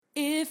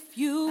If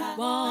you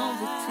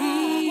want the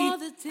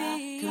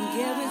tea, come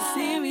get it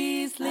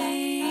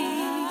seriously.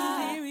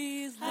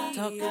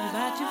 Talking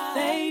about your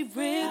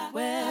favorite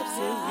web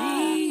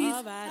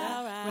series.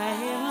 Right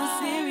here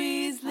on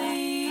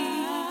Seriously.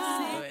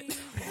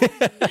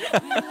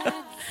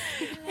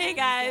 Hey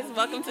guys,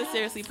 welcome to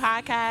Seriously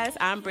Podcast.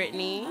 I'm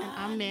Brittany. And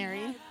I'm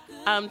Mary.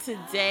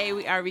 Today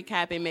we are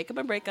recapping Makeup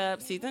and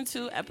Breakup Season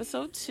 2,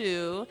 Episode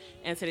 2.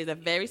 And today's a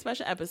very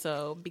special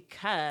episode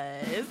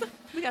because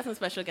we got some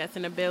special guests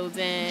in the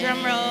building.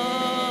 Drum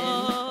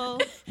roll.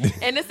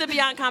 And it's a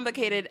Beyond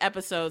Complicated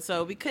episode,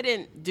 so we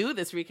couldn't do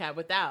this recap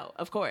without,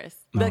 of course,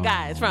 the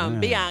guys from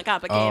Beyond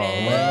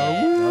Complicated.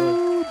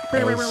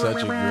 That was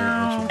such a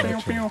great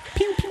introduction.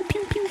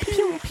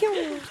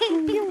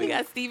 We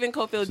got Stephen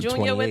Cofield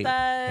Jr. with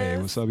us. Hey,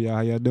 what's up, y'all?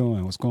 How y'all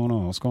doing? What's going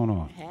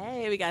on?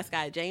 Hey, we got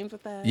Scott James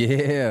with us.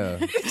 Yeah.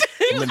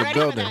 I'm in the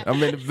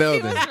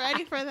building. He was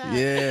ready for that.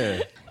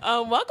 Yeah.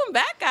 Welcome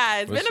back,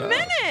 guys. What's Been a up?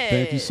 minute.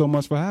 Thank you so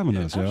much for having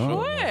us, Of y'all.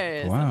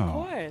 course. Wow. Of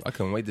course. I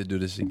couldn't wait to do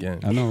this again.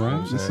 I know,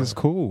 right? This is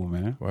cool,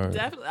 man. Word.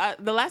 Definitely.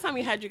 The last time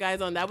we had you guys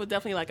on, that was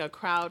definitely like a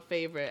crowd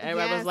favorite.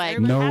 Everybody Yes, was like,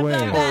 everybody No "Have way.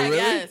 them Oh, back." really?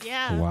 Yes.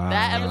 Yeah. Wow.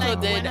 That episode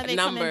Like, when are did they coming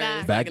numbers.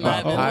 back? Back You know, by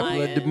I've been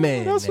popular lying.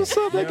 demand. That's what's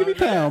up. Like, give me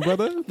pound,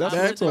 brother. That's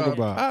what I'm talking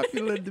about.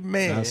 Popular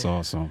demand. That's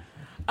awesome.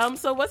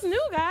 So what's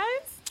new, guys?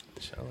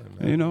 Chilling,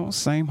 man. You know,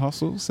 same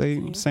hustle,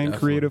 same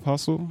creative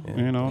hustle. Yeah.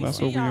 You know, that's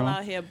See what we y'all on.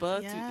 out here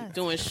booked, Yes.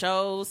 doing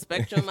shows.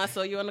 Spectrum, I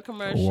saw you on the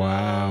commercial.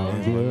 Wow.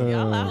 Yeah.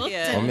 Y'all out Looked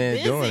here. My man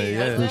busy. doing it, yeah.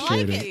 I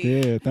Appreciate like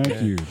it. Yeah,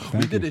 thank you. We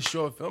Thank did you. a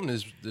short film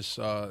this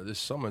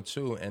summer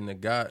too, and the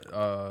guy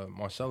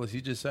Marcellus,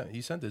 he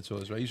sent it to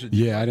us, right? You should.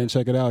 Yeah, I didn't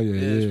check it out yet.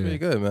 Yeah, it's pretty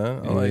good,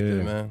 man. I liked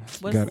it, man.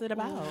 What's Got- it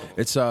about?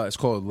 It's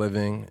called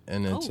Living,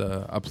 and it's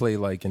Oh. I play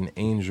like an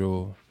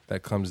angel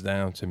that comes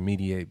down to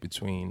mediate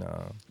between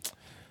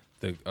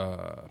the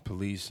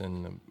police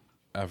and the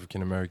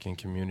African American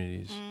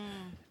communities,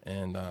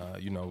 and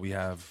we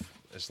have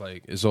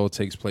it all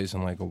takes place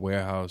in like a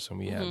warehouse, and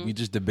we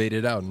just debate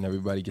it out, and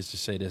everybody gets to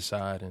say their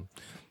side, and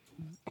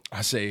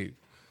I say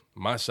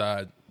my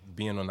side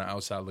being on the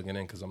outside looking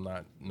in because I'm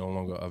no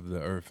longer of the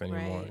earth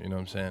anymore. Right. You know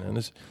what I'm saying? And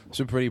it's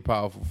a pretty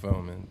powerful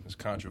film, and it's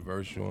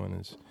controversial, and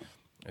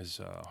it's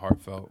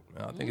heartfelt.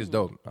 And I think it's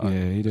dope. Yeah,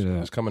 he did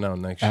It's coming out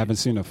next I year. haven't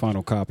seen the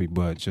final copy,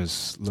 but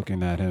just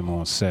looking at him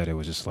on set, it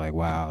was just like,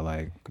 wow,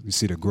 like you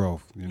see the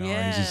growth, you know,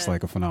 and he's just Yeah.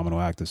 like a phenomenal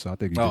actor. So I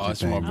think he did Oh, your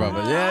that's thing. my man.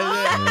 brother. Yeah.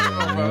 Yeah, you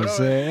know what I'm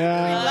saying?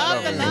 Yeah.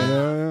 Love the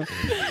love.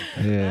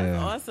 Yeah.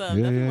 That's awesome.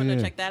 Yeah, Definitely want to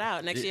yeah. check that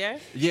out next year.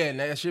 Yeah,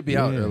 that should be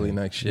out early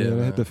next year. Yeah, they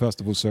man. hit the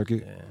festival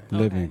circuit. Yeah.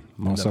 Living. Okay.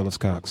 Marcellus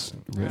Cox.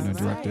 Written and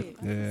All directed.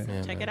 right.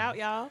 Yeah. Check it out,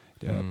 y'all.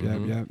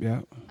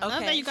 Yep. I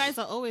love that you guys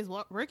are always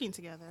working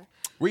together.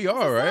 We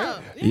are, right?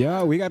 Oh,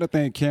 Yeah, we got to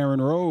thank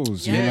Karen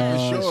Rose. you Yeah,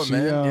 know, for sure, she,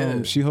 man.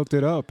 Yeah. She hooked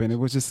it up, and it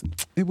was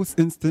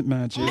instant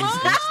magic.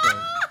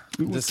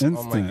 It was Just, oh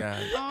my instant.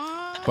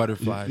 God.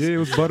 Butterflies. Yeah, it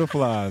was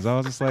butterflies. I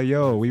was just like,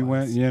 yo, we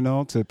went,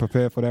 to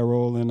prepare for that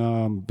role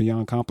in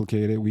Beyond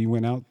Complicated. We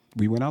went out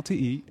to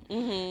eat,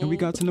 and we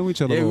got to know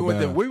each other Yeah, a we little went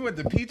to better. we went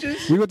to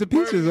Peaches. We went to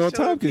Peaches Word, on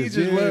chilling Tompkins,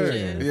 Peaches, yeah. word.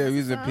 Peaches. Yeah, we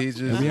was at Peaches.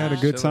 And we had a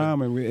good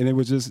time, and it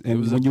was just, and It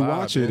was when a you vibe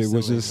watch it, it was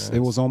instantly, just,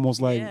 man. it was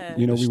almost like, Yeah.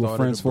 we It were started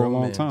friends a for a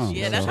long bromance. time.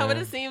 Yeah, that's So- how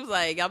it seems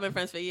like. Y'all been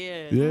friends for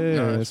years. Yeah,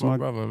 Nah, that's my my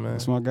brother, man.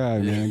 That's my guy,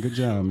 man. Good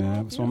job,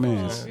 man. That's my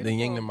man. The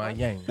yin to my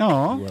yang.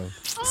 Aw. Well,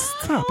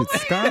 Stop it,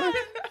 Scott.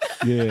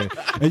 Yeah,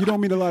 and you don't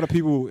meet a lot of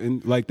people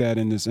like that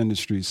in this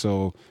industry.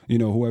 So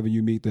whoever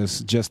you meet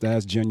that's just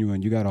as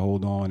genuine, you got to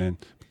hold on and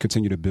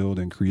continue to build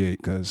and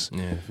create because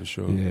Yeah, for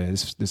sure.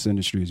 this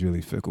industry is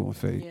really fickle and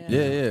fake.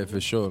 Yeah, for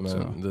sure,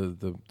 man.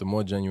 So- The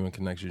more genuine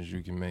connections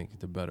you can make,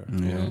 the better. Yeah,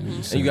 You know? you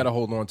And said you got to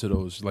hold on to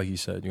those, like he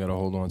said. You got to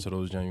hold on to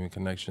those genuine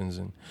connections.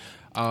 And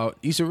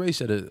Issa Rae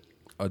said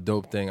a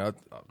dope thing. On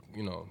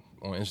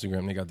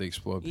Instagram they got the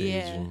Explore page.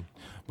 Yeah.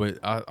 But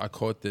I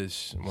caught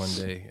this one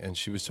day, and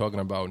she was talking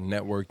about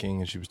networking,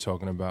 and she was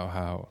talking about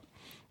how,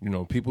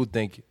 people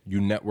think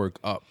you network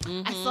up.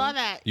 I saw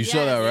that. You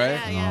saw that, right?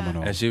 Yeah, yeah.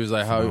 Phenomenal. And she was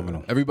like, how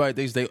Phenomenal. everybody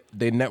thinks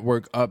they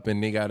network up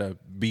and they gotta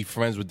be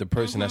friends with the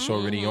person that's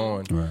already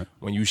on. Right.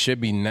 When you should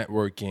be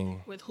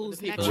networking With who's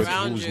The people next? with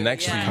around who's you,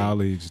 next to yeah. you.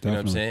 Colleagues, You know what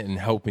I'm definitely. saying? And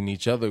helping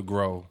each other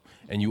grow.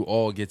 And you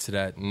all get to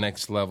that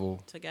next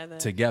level Together.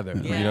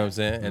 You Yeah. know what I'm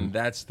saying? And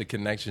that's the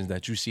connections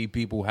that you see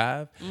people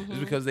have is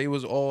because they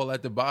was all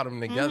at the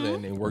bottom together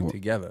and they work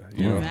together.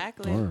 You know?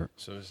 Exactly. Word.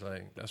 So it's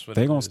like that's what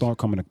They're it gonna is. start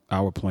coming to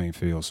our playing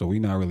field, so we're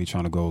not really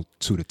trying to go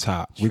to the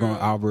top. We're going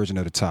our version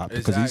of the top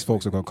because these Exactly.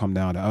 folks are gonna come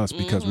down to us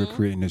because we're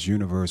creating this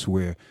universe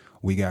where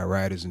we got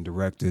writers and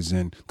directors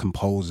and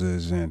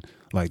composers and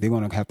like they're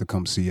gonna have to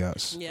come see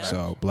us. Yeah.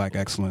 So black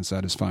excellence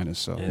at its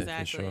finest. So Yeah.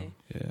 Exactly. sure.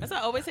 Yeah. That's why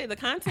I always say the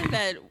content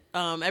that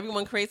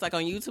everyone creates like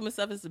on YouTube and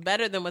stuff is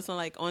better than what's on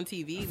like on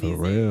TV for these days.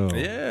 real.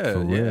 Yeah, For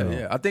real.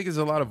 yeah. I think there's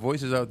a lot of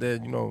voices out there.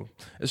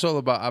 It's all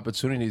about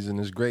opportunities, and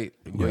there's great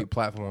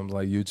platforms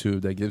like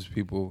YouTube that gives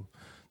people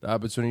the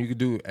opportunity. You could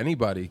do.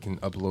 Anybody can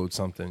upload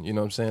something. You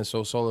know what I'm saying?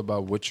 So it's all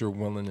about what you're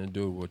willing to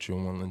do, what you're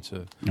willing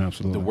to,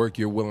 Absolutely. the work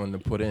you're willing to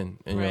put in,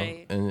 and,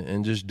 Right.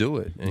 and just do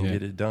it and Yeah.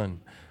 get it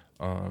done.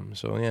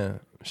 So yeah,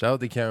 shout out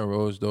to Karen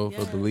Rose though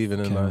for believing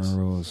in Karen us.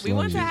 Rose, We love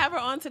want to you. have her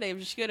on today,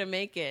 but she couldn't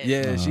make it.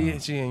 Yeah,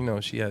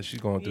 she's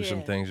going through some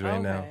Yeah. things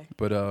right now. Okay.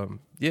 But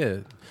yeah,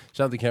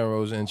 shout out to Karen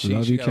Rose, and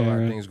Love she you, got a lot of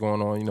Karen. things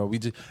going on. You know,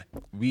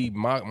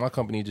 my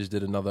company just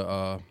did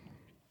another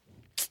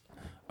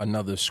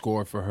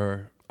score for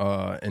her.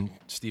 And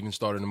Steven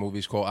started a movie.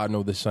 It's called I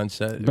Know the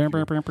Sunset. If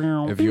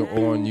you're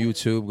on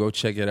YouTube, go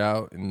check it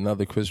out.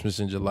 Another Christmas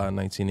in July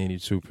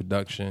 1982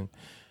 production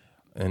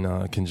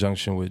in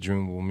conjunction with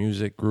Dreamable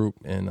Music Group.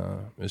 And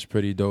it's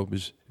pretty dope.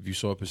 If you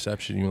saw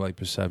Perception, you like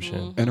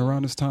Perception. And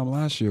around this time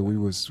last year, we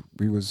was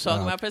Talking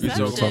about we was Perception.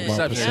 talking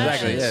about Perception,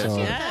 Perception. exactly, yeah. So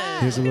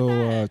Yes. here's a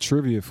little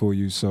trivia for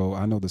you. So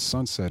I Know the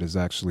Sunset is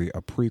actually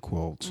a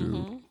prequel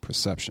to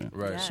Perception.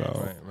 Right, Yes.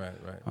 So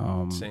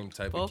right. Same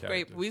type Both of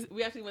great. character.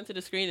 We actually went to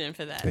the screening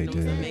for that. They It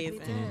was did.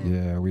 amazing.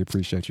 yeah, we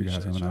appreciate you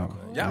guys coming out.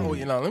 Y'all,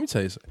 you know, let me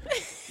tell you something.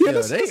 Yo, they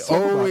let's talk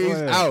about always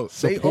that. out.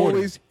 They Supportive.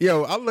 always.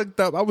 Yo, I looked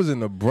up. I was in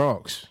the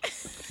Bronx,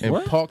 in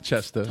What?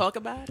 Parkchester, Talk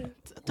about it.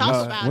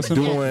 Talk about what's it.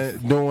 the-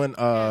 doing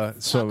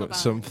about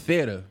some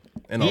theater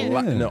in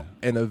Yeah.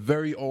 in a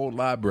very old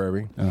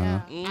library.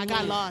 Yeah. I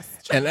got lost.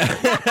 And I'm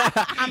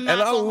and not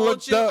I gonna hold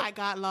looked you. up. I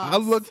got lost. I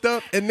looked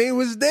up, and they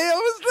was there. I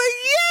was like,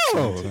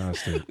 yo.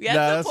 Fantastic. Yeah,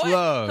 Nah, that's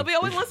love. Because we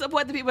always want to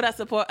support the people that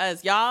support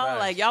us. Y'all, Facts.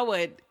 like, y'all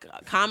would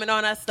comment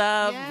on our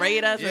stuff, Yeah.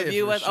 rate us, Yeah,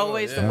 review for us, sure,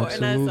 always yeah.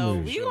 supporting us. So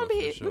Absolutely. we gonna be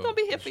here. For We're gonna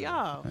be sure, here for for sure.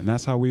 y'all. And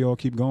that's how we all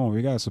keep going.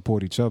 We gotta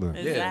support each other.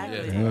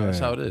 Exactly. Yeah. Yeah. That's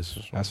how it is.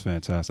 That's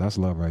fantastic. That's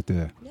love right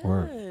there.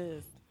 Word.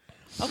 Yes.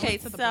 Okay,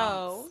 To the so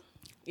Bronx.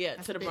 yeah,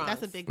 That's to a the big- Bronx.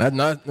 That's a big.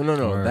 No.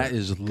 Word. That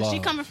is love. She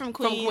coming from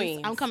Queens.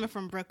 Queens. I'm coming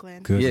from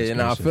Brooklyn. Good Yeah,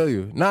 and I discussion. feel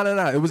you. No.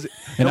 It was,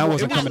 And I it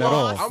wasn't was coming at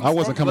all. I'm I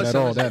wasn't from- coming at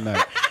all listen, that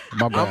night.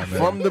 My I'm bad, man.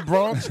 from the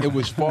Bronx. It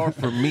was far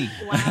from me.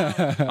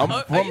 I'm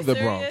Are from you the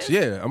serious? Bronx.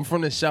 Yeah, I'm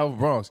from the South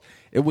Bronx.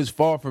 It was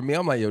far from me.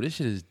 I'm like, yo, this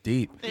shit is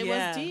deep. It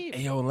Yeah. was deep.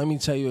 Hey, yo, let me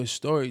tell you a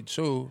story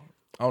too.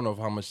 I don't know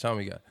how much time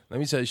we got. Let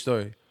me tell you a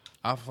story.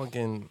 I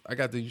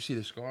got you see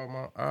the scar on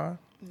my eye?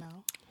 No.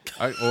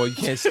 You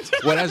can't see.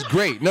 Well, that's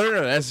great. No.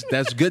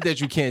 That's good that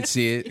you can't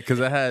see it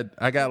because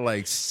I got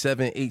like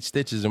 7-8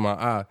 stitches in my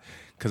eye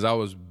because I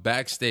was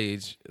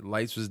backstage.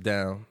 Lights was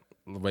down.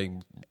 Like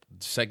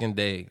second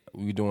day,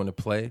 we were doing the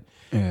play,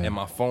 and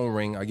my phone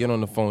ring. I get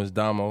on the phone. It's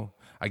Damo.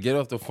 I get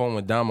off the phone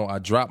with Damo. I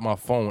drop my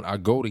phone. I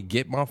go to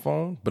get my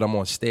phone, but I'm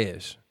on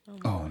stairs.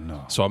 Oh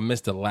no. So I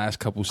missed the last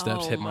couple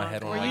steps. Oh, Hit my my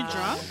head on Were you like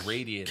drunk? a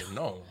radiator.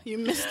 No. You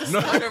missed the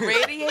On the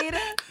radiator.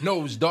 No,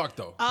 it was dark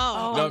though.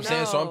 Oh. You know what I'm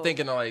saying? So I'm no.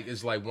 thinking like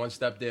it's like one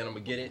step there and I'm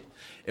gonna get it.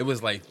 It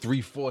was like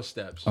 3-4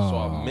 steps. So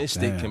Oh, I missed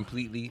damn. it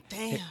completely.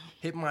 Damn.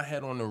 Hit my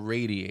head on the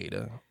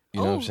radiator. You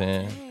know what I'm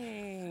saying?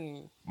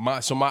 Dang.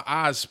 My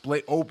eyes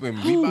split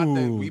open. We about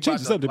Ooh, to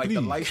Jesus up to like the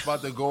bleed. lights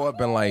about to go up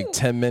in like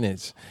 10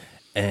 minutes.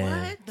 And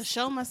What? The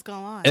show must go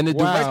on. and the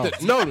Wow.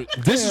 director, no,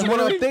 this is what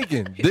I'm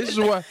thinking. This is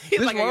what like,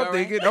 "Are you I'm all right?"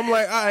 thinking. I'm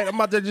like, all right, I'm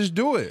about to just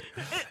do it.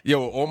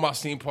 Yo, all my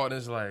scene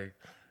partners like,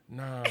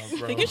 nah,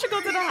 bro. Think you should go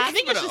to the I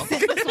think you hospital.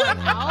 should sit this one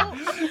out.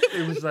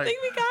 It was like,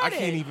 think we got I it.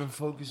 can't even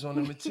focus on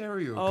the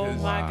material. Oh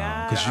 'cause- my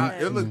god.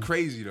 It looked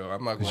crazy though.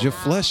 I'm not gonna. Your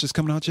flesh is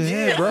coming out your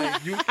head, bro.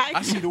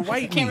 I see the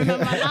white Can't meat.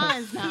 remember my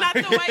lines now. Not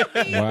the white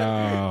meat.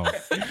 Wow.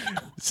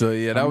 So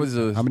yeah, that was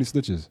How many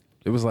stitches?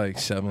 It was like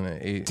 7 or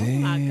 8. Oh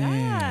my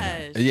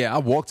gosh. Yeah, I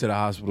walked to the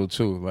hospital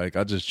too. Like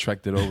I just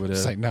trekked it over there.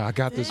 It's like, nah, I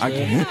got this. Damn.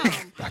 man.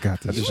 I got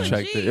I this. just man.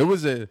 trekked it. It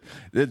was that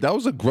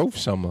was a growth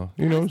summer.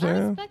 You know what I'm I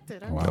saying? respect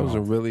it. Wow. That was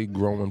a really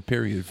growing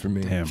period for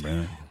me. Damn,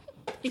 man.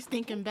 He's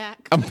thinking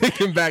back. I'm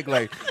thinking back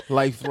like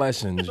life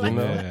lessons, you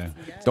know. Yeah.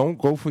 Don't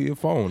go for your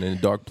phone in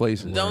dark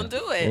places. Don't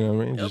do it. You know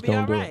what I mean? It'll Just be don't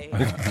all do right. it.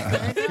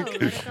 Let it go.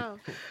 Let it go.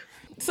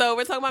 So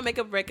we're talking about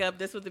Makeup Breakup.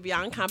 This was the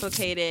Beyond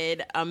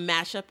Complicated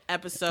mashup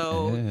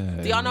episode.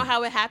 Yeah. Do y'all know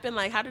how it happened?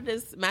 Like, how did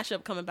this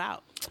mashup come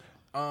about?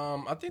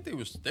 I think they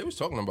was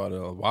talking about it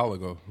a while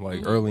ago,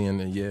 like early in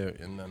the year,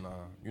 and then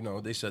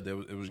they said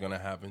it was gonna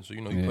happen. So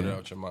you put it Yeah.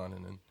 out your mind,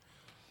 and then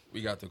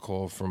we got the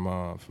call from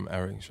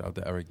Eric. Shout out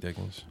to Eric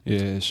Dickens.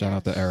 Yeah, shout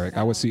out to Eric.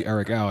 I would see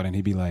Eric out, and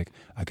he'd be like,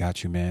 "I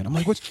got you, man." I'm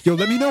like, "What? Yo,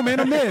 let me know, man.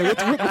 I'm there.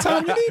 What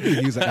time you need me?"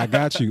 He was like, "I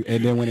got you."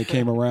 And then when it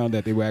came around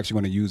that they were actually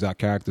going to use our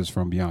characters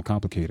from Beyond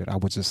Complicated, I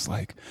was just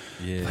like,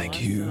 Yeah,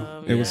 "Thank you."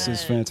 Awesome. It was just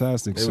Yes.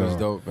 fantastic. it so, was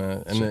dope,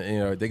 man. And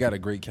then, they got a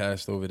great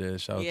cast over there.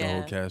 Shout out the Yeah.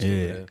 whole cast Yeah.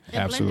 over there. It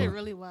Absolutely. blended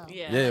really well.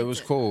 Yeah, Yeah, I it was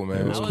liked cool, man.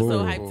 It I was was cool. so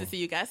hyped to see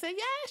you guys. I said,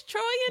 yes,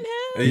 Troy and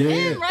him.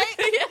 Yeah. Right?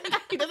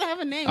 He doesn't have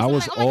a name. I So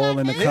was like, oh my all God,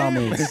 in the him.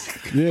 comments.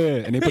 Yeah,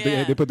 and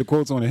they put the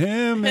quotes on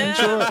him and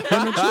Troy.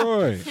 Him and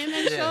Troy. Him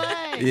and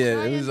Troy. Yeah,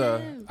 Troy it was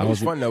and him. it was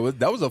fun though.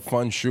 That was a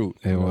fun shoot.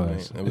 It You know what I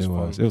was. mean? It was.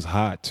 fun. It was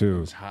hot too.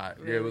 It was hot.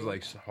 Yeah, it was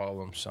like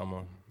Harlem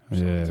summer.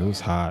 Yeah, it was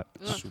hot.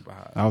 Super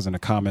hot. I was in the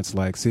comments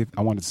like,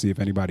 I wanted to see if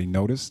anybody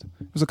noticed.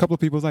 There's a couple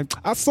of people like,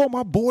 I saw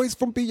my boys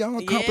from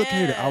Beyond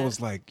Complicated. Yeah. I was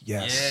like,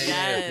 yes.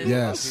 Yes.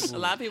 Yes. A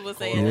lot of people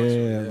say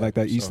Yeah, it. like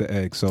that So- Easter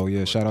egg. So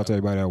yeah, shout out to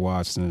everybody that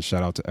watched, and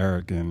shout out to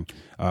Eric and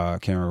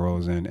Karen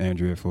Rose and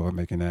Andrea for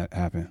making that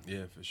happen.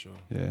 Yeah, for sure.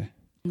 Yeah.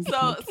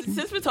 So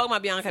since we're talking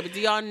about Beyond Complicated,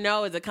 do y'all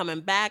know, is it coming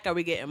back? Are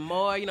we getting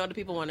more? The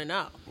people want to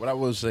know. What I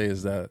will say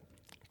is that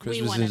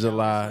Christmas wanna in know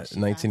July, what she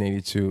got.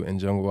 1982, and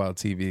Jungle Wild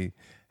TV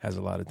has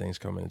a lot of things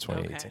coming in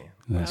 2018.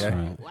 That's Okay?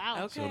 right.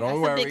 Wow. Okay. So don't That's a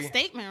worry. big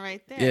statement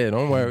right there. Yeah,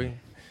 don't worry.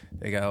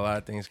 They got a lot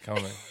of things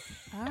coming.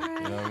 All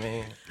right. You know what I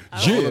mean?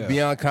 Yeah. All the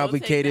Beyond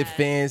Complicated that.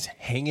 fans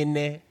hanging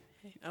there.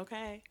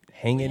 Okay.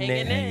 Hanging there.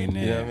 Hanging in. Hanging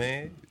You know there. what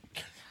I mean?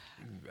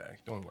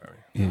 Back. Don't worry.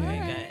 Yeah,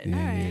 right, yeah,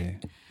 all right.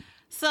 yeah.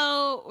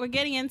 So we're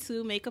getting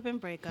into makeup and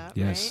breakup,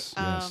 Yes,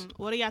 right? yes.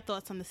 What are your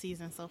thoughts on the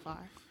season so far?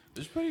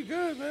 It's pretty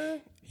good,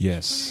 man.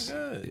 Yes.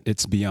 Pretty good.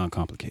 It's beyond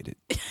complicated.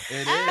 It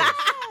is.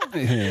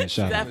 Yeah,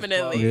 shout out.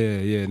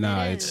 Definitely. Yeah,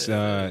 nah,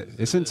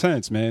 it's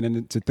intense, man,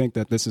 and to think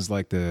that this is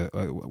like the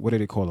what do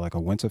they call it, like a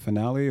winter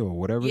finale or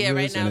whatever Yeah, it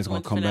right is, now and it's it's gonna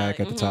winter come back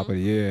finale. at the top of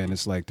the year, and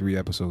it's like 3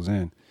 episodes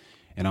in,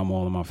 and I'm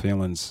all in my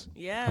feelings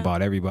Yeah.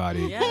 about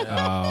everybody.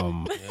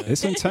 Yeah.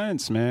 It's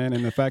intense, man,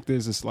 and the fact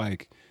is, it's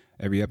like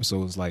every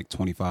episode is like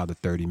 25 to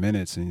 30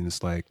 minutes, and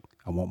it's like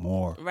I want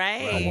more. I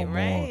Right. want more.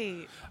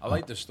 Right. I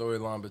like the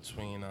storyline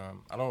between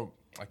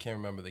I can't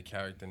remember the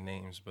character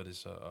names, but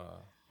it's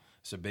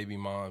a baby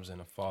mom's and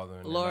a father.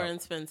 And Lauren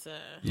Spencer.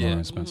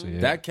 Lauren Spencer,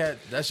 yeah. That cat.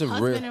 That's a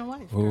Husband real. and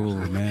wife. Oh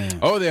man.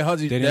 Oh, they're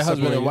husband They didn't and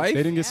separate- wife.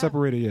 They didn't get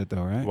separated yet,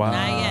 though, right? Wow.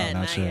 Not yet,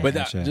 not yet. But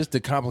not yet. just the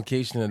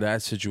complication of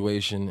that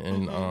situation,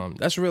 and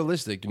that's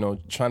realistic. You know,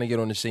 trying to get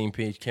on the same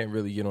page, can't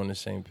really get on the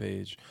same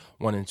page.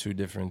 1 and 2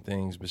 different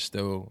things, but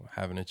still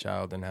having a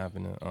child and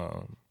having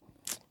to,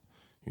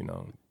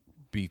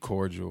 be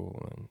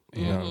cordial and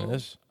you know,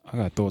 it's, I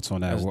got thoughts on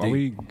that. That's Are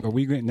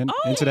we getting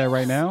into that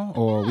right now,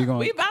 or are we going?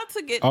 We about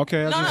to get.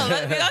 Okay, I No, was no,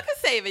 just- y'all can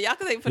save it. Y'all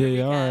can save it for Yeah, the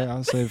yeah, all right. recap.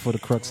 I'll save it for the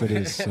crux of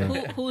this. So.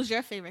 Who's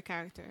your favorite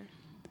character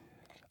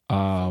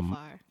Um,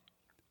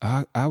 so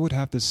far? I would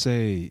have to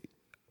say,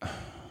 I'm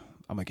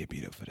gonna get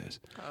beat up for this.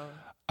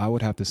 I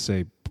would have to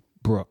say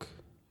Brooke.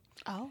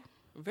 Oh,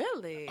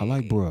 Really? I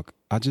like Brooke.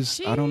 I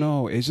don't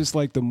know. It's just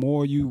like the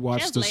more you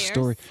watch has the layers.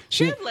 story,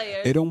 She has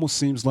layers. it almost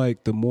seems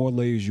like the more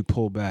layers you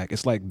pull back,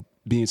 it's like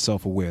being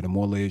self-aware. The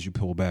more layers you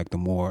pull back, the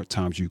more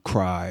times you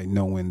cry,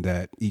 knowing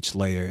that each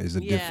layer is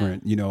a Yeah.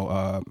 different. You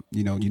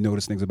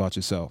notice things about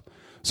yourself.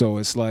 So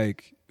it's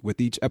like with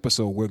each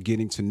episode, we're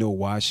getting to know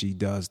why she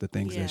does the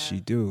things Yeah. that she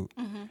do,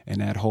 and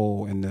that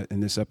whole in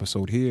this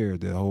episode here,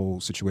 the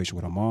whole situation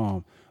with her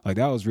mom, like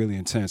that was really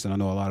intense. And I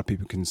know a lot of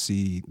people can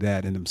see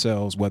that in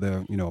themselves,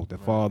 whether their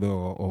father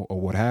or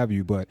what have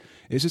you. But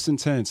it's just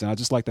intense, and I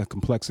just like the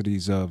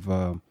complexities of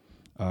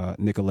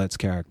Nicolette's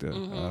character,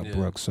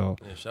 Brooke. So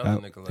Yeah, shout out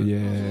to Nicolette.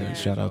 yeah,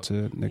 shout out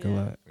to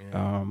Nicolette.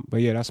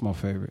 But yeah, that's my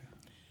favorite.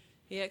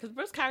 Yeah, because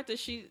Brooke's character,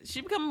 she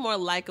become more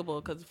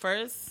likable. Because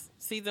first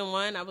season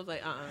 1, I was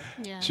like,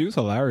 Yeah, She was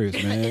hilarious,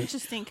 man.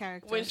 interesting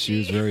character. When She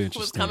was very was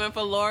interesting. coming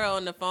for Laura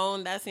on the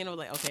phone, that scene, I was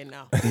like, okay,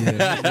 no.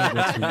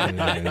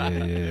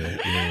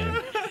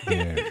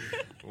 Yeah.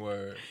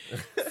 word.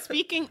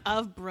 Speaking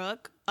of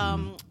Brooke,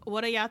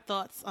 what are your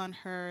thoughts on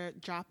her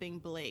dropping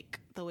Blake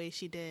the way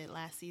she did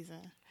last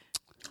season?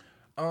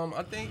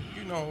 I think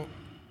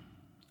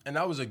and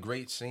that was a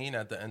great scene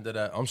at the end of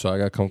that. I'm sorry, I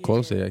gotta come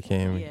closer. I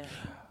can't hear me. Yeah.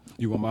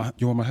 You want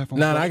my headphones?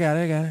 Nah, I got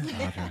it.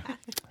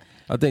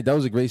 I think that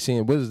was a great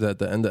scene. What is that?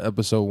 The end of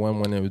episode 1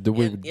 when they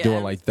were Yeah.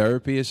 doing like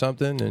therapy or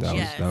something, and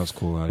That was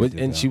cool. how they But- did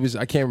and that. she was,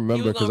 I can't He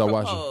remember was because I gonna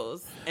watched it.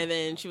 propose, and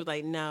then she was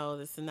like, no,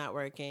 this is not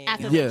working.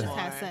 After Yeah. they just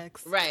had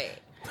sex. Right.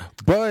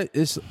 But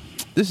this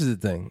is the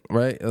thing,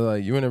 right?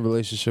 Like you're in a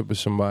relationship with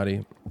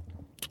somebody.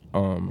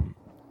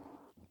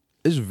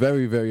 It's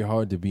very, very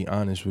hard to be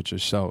honest with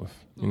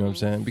yourself. You know what I'm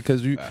saying?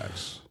 Because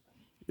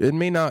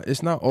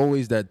it's not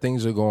always that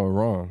things are going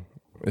wrong.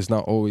 It's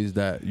not always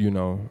that,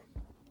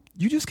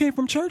 You just came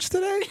from church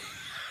today?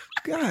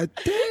 God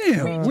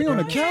damn. We on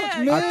the couch,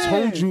 man. I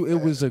told you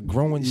it was a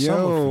growing summer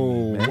for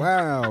me, Yo, man.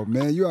 wow,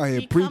 man. You out here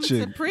He comes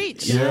preaching. to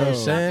preach. You know what I'm Yo,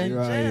 saying? you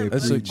out here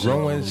It's a preaching.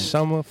 growing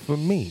summer for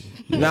me.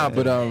 Nah,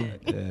 but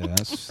Yeah,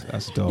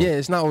 that's dope. yeah,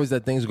 it's not always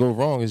that things go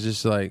wrong. It's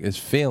just like it's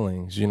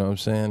feelings. You know what I'm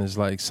saying? It's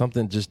like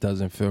something just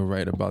doesn't feel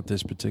right about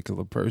this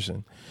particular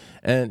person,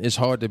 and it's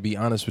hard to be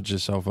honest with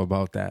yourself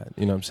about that.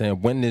 You know what I'm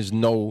saying? When there's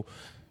no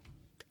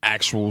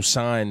actual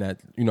sign that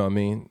you know what I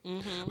mean.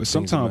 But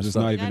sometimes it's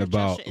not You even gotta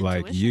about trust your like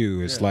intuition.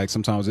 you. It's like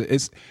sometimes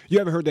it's. You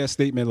ever heard that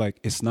statement like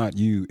it's not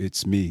you,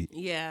 it's me.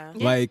 Yeah.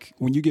 Like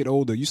when you get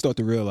older, you start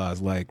to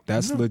realize like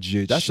that's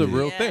legit. That's shit. a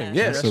real Yeah. thing.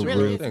 Yeah, That's that's a a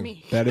real real thing.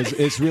 thing. That is,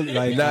 it's really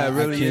like Nah, it I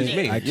really can't- is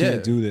me. I can't Yeah,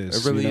 do this.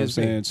 it really you know is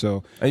what I'm me. saying?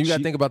 So And you got to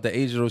she- think about the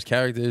age of those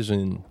characters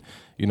and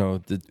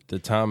the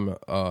time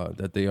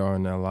that they are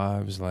in their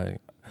lives. Like,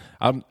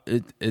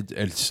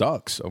 it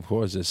sucks. Of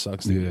course, it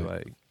sucks to be Yeah.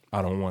 like,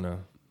 I don't want to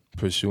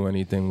pursue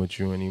anything with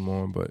you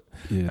anymore. But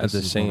Yeah, at this the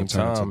is gonna same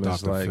turn into time,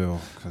 it's Dr. like,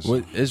 Phil,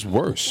 'cause- it's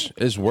worse.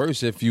 It's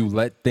worse if you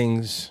let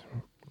things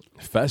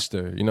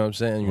fester. You know what I'm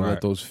saying? You Right.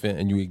 let those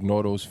and you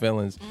ignore those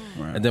feelings,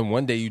 Right. and then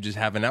one day you just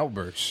have an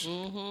outburst,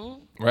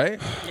 right?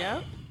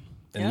 Yep.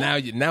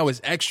 And now it's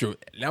extra.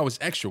 Now it's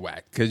extra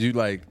whack because you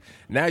like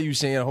now you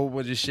saying a whole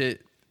bunch of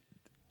shit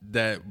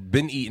that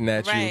been eating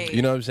at Right. you.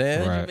 You know what I'm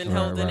saying? Right. You've been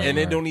holding it. And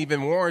it don't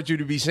even warrant you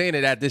to be saying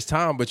it at this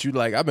time. But you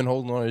like I've been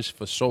holding on to this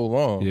for so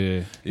long.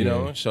 Yeah, You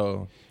know. yeah.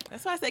 So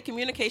That's why I said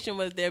communication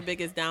was their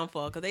biggest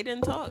downfall because they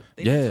didn't talk.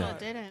 They Yeah. didn't I talk.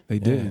 didn't. They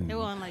didn't. They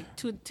were on like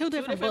two Two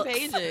different different books.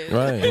 pages.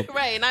 Right.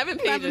 Right, not even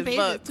Not pages, even pages,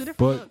 books. two different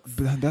But, books.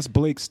 but that's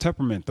Blake's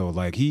temperament, though.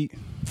 Like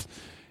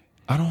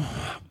I don't.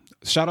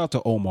 Shout out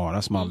to Omar.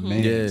 That's my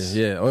man.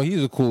 Yeah. Oh,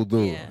 he's a cool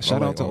dude. Yeah.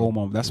 Shout I out like to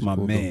Omar. That's He's a my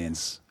cool dude.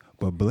 man's.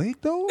 But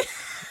Blake though,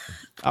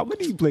 I'm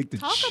gonna need Blake to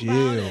Talk chill.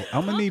 about it.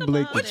 I'm gonna Talk need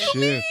Blake to about it.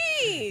 chill.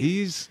 mean?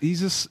 He's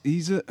a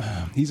sucker?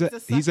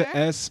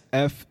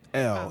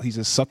 SFL. He's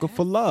a sucker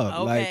for love.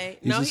 Okay. Like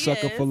he's No, a he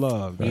sucker is. for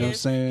love. He You know what I'm is.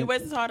 He saying?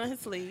 wears his heart on his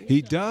sleeve.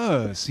 He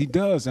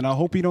does, and I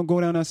hope he don't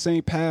go down that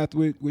same path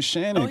with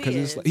Shannon Oh, he because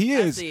is. he I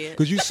is see it.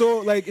 because you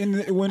saw like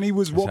when he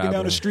was walking down the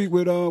happening? street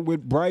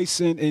with Bryce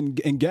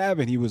and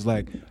Gavin, he was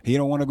like he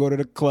don't want to go to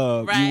the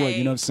club. You know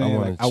what I'm saying?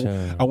 wanna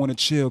Like I want to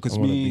chill because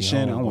I wanna me be and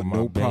Shannon, I home want with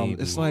no my problem.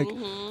 baby. It's like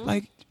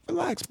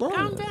relax, bro.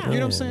 Calm down. You know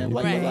what I'm saying?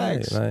 Like Right.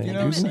 relax. Like, You know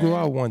what I'm you can saying? go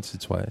out once or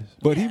twice.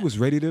 But he was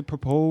ready to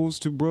propose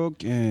to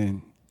Brooke,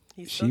 and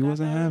He still she got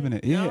wasn't that. having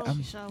it. Yeah, No. I'm-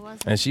 She sure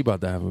wasn't. And she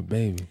about to have a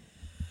baby.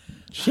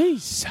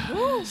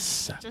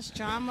 Jesus. Just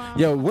drama.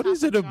 Yo, what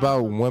is it Drama.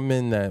 about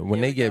women that when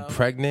Here they we get go.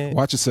 pregnant?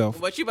 watch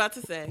yourself. What you about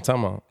to say?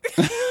 Talking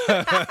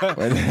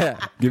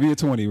about. Give me a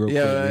 20 real quick.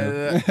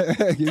 Yeah,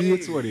 man. Give me a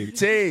 20.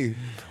 T,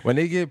 when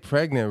they get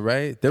pregnant,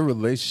 right? Their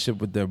relationship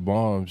with their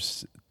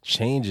moms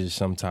changes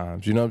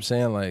sometimes. You know what I'm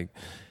saying? Like,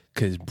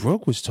 because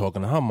Brooke was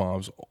talking to her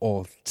moms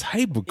all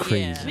type of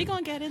crazy. Yeah. We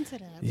gonna get into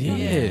that.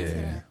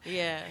 Yeah.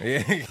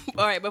 Yeah.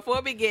 All right.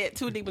 Before we get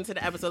too deep into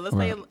the episode, let's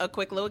play a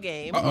quick little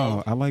game.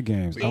 Oh, I like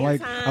games.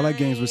 I like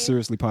games with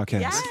seriously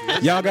podcasts.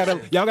 Yes. Y'all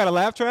got a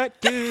laugh track?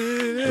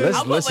 Let's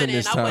I'll put listen one in.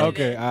 this I'll put time. it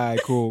Okay, all right,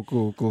 cool.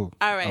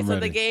 All right. I'm So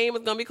ready. the game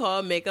is gonna be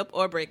called Makeup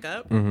or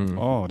Breakup.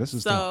 Oh, this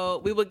is dope.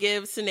 So we will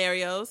give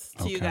scenarios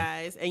to you Okay.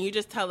 guys, and you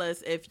just tell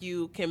us if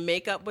you can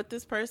make up with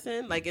this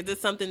person. Like, is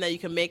this something that you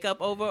can make up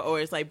over,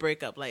 or it's like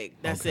breakup? Like,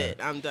 that's it.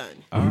 I'm done.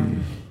 All right.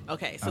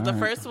 Okay. So the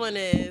first one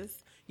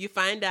is you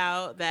find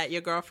out that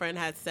your girlfriend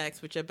had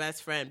sex with your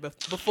best friend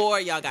before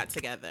y'all got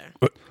together.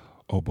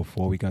 Oh,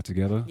 before we got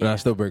together? Nah,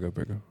 still break up.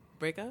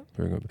 Breakup.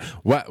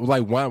 Why?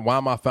 Like, why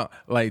am I found?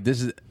 Like,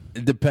 this is.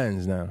 It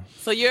depends now.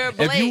 So you're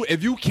Blake.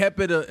 If you kept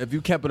it 100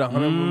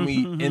 with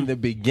me in the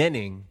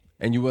beginning,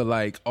 and you were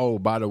like, oh,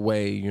 by the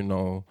way, you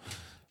know,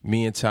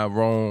 me and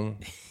Tyrone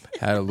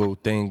had a little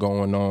thing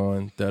going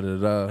on,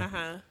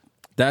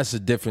 that's a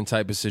different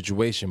type of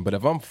situation. But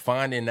if I'm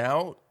finding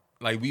out,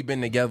 like we've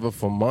been together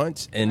for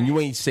months, and you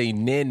ain't say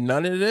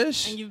none of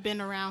this, And you've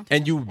been around.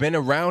 and you've been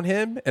around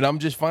him, and I'm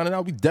just finding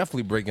out, we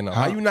definitely breaking up.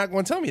 How you not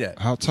going to tell me that?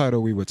 How tight are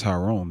we with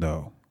Tyrone,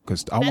 though?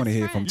 Because I want to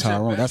hear from friend.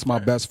 Tyrone. That's my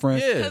best friend.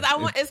 Yeah. Because I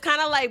want. It's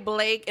kind of like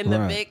Blake and the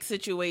Right. Vic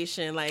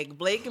situation. Like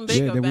Blake and Vic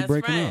Yeah, are they were best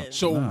breaking up. friends.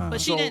 So, Nah. But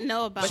she didn't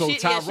know about But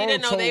it. she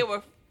didn't know they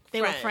were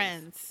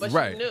friends. But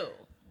Right. she knew.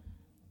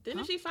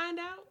 Didn't she find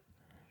out?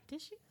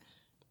 Did she?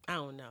 I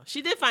don't know.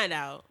 She did find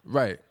out.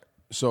 Right.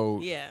 So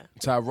Yeah.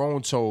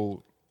 Tyrone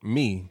told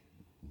me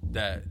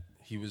that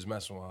he was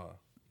messing with her,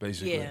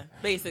 basically. Yeah,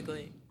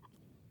 basically.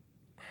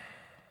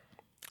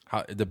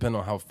 It depends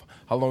on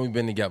how long we've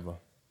been together.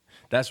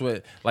 That's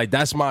what, like,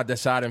 that's my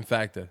deciding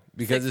factor.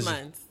 Because 6 it's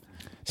months.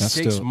 That's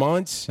 6 still-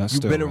 months. that's You've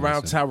still been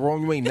around racist.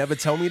 Tyrone. You ain't never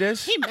tell me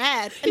this. He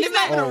mad. He's He's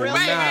not not in a Oh, real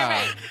right, nah.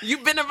 right.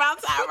 You've been around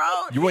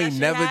Tyrone. You ain't Yes,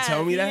 never has.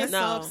 tell me that? He is so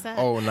No. upset.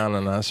 Oh,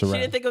 no. That's a She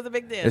wrap. didn't think it was a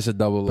big deal. It's a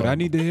double. But I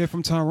need to hear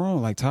from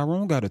Tyrone. Like,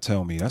 Tyrone got to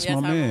tell me. That's Yeah,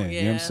 my Tyrone, man. You know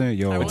what yeah. I'm saying?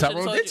 Yo, Tyrone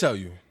Tyrone told did you. tell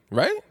you,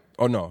 right?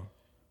 Or no?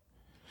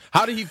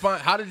 How did he find?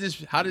 How did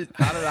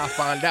I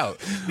find out?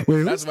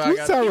 wait, That's who's, why I who's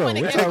got- Tyrone?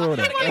 Get Where's at Tyrone?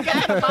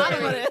 the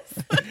bottom of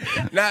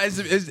this. Nah,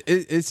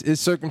 it's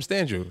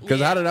circumstantial.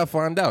 Because how did I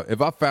find out?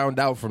 If I found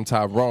out from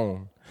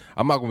Tyrone,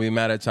 I'm not gonna be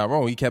mad at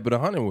Tyrone. He kept it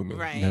 100 with me.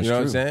 Right. You That's know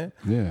what I'm saying?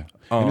 Yeah.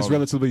 And it's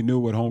relatively new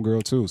with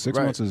Homegirl, too. 6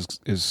 Right. months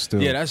is still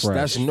Yeah, that's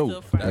fresh. new.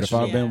 still fresh. But if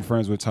I've Yeah. been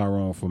friends with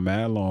Tyrone for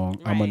mad long,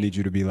 I'm gonna Right. need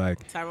you to be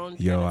like, Tyrone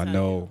yo, gotta I tell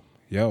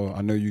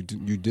know, you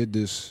did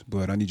this,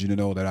 but I need you to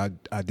know that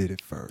I did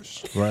it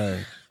first.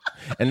 Right.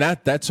 And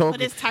that talk.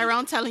 But is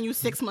Tyrone telling you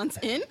 6 months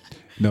in?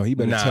 No, he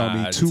better tell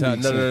me 2 weeks.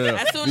 No.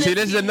 As soon See, as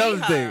this is he another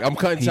meet thing. her. I'm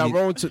cutting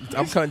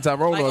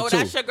Tyrone Like, on oh, too.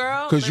 that's your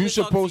girl? Because Let you me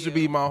talk supposed to to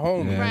you. be my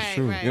homie. Yeah, that's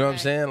true. Right. You know what I'm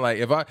saying? Like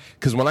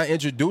because when I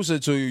introduce her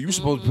to you, you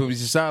supposed to put me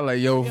aside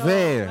like, yo,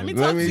 fam. let me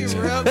talk to you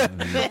real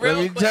let real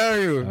me quick. tell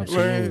you.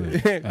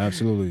 Absolutely.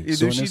 Absolutely.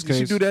 So in Did this she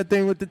case, do that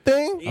thing with the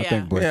thing? Yeah. I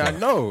think break Yeah, I up.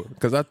 know,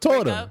 because I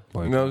taught Break her. up.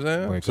 You know what I'm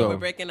saying? Break So We're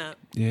breaking up.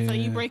 Yeah. So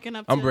you breaking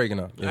up? I'm too? breaking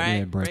up. All Yeah. right,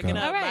 Yeah, break breaking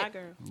up. up. All right. Bye,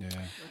 girl. Yeah.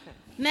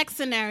 Next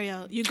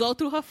scenario: you go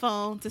through her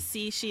phone to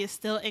see she is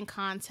still in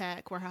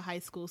contact with her high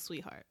school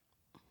sweetheart.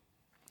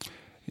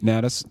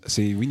 Now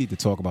we need to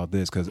talk about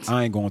this because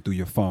I ain't going through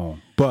your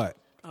phone. But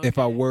if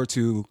I were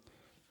to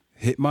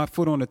hit my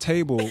foot on the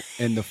table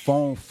and the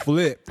phone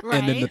flipped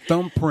and then the Right.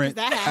 thumbprint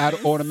That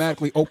happens.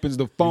 automatically opens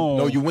the phone.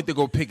 No, you went to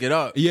go pick it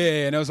up.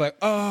 Yeah, and I was like,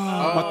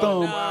 my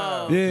thumb.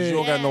 Yeah. You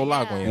don't got no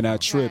lock on you. And I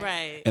tripped.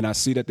 Right. And I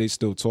see that they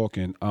still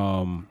talking.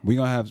 We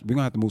gonna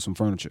have to move some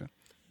furniture.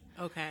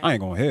 Okay. I ain't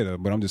gonna hit her,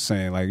 but I'm just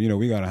saying, like,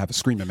 we gotta have a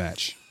screaming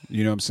match.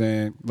 You know what I'm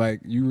saying? Like,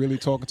 you really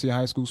talking to your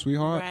high school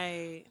sweetheart?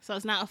 Right. So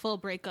it's not a full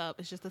breakup;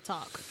 it's just a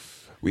talk.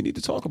 We need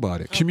to talk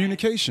about it.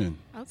 Communication.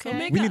 Okay.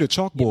 make We need a up.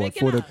 You chalkboard make it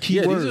for the up. key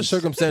Yeah, words. these are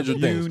circumstantial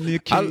things.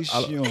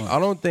 Communication. I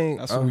don't think.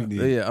 That's what we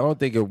need. Yeah, I don't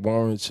think it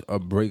warrants a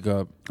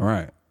breakup. All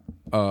right.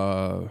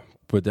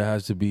 But there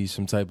has to be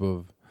some type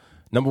of.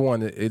 Number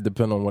one, it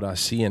depends on what I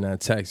see in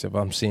that text. If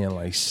I'm seeing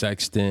like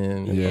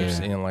sexting, if Yeah, I'm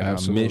seeing like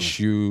absolutely. I miss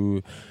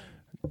you,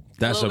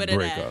 that's a Little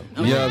bit of that.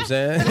 breakup. You know what I'm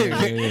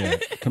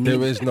saying?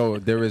 Yeah.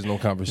 there is no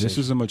conversation. This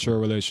is a mature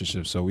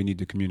relationship, so we need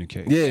to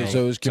communicate. Yeah,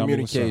 so it's tell me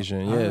what's up.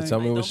 communication. All Yeah, right. tell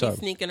me Like, what's don't up. be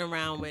sneaking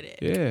around with it.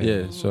 Yeah.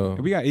 Yeah, so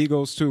We got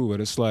egos too, but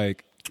it's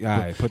like, all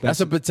right, put that.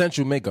 that's a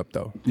potential makeup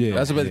though. Yeah,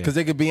 that's yeah. because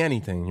it could be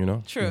anything. You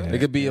know, True. It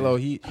could be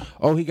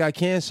he got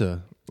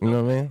cancer. You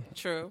know what I mean?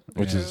 True.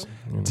 Which is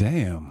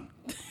Damn.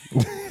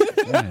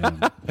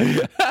 Damn.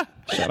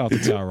 Shout out to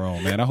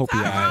Tyrone, man. I hope you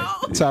all right.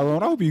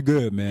 Tyrone, I hope you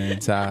good, man.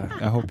 Ty.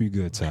 I hope you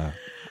good, Ty.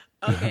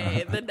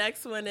 Okay, the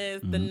next one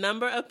is the Mm-hmm.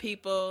 number of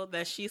people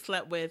that she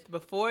slept with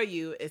before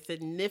you is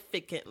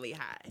significantly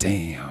high.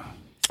 Damn.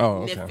 Oh,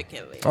 okay.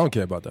 Significantly. I don't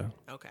care about that.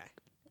 Okay.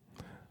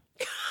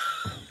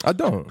 I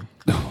don't.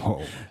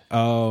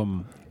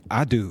 Oh,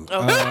 I do.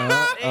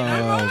 Yeah,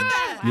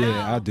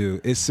 I do.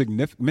 It's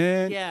significant,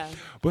 man. Yeah.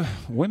 But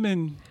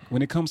women,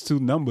 when it comes to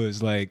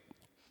numbers, like,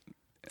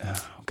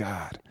 oh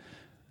God,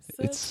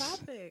 It's a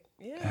topic.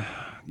 Yeah.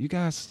 you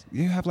guys,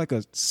 you have like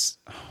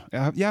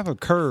you have a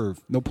curve,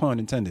 no pun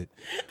intended,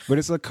 but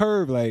it's a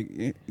curve.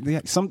 Like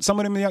some of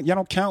them, y'all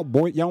don't count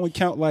y'all only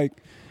count like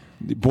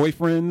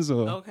boyfriends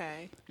or.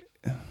 Okay.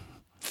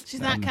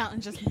 She's not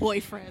counting just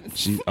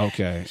boyfriends.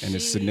 Okay, and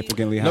it's She-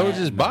 significantly high. No, it's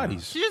just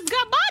bodies. She just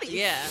got bodies.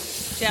 Yeah.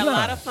 She had a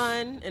lot of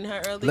fun in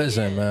her early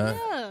Listen, years. man.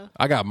 Yeah.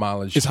 I got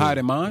mileage. It's too. higher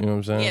than mine? You know what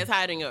I'm saying? Yeah, it's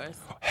higher than yours.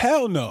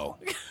 Hell no.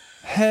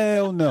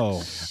 Hell no.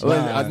 Listen,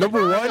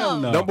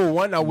 Nah. number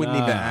one, I wouldn't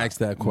Nah. even ask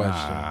that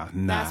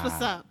question. Nah. That's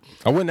what's up.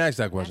 I wouldn't ask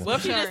that question. What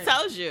if she Sure. just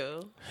tells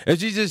you? If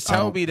she just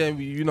tell me, then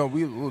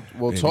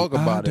we'll talk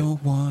about I it.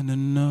 don't wanna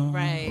know.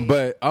 Right.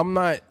 But I'm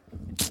not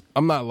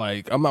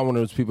one of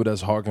those people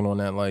that's harking on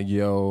that like,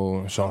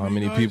 yo, so how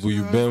many people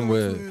you been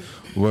with?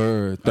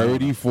 Word,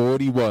 30,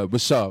 40, what?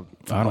 What's up?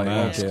 I don't like,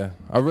 ask. care.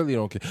 I really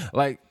don't care.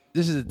 Like,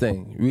 this is the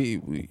thing.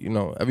 We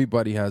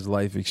everybody has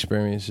life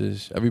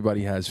experiences.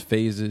 Everybody has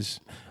phases.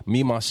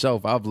 Me,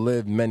 myself, I've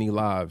lived many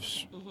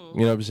lives.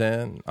 You know what I'm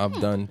saying?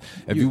 I've done.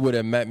 If you would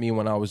have met me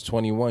when I was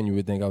 21, you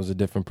would think I was a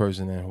different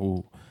person than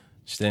who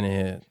standing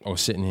here or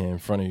sitting here in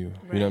front of you.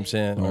 You know what I'm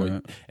saying?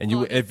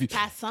 Right. Or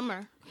past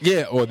summer.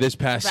 Yeah, or this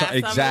past Past summer,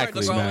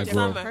 exactly. the growing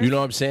summer. You know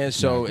what I'm saying?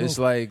 So it's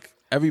like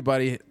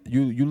everybody,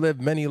 you live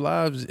many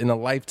lives in a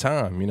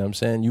lifetime. You know what I'm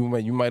saying? You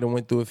might have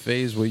went through a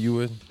phase where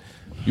you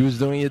was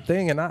doing your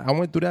thing, and I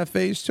went through that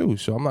phase too.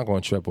 So I'm not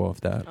going to trip off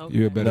that. Okay.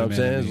 You're a You better know what I'm man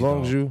saying? than As me,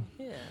 long as dog. you,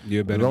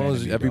 You're a as better long man as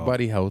than me,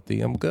 everybody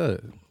healthy, I'm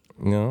good.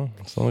 You know,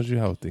 as long as you're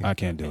healthy. dog. I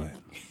can't do it.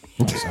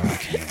 So I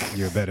can't.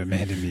 You're a better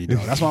man than me, dog.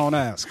 That's why I don't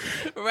ask.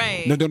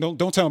 Right. No,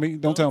 don't tell me.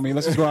 Don't tell me.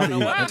 Let's just go out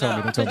and eat. Don't tell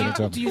me. Don't tell me. Don't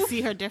tell Do me. you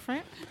see her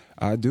different?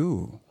 I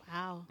do.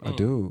 Wow. I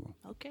do.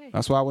 Okay.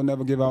 That's why I would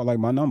never give out like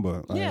my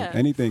number. Like, Yeah.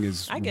 anything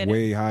is I get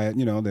way higher,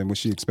 than what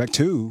she expect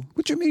too.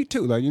 What you mean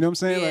too? Like, you know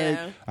what I'm saying?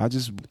 Yeah.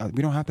 Like,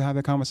 we don't have to have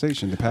that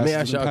conversation. The past Let me is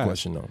ask in the you a past.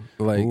 question though.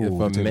 Like, Ooh, if take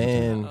a it, take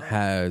man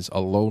has a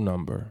low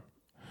number,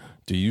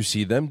 do you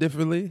see them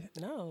differently?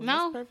 No.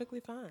 No. That's perfectly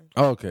fine.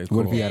 Oh, okay, cool.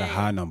 What if he had a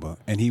high number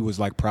and he was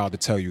like proud to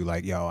tell you,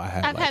 like, yo,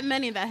 I've had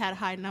many that had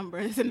high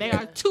numbers, and they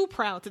are too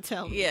proud to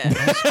tell me. Yeah.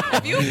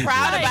 If you're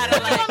proud about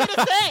it, What do you like, want me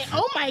to say?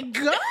 Oh my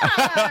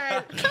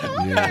God! Come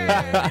on. No.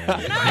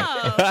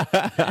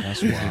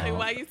 That's like, wild.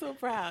 why are you so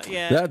proud?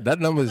 Yeah. that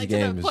numbers Like to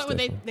game the is point where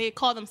different. they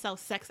call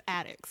themselves sex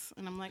addicts,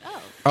 and I'm like,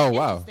 oh. Oh,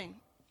 wow. Interesting.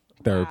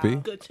 Therapy.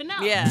 Good to know.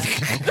 Yeah.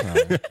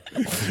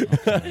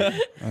 Okay.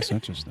 That's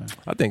interesting.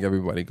 I think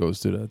everybody goes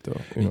through that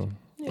though.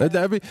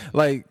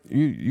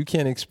 You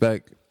can't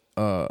expect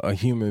a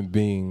human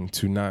being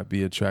to not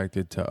be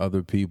attracted to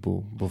other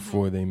people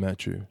before they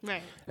met you.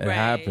 Right. It Right.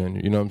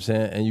 happened. You know what I'm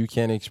saying? And you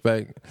can't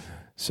expect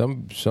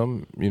some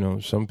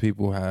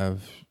people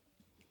have,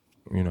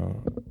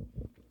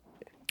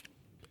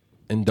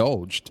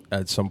 indulged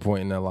at some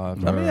point in their life.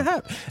 I mean,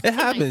 it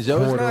happens, yo.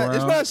 Poured It's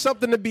around. not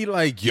something to be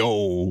like,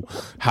 yo,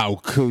 how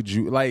could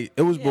you? Like,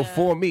 it was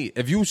before me.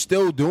 If you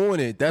still doing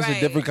it, that's a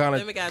Right. different kind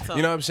Then we gotta of, talk.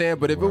 you know what I'm saying?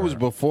 But if it was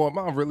before, I'm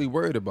not really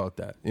worried about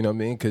that. You know what I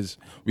mean? Because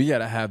we got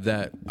to have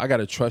that. I got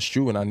to trust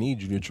you and I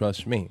need you to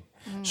trust me.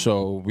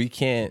 So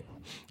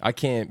I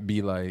can't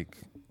be like,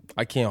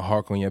 I can't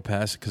hark on your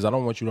past because I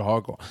don't want you to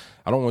hark on.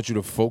 I don't want you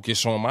to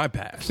focus on my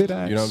past. Fit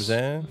axe. You know what I'm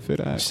saying? Fit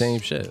axe. Same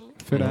shit.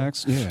 Fit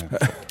axe? Yeah.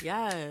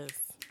 Yes.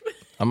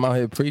 I'm out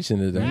here preaching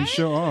today. You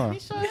sure are. He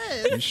sure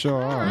is. You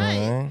sure are.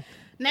 Right.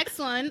 Next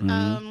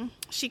one.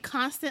 She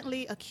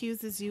constantly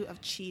accuses you of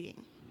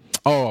cheating.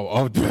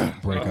 Oh,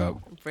 Break up.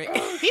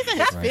 He's in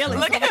his feelings.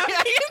 Look at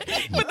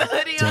him with the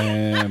hoodie on.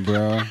 Damn,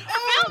 bro.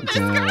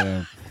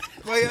 Damn.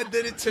 Why y'all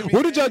did it to me?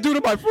 What did y'all do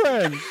to my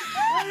friend?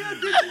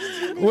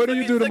 What did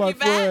you do to my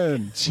Took you back.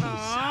 friend?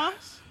 Aw.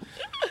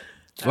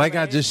 Like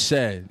I just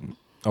said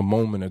a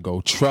moment ago,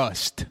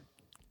 trust.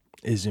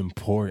 is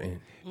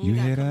important. You We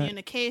got hear that?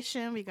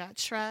 communication. We got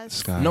trust.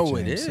 Sky No,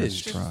 it James says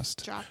is.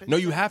 trust. Dropping No,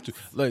 you have to.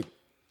 gems. Like,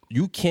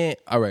 you can't.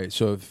 All right,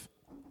 so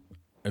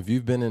if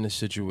you've been in a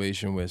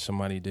situation where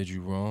somebody did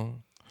you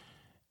wrong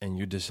and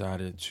you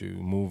decided to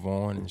move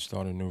on and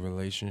start a new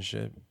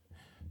relationship,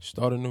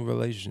 start a new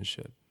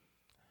relationship.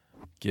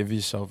 Give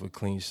yourself a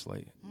clean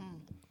slate.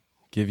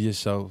 Give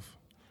yourself,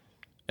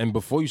 and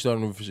before you start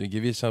a new relationship,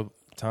 give yourself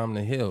time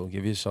to heal.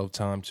 Give yourself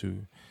time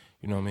to,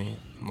 you know what I mean,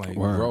 like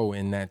Word. grow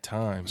in that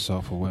time.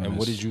 Self-awareness. And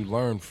what did you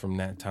learn from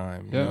that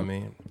time? You know what I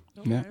mean?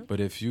 Yeah.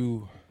 But if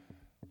you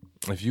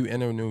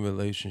enter a new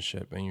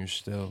relationship and you're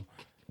still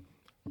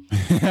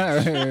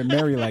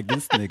Mary like,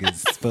 this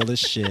nigga's full of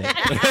shit.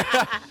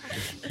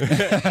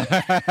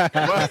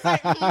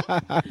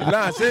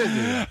 nah,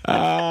 seriously.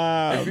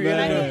 If you're in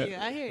I a hear new- you.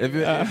 I hear you.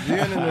 if you're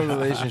in a new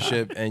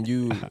relationship and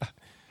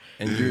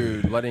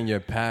you're letting your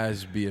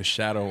past be a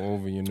shadow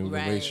over your new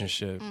Right.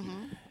 relationship,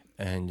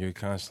 and you're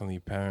constantly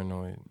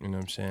paranoid, you know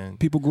what I'm saying?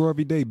 People grow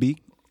every day, B.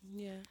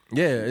 Yeah.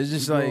 Yeah, it's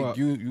just You grow like up.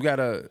 you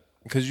gotta,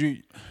 because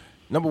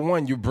number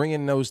one, you're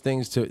bringing those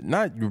things you're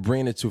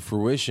bringing it to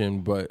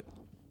fruition, but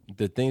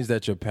the things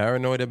that you're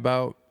paranoid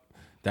about,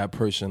 that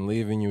person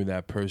leaving you,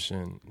 that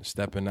person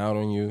stepping out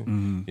on you,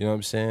 you know what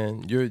I'm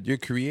saying? You're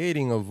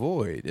creating a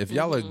void. If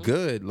y'all are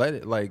good, let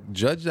it, like,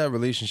 judge that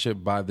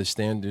relationship by the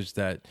standards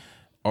that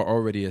are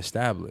already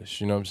established.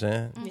 You know what I'm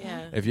saying?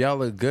 Yeah. If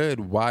y'all are good,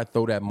 why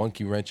throw that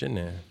monkey wrench in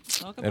there?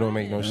 Talk It don't about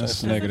make no it. sense.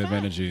 That's negative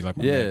energy, like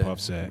my man Yeah, Puff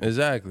said.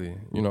 exactly.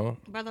 You know,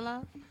 Brother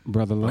love.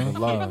 Brother love.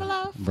 Brother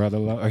love. Brother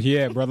love.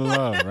 Yeah, brother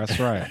love. That's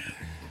right.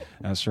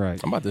 That's right.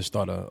 I'm about to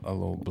start a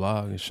little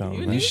blog and shit.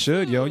 You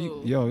should, yo.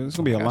 It's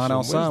gonna be a Got line some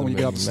outside when you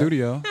get out the wisdom in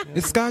studio.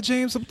 It's Scott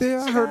James up there.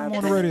 I heard him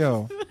on the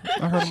radio.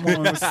 I heard him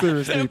on the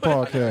Seriously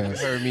podcast.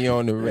 Heard me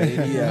on the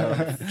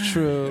radio.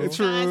 True. Nice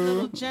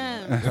little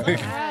gems. All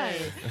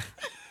right.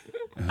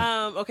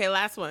 Okay,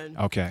 last one.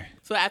 Okay.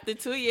 So after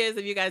 2 years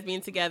of you guys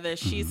being together,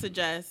 she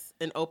suggests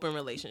an open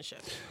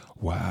relationship.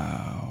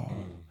 Wow.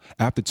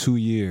 After 2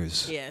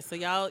 years. Yeah. So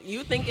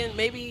you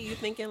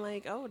thinking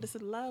like, oh, this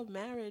is love,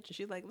 marriage, and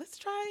she's like, let's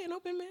try an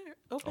open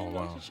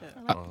relationship.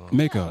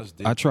 Makeup. That's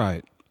deep. I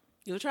tried.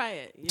 You'll try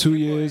it. You're 2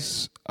 here for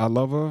years. I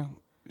love her.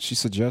 She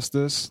suggests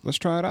this. Let's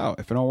try it out.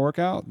 If it don't work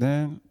out,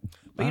 then. it.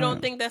 But you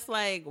don't think that's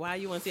like why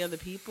you want to see other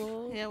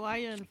people? Yeah, why are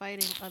you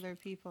inviting other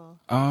people?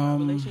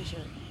 Relationship.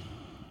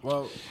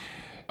 Well,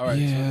 all right. So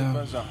Yeah. it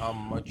depends on how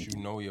much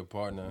you know your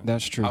partner.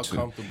 That's true, How too.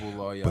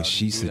 comfortable are y'all? But to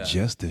she do that?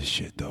 suggests this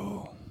shit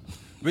though.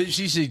 But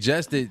she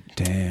suggested.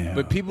 Damn.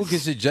 But people can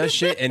suggest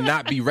shit and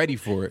not be ready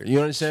for it.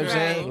 You understand what I'm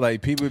saying? Right.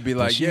 Like people would be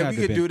like, she "Yeah, had we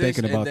to could been do this."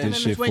 thinking about and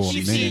this then shit when for a she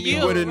minute. see you,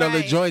 though. with another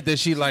Right. joint that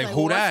she like, like,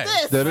 who what's that?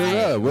 this?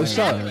 Da-da-da, Right. what's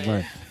Right, up? right,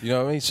 right. You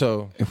know what I mean?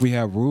 So If we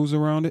have rules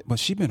around it, but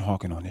she been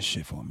hawking on this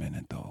shit for a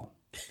minute though.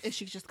 If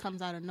she just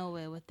comes out of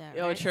nowhere with that.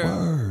 Oh, right? true.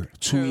 Word.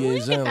 2 Where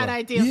years you get in, that like,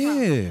 idea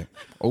from? Yeah.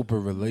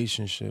 open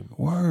relationship.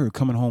 Word.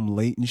 Coming home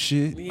late and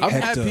shit. I've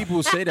Hector. had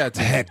people say that to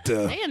me.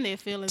 Hector. They in their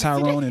feelings.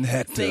 Tyrone and Say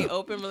Hector.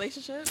 open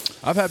relationship.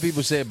 I've had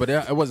people say it, but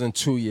it wasn't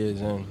 2 years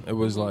in. It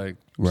was like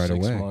Right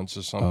 6 away. months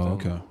or something. Oh,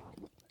 okay.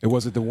 It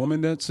was it the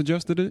woman that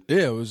suggested it?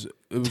 Yeah, it was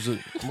a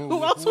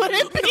Who else would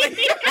it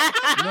be?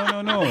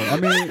 No. I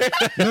mean,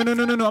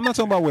 no. I'm not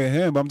talking about with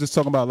him, but I'm just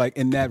talking about like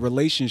in that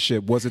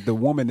relationship. Was it the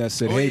woman that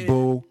said, "Hey,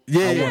 boo,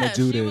 Yeah, I yeah. want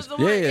to do she this"? was the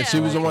one- Yeah, she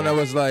was the one that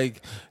was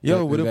like, "Yo,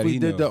 Let what if everybody we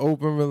did know. the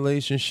open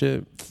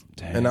relationship?"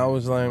 And I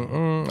was like,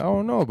 I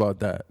don't know about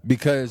that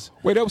because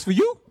Wait, that was for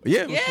you?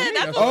 yeah, Yeah, for me,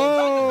 that's what-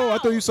 Oh, I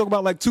thought you was talking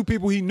about like two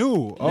people he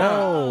knew.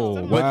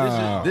 Oh, But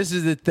wow. this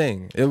is the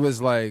thing. It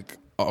was like,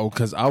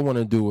 because I want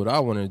to do what I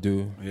want to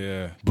do,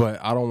 Yeah. but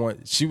I don't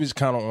want. She was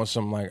kind of on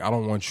some like, I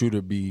don't want you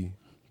to be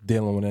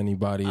dealing with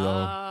anybody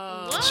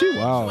though. She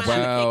wild. I see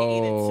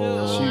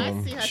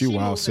how She she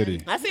wild moving.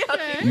 city. I see how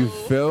she You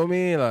feel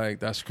me? Like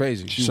that's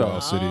crazy. She so,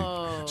 wild city.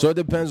 so it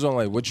depends on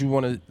like what you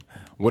want to.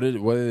 What are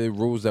the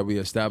rules that we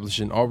establish,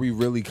 and are we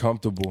really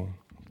comfortable?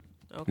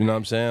 You know what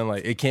I'm saying?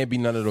 Like it can't be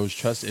none of those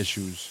trust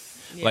issues.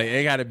 Like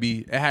it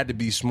had to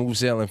be smooth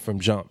sailing from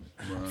jump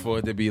for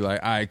it to be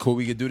like, all right, cool,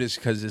 we could do this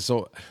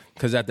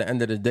because at the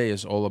end of the day,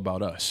 it's all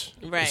about us.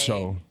 Right.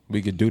 So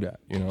we could do that,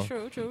 you know.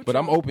 True. But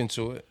I'm open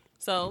to it.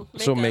 So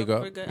So we're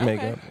makeup. good.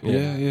 Makeup.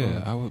 Okay.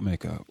 Yeah. I would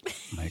make up.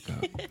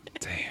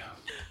 Damn.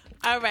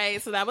 All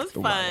right, so that was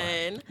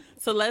fun.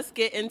 So let's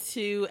get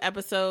into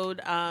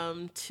episode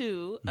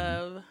 2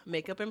 of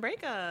Makeup and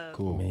Breakup.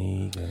 Cool.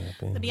 Makeup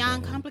and The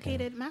Beyond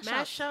Complicated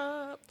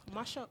mashup.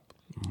 Mash up.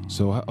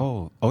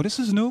 So, this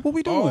is new. What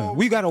we doing?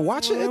 We gotta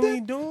watch it. What and are we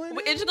then? doing?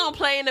 It's just gonna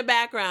play in the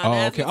background. Oh,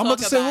 as okay. we I'm about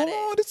to talk say, about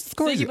oh, it. this is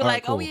crazy. So you be All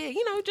like, right, oh cool.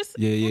 yeah, just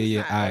Yeah.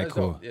 All right, That's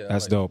cool. dope. Yeah, I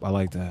That's like dope. I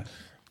like that.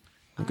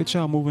 Look at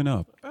y'all moving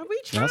up. Are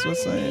we trying? That's what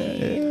I'm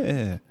saying.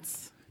 Yeah.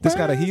 This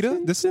got a heater?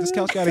 This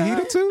couch got a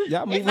heater too?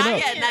 Y'all moving Not up.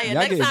 yet. Y'all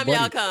Next getting time y'all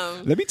buddy.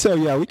 come. Let me tell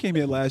y'all, we came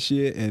here last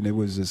year and it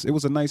was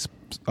a nice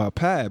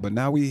pad, but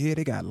now we here.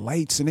 They got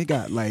lights and they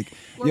got like,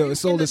 Were yo, we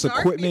it's all in the this dark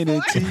equipment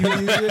and before? TV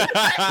and shit.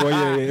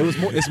 Well,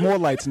 yeah, it's more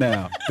lights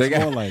now. They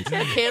got more lights.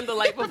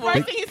 Candlelight before.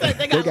 He said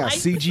they They got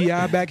lights.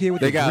 CGI back here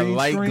with They the got green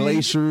light screen.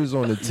 glaciers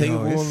on the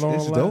table Yo, and all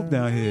it's that. dope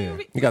down here.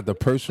 You got the We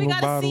personal got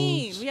a bottles.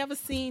 scene. We have a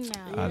scene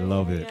now. I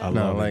love it. I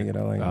No, love I like it.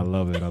 I like it. I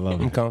love it. I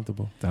love I'm it.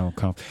 comfortable.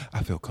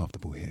 I feel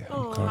comfortable here.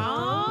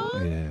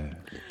 Aw. Yeah.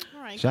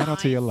 All right, Shout out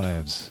to guys. your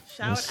labs.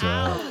 Shout What's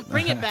out. up?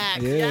 Bring it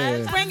back. Yeah.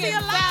 Yes, bring it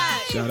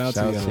back. Shout out Shout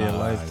to out your, to your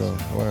life, though.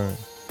 Word.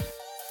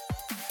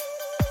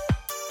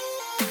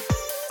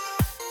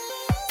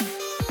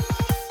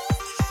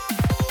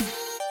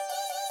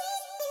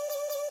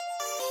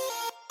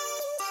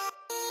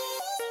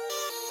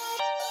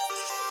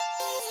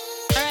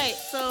 All right,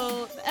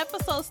 so the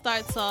episode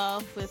starts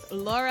off with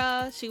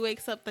Laura. She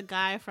wakes up the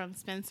guy from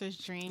Spencer's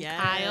dream, Yes.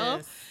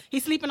 Kyle.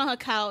 He's sleeping on her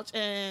couch,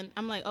 and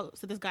I'm like, oh,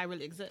 so this guy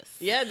really exists.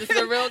 Yeah, this is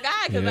a real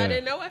guy because I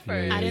didn't know at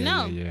first. I didn't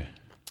know.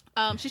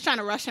 Yeah. She's trying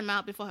to rush him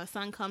out before her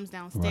son comes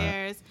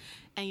downstairs.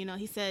 And,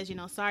 he says,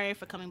 sorry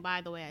for coming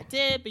by the way I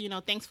did,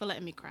 but, thanks for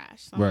letting me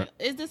crash. So I'm Right. like,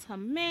 is this her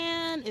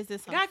man? Is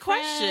this her Got friend?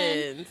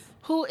 questions.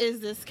 Who is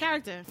this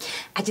character?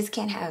 I just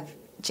can't have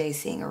Jay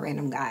seeing a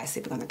random guy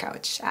sleeping on the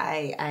couch.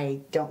 I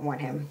don't want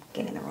him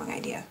getting the wrong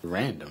idea.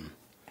 Random?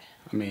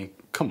 I mean,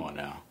 come on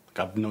now.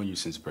 Like, I've known you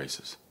since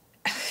braces.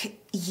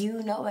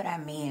 You know what I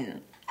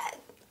mean.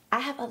 I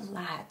have a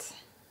lot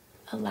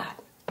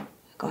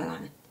going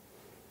on.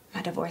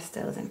 My divorce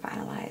still isn't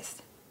finalized.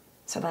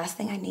 So the last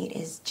thing I need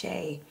is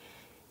Jay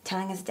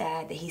telling his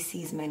dad that he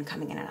sees men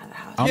coming in and out of the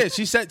house. Yeah,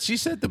 she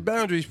set the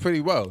boundaries pretty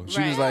well.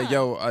 She was Right. like,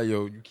 yo,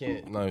 you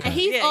can't. No, And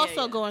he's Yeah,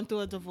 also yeah. going through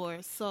a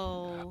divorce.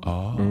 So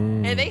Oh.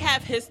 And they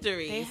have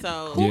history,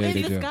 so Who is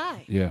they this do.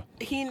 guy? Yeah.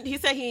 he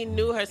said he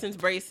knew her since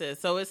braces,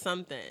 so it's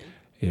something.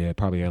 Yeah,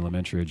 probably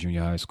elementary or junior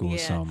high school or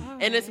Yeah,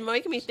 something. and it's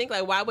making me think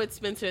like, why would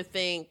Spencer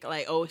think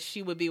like, oh,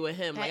 she would be with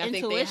him? That Like, I think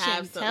they intuition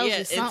have some, tells yeah,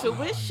 you something.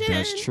 intuition.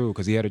 That's true,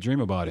 because he had a dream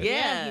about it.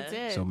 Yeah. he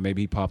did. So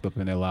maybe he popped up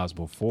in their lives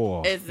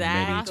before.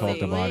 Exactly. Maybe he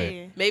talked about it.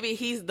 Possibly. Maybe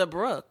he's the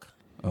Brooke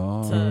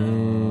Oh.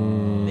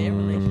 to their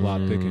relationship.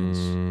 Plot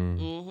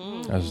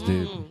thickens. That's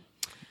deep.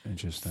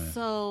 Interesting.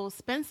 So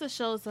Spencer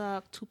shows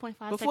up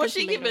 2.5 Before seconds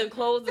she later. even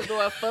closed the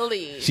door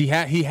fully. He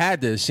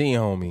had to see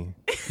homie.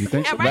 You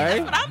think Yeah, so? right. That's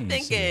Right? what I'm He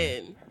ain't see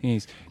it.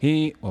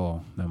 thinking.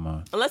 Oh, never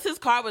mind. Unless his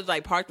car was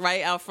like parked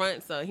right out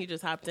front, so he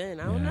just hopped in.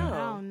 I don't Yeah. know. I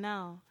don't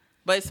know.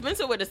 But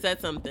Spencer would have said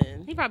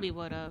something. He probably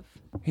would have.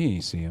 He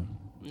ain't see him.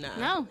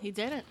 No, he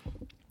didn't.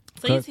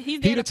 So 'Cause he's he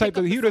there the to type pick that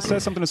up he the would have son.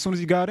 said something as soon as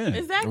he got in.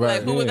 Exactly. Right.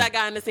 Like, who was Yeah. that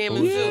guy in the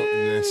salmon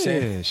suit?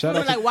 Yeah, shout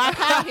out Like, to why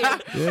out here?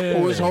 yeah.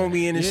 Who was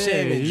homie in the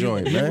salmon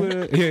joint, he man?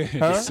 would've- Yeah,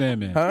 the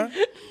salmon. Huh?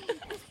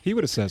 He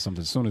would have said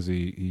something as soon as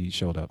he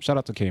showed up. Shout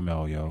out to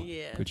K-Mel, yo.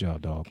 Yeah. Good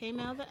job, dog.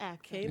 K-Mel the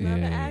actor. Came out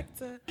the Yeah.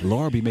 actor.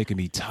 Laura be making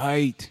me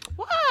tight.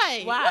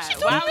 Why? Why? What's she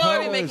doing? Why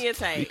Laura be making it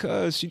tight?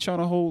 Because she trying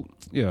to hold,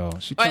 she All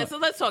right, so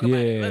let's talk about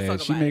it. Let's talk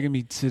she about it. making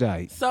me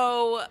tight.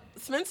 So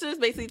Spencer's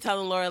basically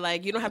telling Laura,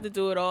 like, you don't have to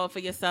do it all for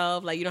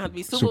yourself. Like, you don't have to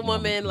be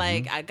Superwoman. Superwoman.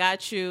 Like, I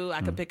got you.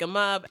 I can pick him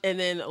up. And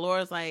then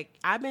Laura's like,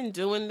 I've been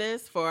doing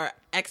this for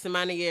X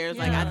amount of years.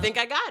 Like, I think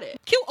I got it.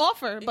 Cute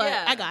offer, but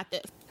Yeah. I got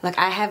this. Look,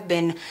 I have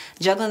been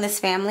juggling this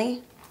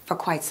family for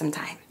quite some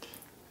time.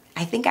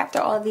 I think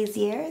after all these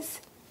years,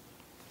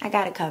 I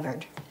got it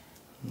covered.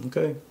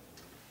 Okay.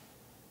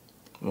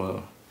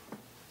 Well,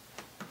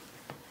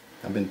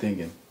 I've been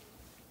thinking.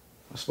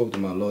 I spoke to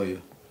my lawyer.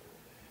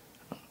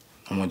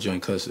 I want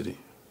joint custody.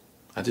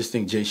 I just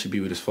think Jay should be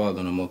with his father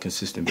on a more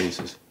consistent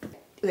basis.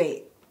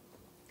 Wait.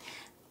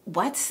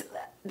 What?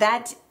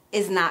 That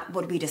is not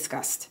what we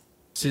discussed.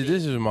 See,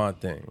 this is my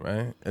thing,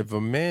 right? If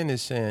a man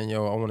is saying,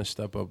 yo, I want to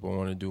step up, I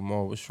want to do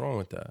more, what's wrong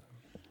with that?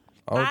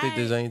 I don't think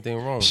there's anything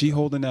wrong with She that.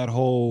 holding that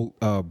whole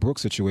Brooke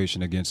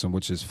situation against him,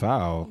 which is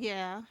foul.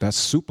 Yeah. That's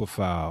super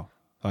foul.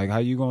 Like, how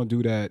you gonna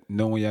do that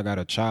knowing y'all got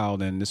a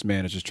child and this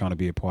man is just trying to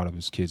be a part of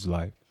his kid's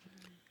life?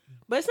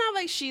 But it's not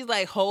like she's,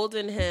 like,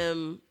 holding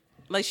him.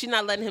 Like, she's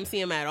not letting him see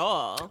him at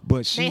all.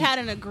 But she They had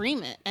an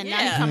agreement, and now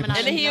he's Yeah. coming out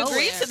And then of he nowhere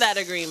agreed to that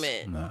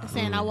agreement.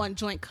 saying, I want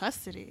joint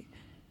custody.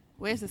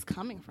 Where's this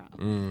coming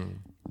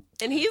from?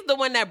 And he's the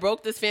one that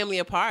broke this family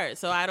apart.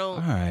 So I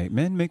don't. all right,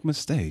 men make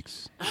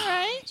mistakes. All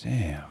right.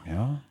 Damn,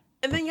 yo.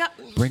 And then y'all.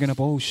 Bringing up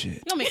old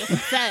shit. Don't make us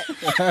upset.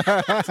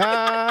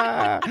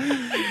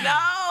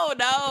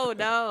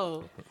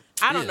 No.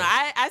 I don't know.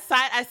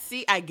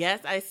 I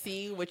guess I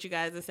see what you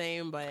guys are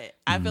saying, but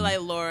I feel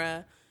like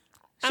Laura.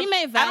 She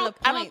made I valid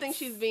don't points. think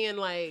she's being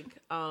like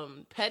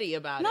petty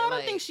about it. No, I don't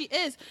Like, think she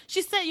is.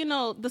 She said,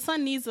 the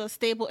son needs a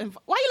stable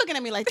environment. Why are you looking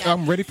at me like that?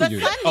 I'm ready for the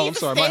you. Son Oh, I'm needs a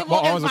sorry. My stable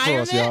arms across,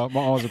 environment. y'all.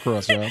 My arms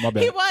across, y'all. My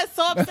bad. He was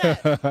so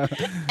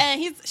upset,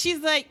 and she's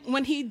like,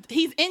 when he's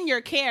in your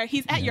care,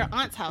 he's at your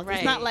aunt's house. Right.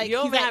 It's not like You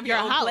don't he's even at have your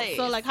your own house. place.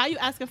 So like, how you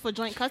asking for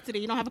joint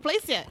custody? You don't have a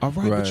place yet. All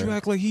right, but Right. you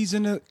act like he's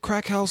in the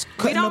crack house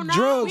cutting don't up know.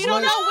 drugs. We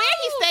don't like, know where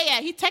he stay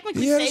at. He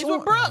technically Yeah, stays that's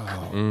with Brooke,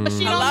 but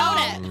she don't know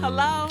that.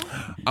 Hello.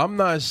 I'm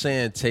not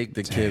saying take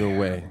the kid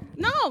away.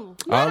 No,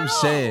 I'm No.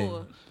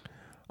 saying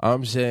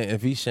I'm saying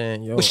if he's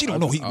saying, yo, But she don't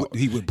know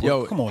he would Brooke.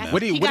 Yo, Come on now.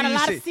 What did He got a he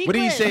lot say? of What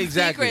did he secrets. say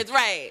exactly? Secrets,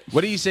 right.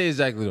 What did he say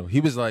exactly though?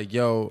 He was like,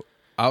 yo,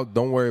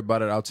 don't worry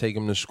about it. I'll take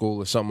him to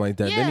school or something like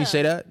that. Didn't he Yeah.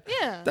 say that?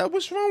 Yeah. That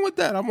what's wrong with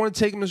that? I want to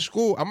take him to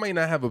school. I might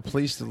not have a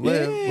place to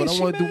live, but I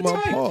want to do my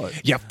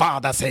part. Your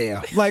father's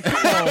here. Like,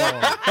 come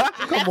on.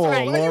 Come on,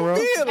 right. Laura.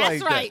 Yeah,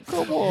 That's like right. that.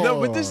 Come on. No,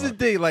 but this is the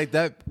thing, like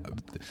that.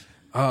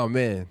 Oh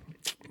man,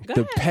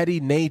 the petty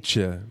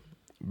nature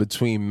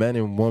between men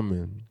and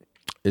women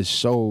is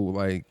so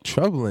like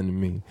troubling to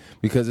me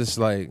because it's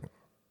like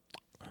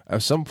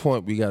at some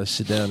point we gotta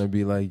sit down and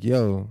be like,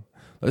 yo,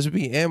 let's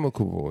be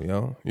amicable,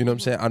 yo. You know what I'm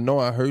saying? I know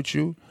I hurt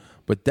you,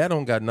 but that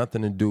don't got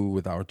nothing to do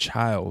with our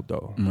child,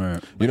 though.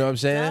 Right. You know what I'm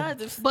saying?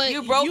 But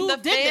you broke the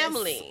did this.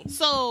 family.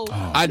 So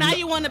I now kn-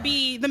 you want to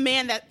be the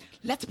man that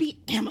let's be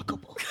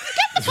amicable.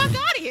 Get the fuck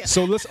out of here.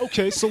 So let's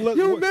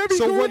Yo, man, be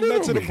so what going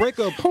led on to the me.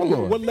 breakup? Hold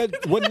on. What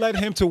led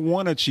him to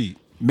want to cheat?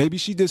 Maybe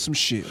she did some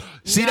shit.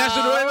 See, that's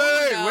No,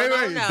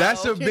 wait. no.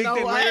 That's a You big know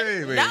thing. what?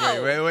 Wait.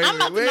 I'm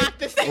about to knock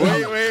this thing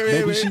Wait, out.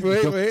 Maybe she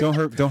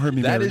don't hurt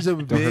me. That Mary. is a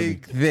Don't hurt me.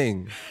 big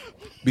thing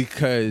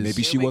because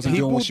Maybe she wasn't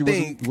people doing what she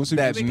think wasn't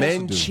that supposed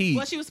men to do. cheat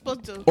What she was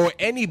supposed to do. or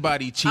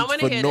anybody cheats wanna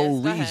for hear no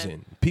this. Go ahead.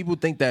 reason. People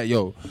think that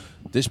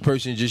this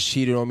person just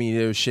cheated on me.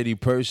 They're a shitty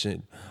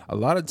person. A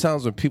lot of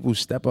times when people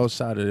step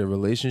outside of their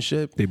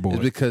relationship, They bored.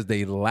 it's because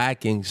they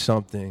lacking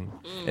something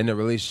in the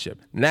relationship.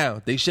 Now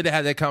they should have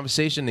had that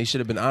conversation. They should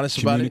have been honest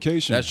about it.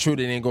 Communication. That's true.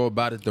 They didn't go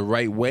about it the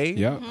right way.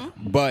 Yeah.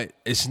 But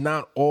it's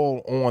not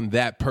all on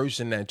that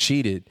person that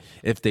cheated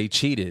if they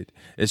cheated.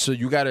 And so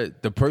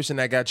the person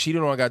that got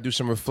cheated on got to do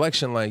some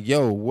reflection like,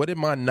 yo, what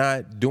am I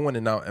not doing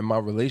in my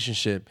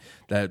relationship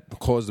that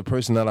caused the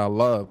person that I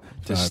love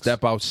to Facts.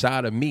 step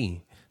outside of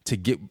me to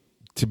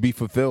be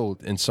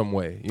fulfilled in some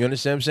way? You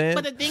understand what I'm saying?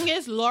 But the thing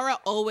is, Laura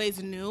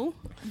always knew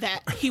that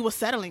he was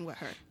settling with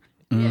her.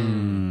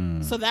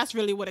 So that's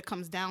really what it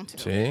comes down to.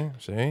 See?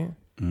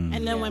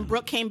 And then when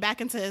Brooke came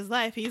back into his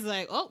life, he's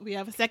like, oh, we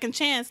have a second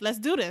chance. Let's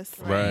do this.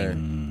 Right.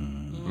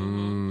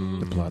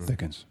 The plot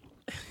thickens.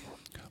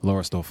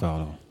 Laura still foul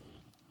though.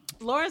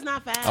 Laura's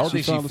not fast. I don't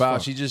think she foul as foul.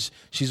 fuck.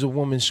 She's a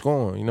woman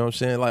scorned. You know what I'm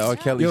saying? Like R.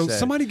 Kelly Yo, said.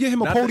 somebody get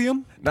him a Not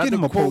podium. Not Get to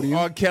him a quote podium.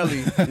 R.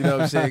 Kelly. You know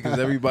what I'm saying? Because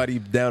everybody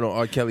down on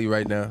R. Kelly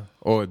right now,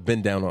 or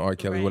been down on R.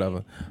 Kelly, Right.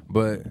 whatever.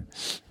 But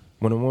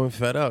when a woman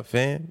fed up,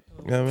 fam,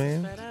 you know what I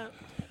mean? Fed up.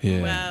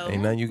 Yeah. Well,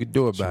 Ain't nothing you could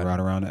do She about ride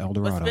it. around the El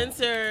but Dorado.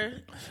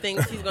 Spencer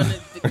thinks he's going to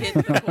get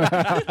the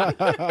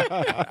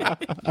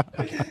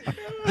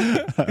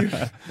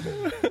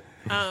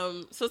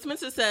So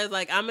Spencer says,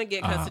 like, I'm going to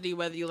get custody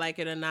whether you like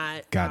it or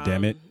not. God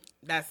damn it.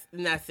 That's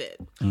it.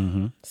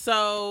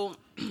 So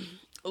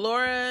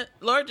Laura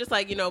just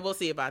like, we'll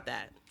see about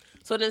that.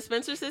 So then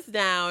Spencer sits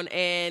down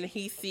and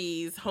he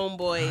sees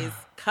Homeboy's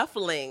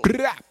cufflinks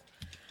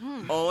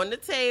on the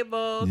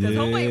table because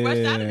Homeboy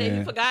rushed out of there. He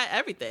Yeah. forgot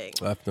everything.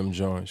 Left them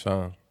joints,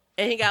 huh?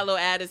 And he got a little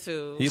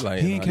attitude. He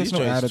like, He ain't catch these no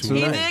joints attitude. too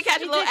He nice. did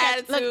catch a little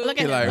attitude. Look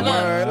He at like, him.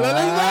 word. He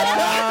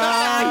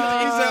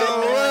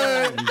said,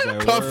 word. He said,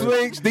 word.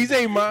 Cufflinks, these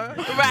ain't mine.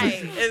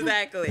 Right,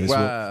 exactly. This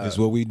Wow.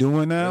 what we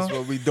doing now? That's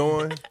what we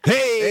doing.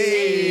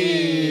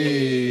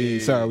 Hey!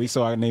 Sorry, we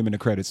saw our name in the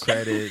credits.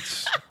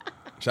 Credits.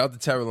 Shout out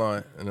to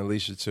Terraline and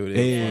Alicia too.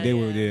 Hey,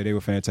 they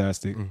were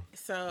fantastic.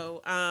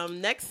 So,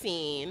 next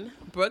scene,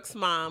 Brooke's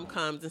mom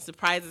comes and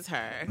surprises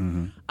her.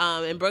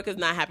 And Brooke is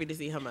not happy to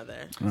see her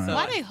mother. So,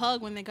 Why they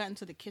hug when they got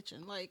into the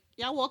kitchen? Like,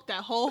 y'all walked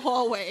that whole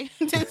hallway,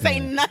 didn't say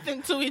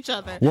nothing to each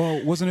other.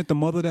 Well, wasn't it the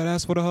mother that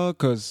asked for the hug?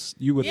 Because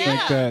you would think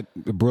Yeah. that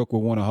Brooke would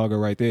want to hug her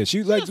right there. She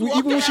was like, just even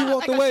walked when she out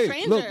walked like a away,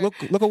 stranger.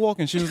 look her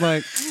walking. She was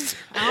like,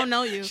 I don't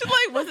know you. she's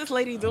like, what's this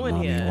lady doing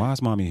 "Mommy, here? why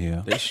is mommy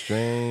here? They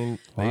strained.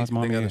 Why is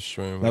mommy got here?" a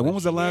strained Like, when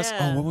was the last?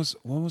 Yeah. Oh,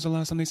 when was the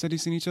last time they said they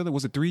seen each other?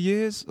 Was it 3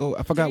 years? Oh,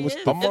 I forgot. 3 What's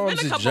years? My It's been mom a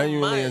was couple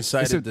genuinely months.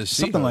 excited to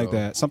see something her. like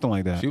that. Something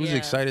like that. She was Yeah.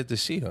 excited to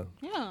see her.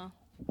 Yeah.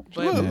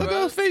 But Look at her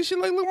Brooke- face. She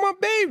like, look my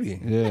baby.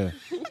 Yeah.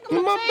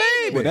 Look my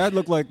baby. But that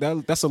looked like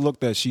that's a look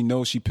that she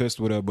knows she pissed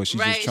with her, but she's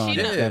right, just trying she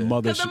to knows. that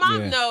mother. Because the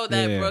mom yeah, know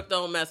that yeah. Brooke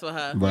don't mess with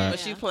her, Right. but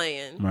she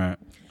playing. Right.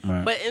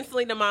 But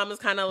instantly the mom is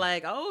kind of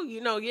like, oh,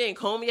 you ain't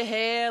comb your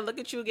hair. Look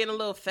at you getting a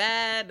little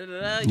fat. Da, da,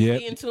 da. You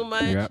Yep. eating too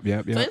much. Yep. So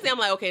instantly I'm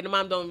like, okay, the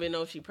mom don't even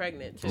know she's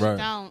pregnant. Too. Right.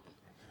 Don't.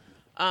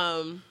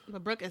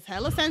 But Brooke is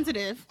hella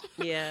sensitive.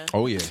 Yeah.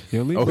 Oh yeah.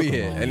 Yeah, leave Oh Brooke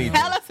yeah. alone. Anything.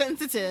 Hella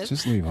sensitive.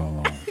 Just leave her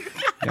alone.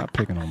 Y'all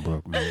picking on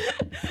Brooke, man.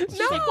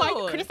 No. Like, why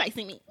are you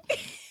criticizing me?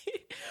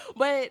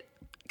 But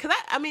because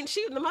I mean,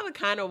 the mother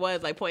kind of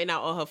was like pointing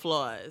out all her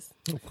flaws.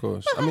 Of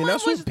course. I mean,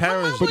 that's what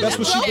parents But do. that's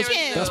what she.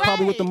 Joking, That's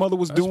probably what the mother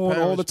was That's doing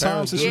all the time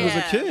parents since she was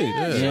a do. kid. Yeah. You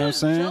know what She I'm was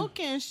saying?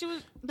 joking. She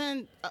was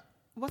then.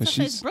 What's But her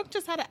she's- face? Brooke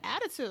just had an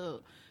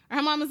attitude.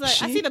 Her mom was like, I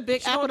She- see the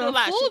big she apple don't do a that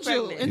lot. She fooled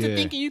you pregnant. into Yeah.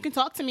 thinking you can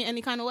talk to me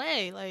any kind of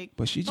way. Like,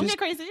 But she don't just- get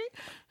crazy.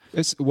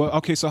 It's well,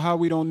 okay. So how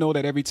we don't know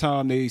that every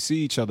time they see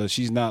each other,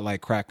 she's not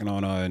like cracking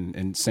on her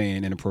and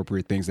saying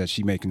inappropriate things that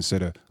she may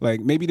consider.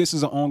 Like maybe this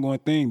is an ongoing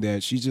thing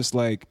that she's just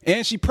like,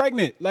 and she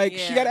pregnant. Like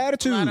she got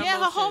attitude. lot of Yeah, her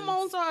emotions.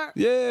 hormones are.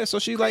 Yeah, so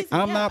she's like,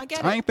 Crazy. I'm Yeah, not. I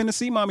get I it. ain't finna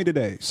see mommy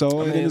today. So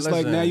I and mean, it's like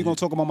listen, now you gonna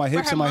talk about my But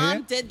hips her and my mom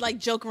hair. did like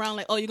joke around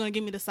like, "Oh, you're gonna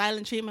give me the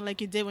silent treatment like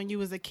you did when you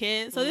was a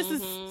kid." So this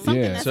is something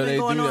Yeah. that's So been they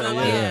going do on that. a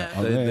while. Yeah,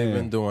 Oh, they've yeah.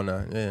 been doing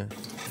that. Yeah.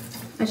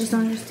 I just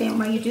don't understand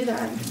why you do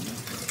that.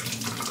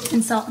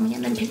 Insult me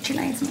and then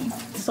patronize me.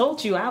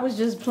 Insult you. I was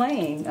just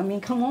playing. I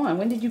mean, come on.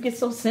 When did you get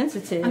so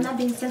sensitive? I'm not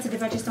being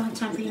sensitive. I just don't have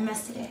time for your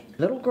mess today.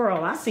 Little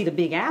girl, I see the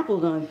Big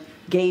Apple done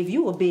gave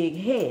you a big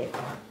head.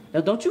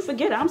 Now, don't you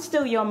forget, I'm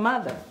still your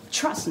mother.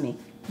 Trust me,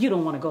 you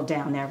don't want to go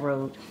down that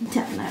road.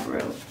 Down that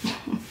road.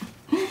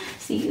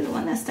 See, you the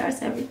one that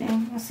starts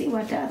everything. I see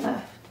why Dad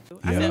left.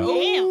 I said, Damn.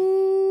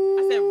 ooh.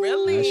 I said,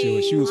 really? That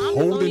she was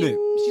holding it.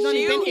 She's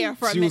only been here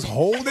for a She minute. was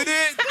holding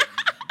it.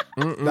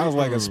 That was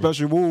like a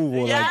special move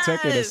or like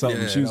Tekken or Yes.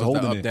 something. She was that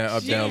holding up, it. Down,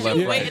 up, She down, was left,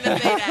 just right. waiting to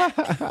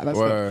say that.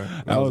 Word.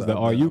 That was the up,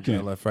 "Are you down,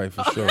 can." left, right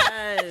for sure.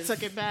 Yes.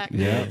 Took it back.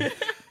 Yeah.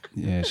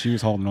 Yeah, she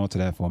was holding on to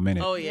that for a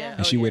minute. Oh, yeah.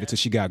 And she waited till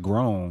she got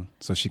grown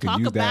so she could Talk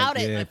use about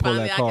that. it. Yeah, Like, pull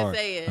finally that I can card.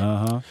 say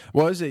it.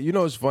 Well, is it? You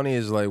know what's funny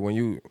is like when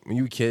you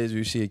kids,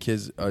 you see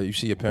you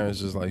see your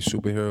parents as like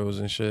superheroes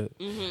and shit,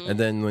 and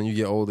then when you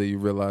get older, you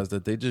realize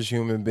that they just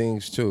human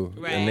beings too,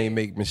 and they Right.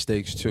 make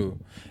mistakes too,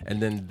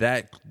 and then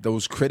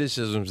those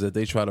criticisms that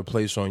they try to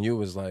place on you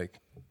is like.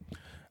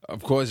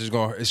 Of course, it's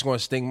gonna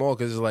sting more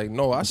because it's like,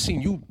 no, I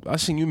seen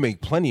you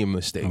make plenty of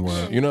mistakes.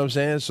 You know what I'm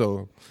saying?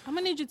 So, I'm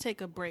gonna need you to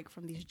take a break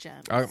from these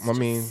gems. I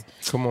mean,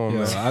 come on, Yeah,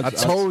 man. I- I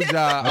told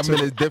y'all I'm in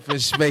a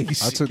different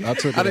space. I took I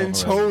it done off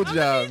told I'm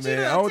y'all, gonna need you man.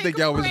 to I don't take think a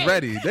y'all was break.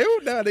 ready.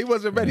 They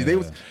wasn't ready.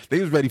 Yeah.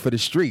 They was ready for the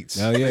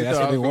streets. Oh, yeah, that's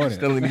thought what they I was wanted.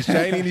 Still in these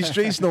ain't in these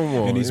streets no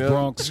more. In these you know?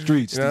 Bronx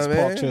streets, You know these what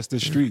I mean? Parkchester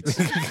streets.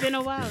 It's been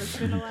a while. It's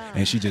been a while.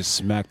 And she just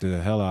smacked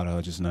the hell out of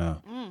her just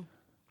now.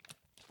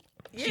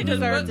 Yeah, because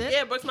deserved Brooke, it.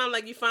 yeah, Brooke's mom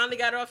like, you finally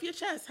got it off your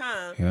chest,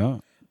 huh?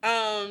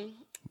 Yeah.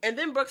 And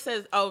then Brooke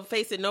says, "Oh,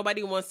 face it,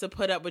 nobody wants to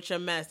put up with your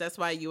mess. That's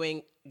why you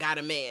ain't got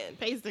a man."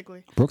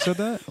 Basically. Brooke said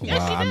that? Yeah,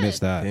 wow, she I did.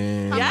 missed that.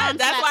 Damn. Yeah, mom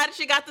that's slapped- why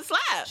she got the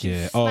slap.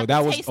 Yeah. slapped Oh, the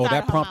that was taste out that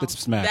of her prompted mouth.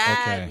 smack.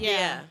 That,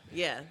 Okay.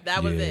 yeah,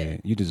 that was Yeah,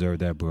 it. you deserved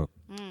that, Brooke.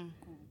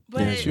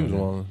 But Yeah, she was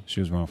wrong. She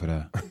was wrong for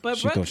that. But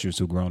she Brooke- thought she was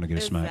too grown to get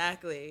a smack.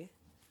 exactly.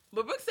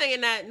 But Brooke's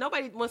saying that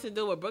nobody wants to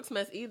deal with Brooke's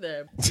mess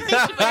either. She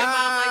thinks she put her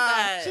mouth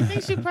like She that.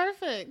 thinks she's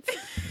perfect.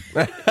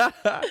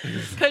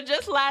 Because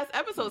just last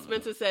episode,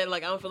 Spencer said,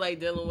 like, I don't feel like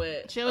dealing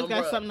with. She always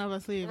got Brooke. something up her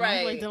sleeve. Right.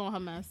 Right. Like dealing with her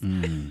mess.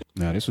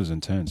 Nah, this was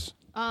intense.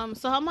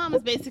 So her mom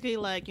is basically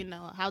like,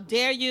 how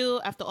dare you?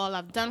 After all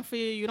I've done for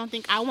you, you don't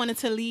think I wanted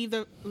to leave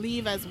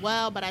as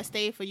well, but I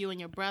stayed for you and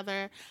your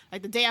brother.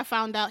 Like the day I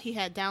found out he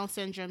had Down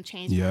syndrome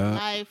changed Yeah. my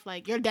life.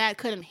 Like your dad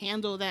couldn't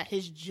handle that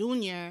his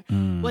junior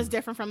was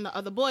different from the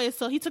other boys,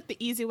 so he took the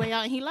easy way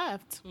out and he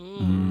left.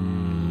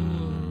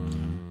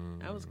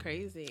 That was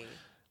crazy.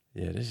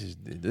 Yeah, this is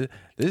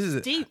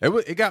Deep.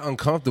 It got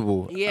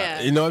uncomfortable.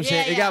 Yeah. You know what I'm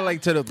saying? Yeah, It got yeah.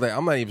 like to the like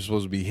I'm not even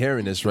supposed to be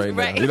hearing this right,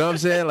 Right. now. You know what I'm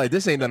saying? Like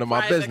this ain't none of my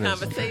Private business.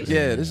 conversation.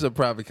 Yeah, this is a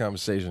private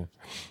conversation.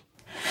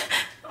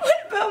 What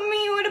about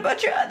me? What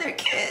about your other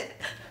kid?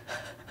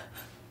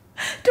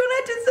 Don't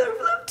I deserve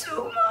love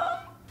too, Mom?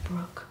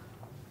 Brooke,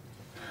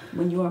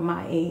 when you are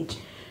my age,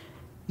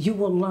 you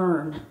will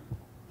learn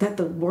that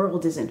the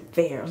world isn't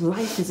fair.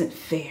 Life isn't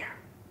fair.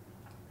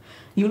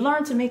 You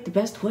learn to make the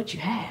best of what you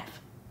have.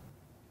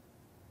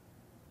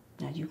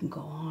 Now you can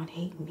go on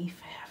hating me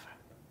forever.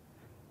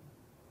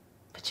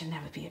 But you'll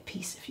never be at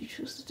peace if you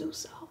choose to do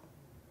so.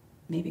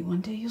 Maybe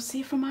one day you'll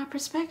see it from my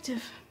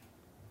perspective.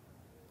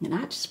 And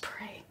I just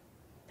pray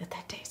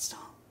that day's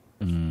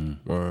soon.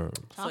 Word.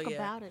 Talk yeah.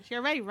 about it. She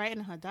already writing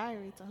in her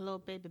diary to her little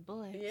baby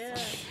boy. Yeah.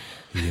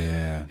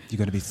 Yeah. You're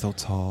gonna be so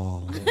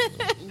tall.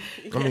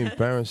 I mean,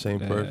 parents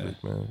ain't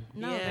perfect, man.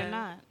 No, Yeah. they're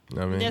not.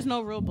 I mean, There's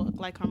no rule book,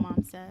 like her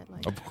mom said.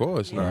 Like of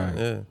course not. Right.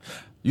 Yeah.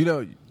 You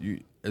know,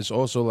 it's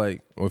also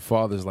like with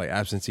fathers, like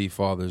absentee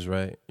fathers,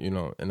 right? You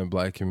know, in the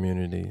black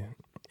community,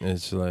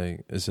 it's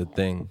like it's a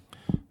thing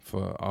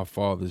for our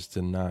fathers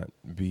to not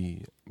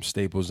be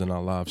staples in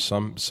our lives.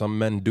 Some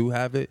men do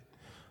have it.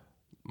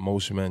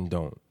 Most men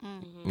don't.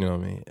 You know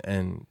what I mean?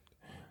 And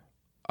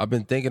I've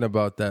been thinking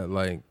about that,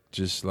 like,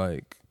 just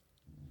like,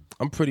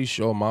 I'm pretty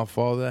sure my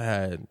father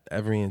had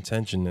every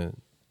intention to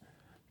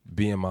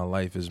be in my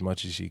life as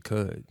much as he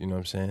could. You know what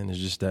I'm saying? It's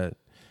just that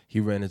he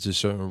ran into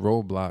certain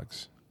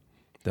roadblocks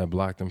that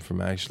blocked him from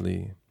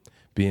actually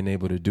being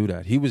able to do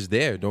that. He was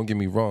there, don't get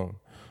me wrong,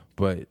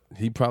 but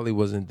he probably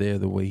wasn't there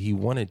the way he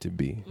wanted to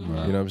be. You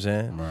know what I'm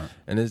saying? Right.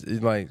 And it's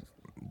like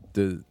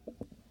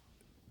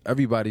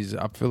everybody's,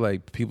 I feel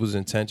like people's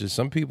intentions,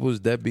 some people's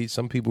deadbeats,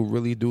 some people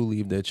really do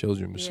leave their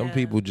children, but some Yeah.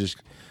 people just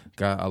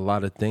got a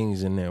lot of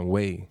things in their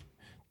way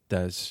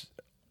that's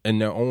in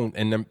their own,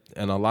 and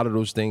a lot of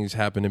those things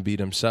happen to be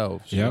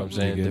themselves. You know what I'm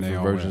saying? They get in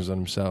Different their own versions way. of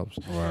themselves.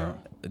 Wow.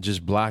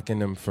 Just blocking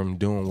them from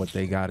doing what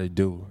they got to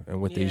do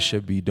and what they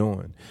should be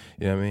doing.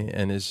 You know what I mean?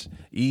 And it's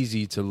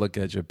easy to look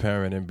at your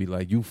parent and be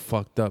like, you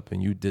fucked up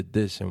and you did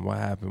this and what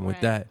happened with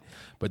that.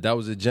 But that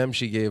was a gem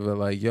she gave her,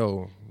 like,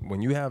 yo,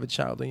 when you have a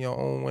child on your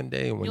own one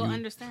day, when you'll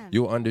understand,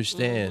 you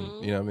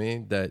know what I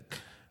mean? That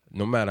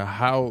no matter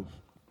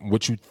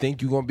what you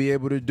think you're going to be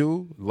able to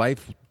do,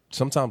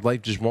 sometimes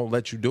life just won't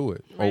let you do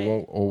it,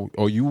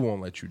 or you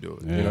won't let you do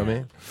it. You know what I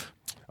mean?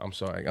 I'm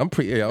sorry. I'm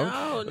pretty. No.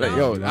 All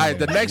right,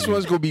 the next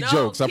one's gonna be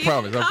jokes. I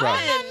promise.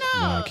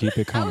 No, keep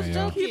it coming,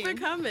 yo. Keep it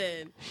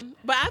coming.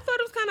 But I thought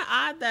it was kind of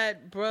odd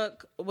that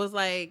Brooke was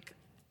like,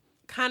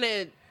 kind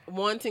of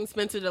wanting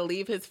Spencer to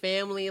leave his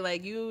family.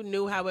 Like, you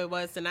knew how it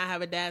was to not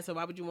have a dad, so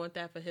why would you want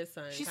that for his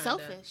son? She's kinda.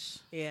 selfish.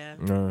 Yeah.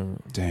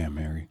 Damn,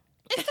 Mary.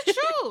 It's the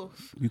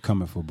truth. You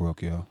coming for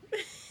Brooke, yo.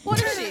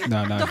 What is she?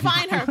 No.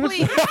 Define her,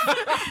 please.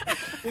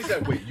 He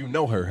said, "Wait, you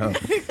know her, huh?"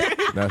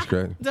 That's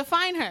great.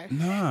 Define her.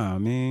 Nah, I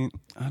mean,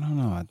 I don't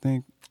know. I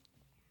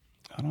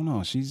don't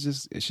know.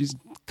 She's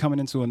coming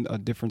into a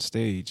different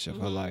stage of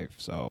her life.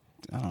 So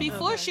I don't know.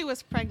 Before she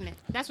was pregnant,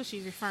 that's what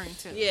she's referring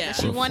to. Yeah. That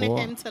she wanted Before.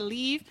 him to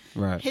leave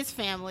his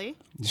family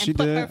and She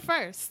put did. her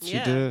first. She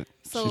did.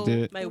 So, She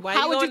did. Like, why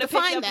How you would going you to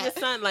pick define up that? your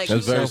son? Like,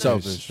 That's she's very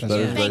selfish. selfish. That's That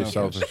is very very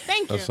selfish. selfish.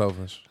 Thank That's you.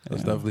 selfish.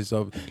 That's definitely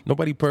selfish.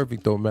 Nobody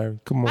perfect though, Mary.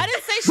 Come on. I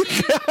didn't say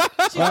she's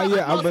I'm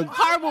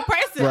horrible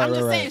person. I'm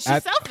just saying she's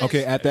selfish.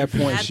 Okay, at that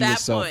point, At she that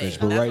is selfish.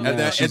 point. But right At now,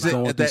 that- she's at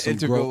going that through some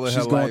integral growth. of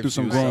She's her going life, through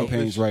some she was growing selfish.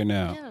 pains right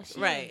now.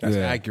 Right. That's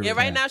Yeah. accurate. Yeah,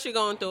 right man. now she's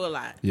going through a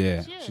lot.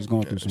 Yeah, she's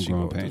going through some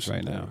growing pains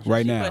right now.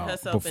 Right put now,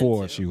 herself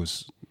before into. she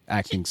was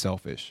acting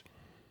selfish.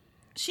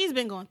 She's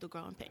been going through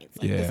growing pains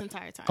this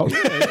entire time. Oh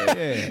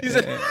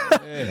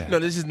yeah. No,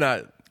 this is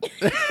not.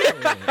 It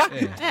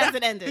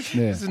hasn't ended.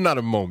 This is not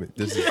a moment.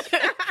 This is.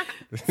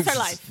 It's her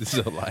life. This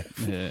is her life.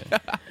 Yeah.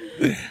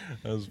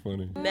 That was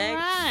funny.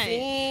 Next Right.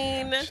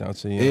 scene. Shout out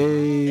to you.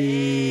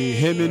 Hey,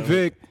 him and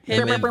Vic.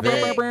 Him and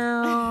Vic.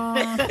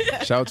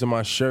 Shout out to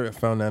my shirt. I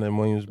found that in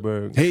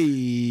Williamsburg.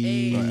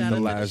 Hey. Shout out At to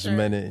the last shirt.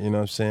 minute, you know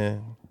what I'm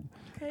saying?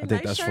 I think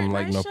nice that's shirt, from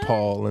like nice shirt.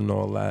 Nepal and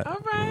all that. All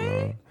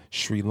right.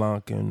 Sri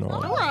Lanka and all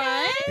All that.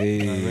 right.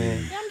 Hey.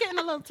 Yeah, I'm getting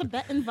a little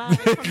Tibetan vibe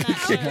from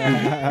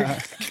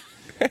that shirt.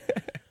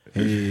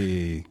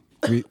 Hey.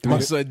 My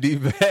son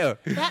D-Bell.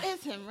 That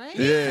is him, right?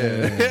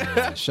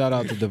 Yeah. Shout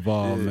out to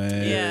Duvall,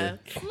 man. Yeah.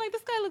 I'm like,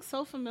 this guy looks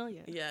so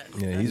familiar. Yes.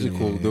 Yeah, he's a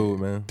cool dude,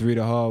 man. 3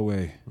 the hard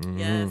way.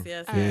 Yes.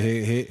 Yes. Yeah,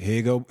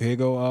 here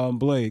go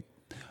Blake.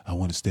 I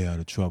want to stay out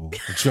of trouble.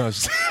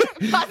 Trust.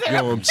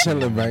 Yo, I'm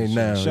chilling right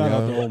now. Shout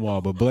out yo. to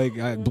Omar, but Blake.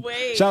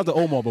 Wait. Shout out to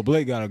Omar, but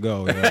Blake gotta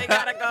go. yo. They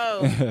gotta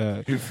go.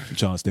 I'm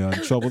trying to stay out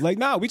of trouble. Like,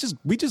 nah, we just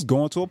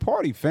going to a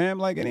party, fam.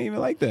 Like, it ain't even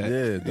like that.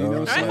 Yeah, You dog. know what All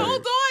I'm right, saying? hold on,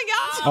 y'all.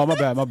 Oh, my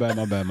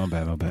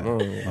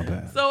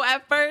bad. So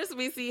at first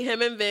we see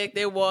him and Vic.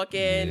 They walk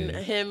in.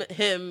 Him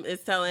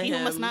is telling He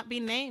him, must not be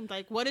named.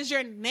 Like, what is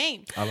your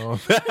name? I don't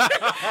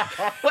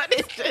 "What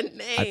is your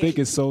name?" I think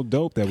it's so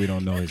dope that we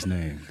don't know his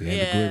name. The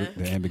Yeah.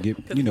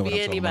 ambiguity. You know what I'm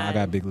be talking about. I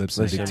anybody. got big lips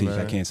and big Listen, teeth. I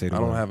man, can't say the I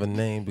word. don't have a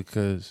name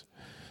because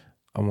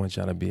I want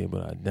y'all to be able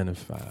to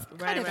identify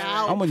Right, it right,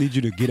 out. I'm gonna need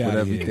you to get with out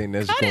of here. everything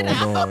that's going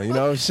on. You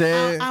know what I'm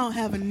saying? I don't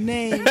have a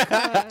name.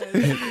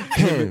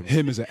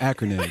 Him is an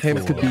acronym. Him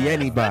for- could be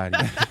anybody.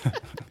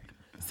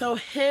 So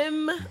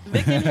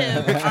Vic and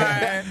him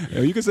are.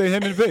 Yeah, you can say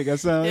him and Vic. That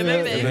sounds Him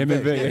and Vic. Him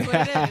and Vic. That's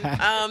what it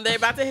is. They're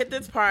about to hit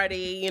this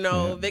party. You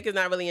know, Vic is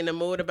not really in the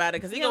mood about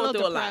it because he's He a going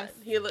little through a lot.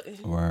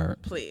 depressed. Word.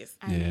 Please.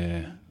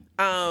 Yeah.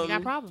 You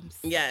got problems.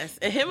 Yes,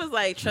 and him was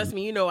like, "Trust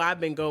me, you know I've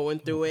been going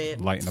through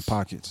it. Light in the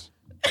pockets.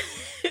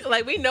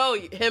 Like we know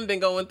him been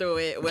going through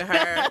it with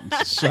her."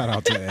 Shout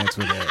out to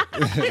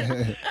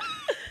Antoinette.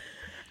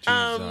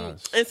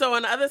 And so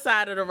on the other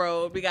side of the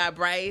road, we got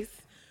Bryce,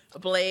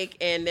 Blake,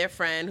 and their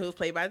friend who's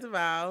played by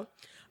Duval.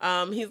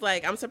 He's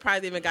like, "I'm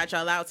surprised they even got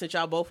y'all out since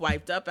y'all both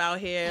wiped up out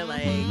here.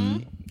 Like,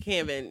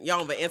 y'all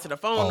don't even answer the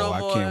phone no Oh,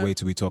 more." I can't wait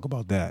till we talk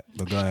about that.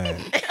 But go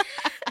ahead.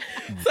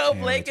 So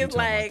Can't Blake wait is to talk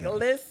like, about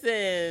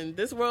 "Listen,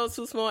 this world's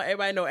too small.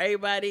 Everybody know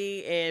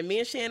everybody, and me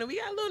and Shannon, we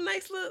got a little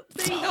nice little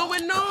thing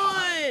going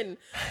on.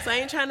 So I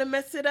ain't trying to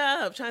mess it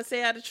up. Trying to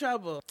stay out of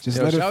trouble." Just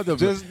Yo, let shout it out to-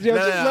 just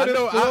let it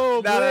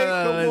flow, Blake.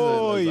 Come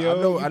on, listen. yo.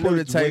 I know You the put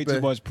way type too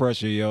of- much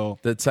pressure, yo.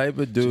 The type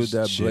of dude Just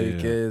that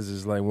Blake chill.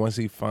 is like once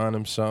he find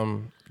him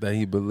something that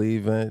he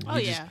believe in, Oh,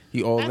 he yeah.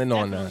 he all That's in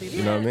on that. definitely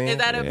You know what I mean? Is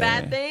that a Yeah.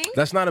 bad thing?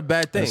 That's not a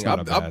bad thing. That's not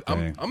a bad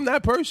thing. I'm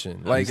that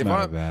person. Like It's if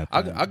not a bad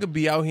thing. I could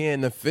be out here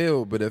in the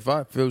field, but if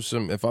I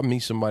meet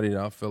somebody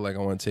that I feel like I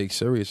want to take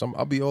serious,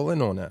 I'll be all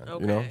in on that.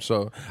 You know, Okay.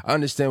 so I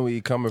understand where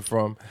you're coming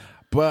from,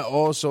 but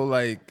also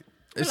like.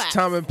 It's Relax.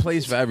 time and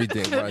place for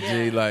everything, my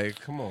G. Like,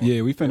 come on.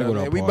 Yeah, we finna You know go what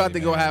I to a mean? We about party to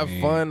go now, have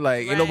man. fun.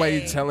 Like, ain't nobody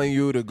Right. telling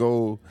you to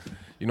go,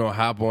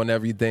 hop on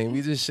everything.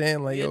 We just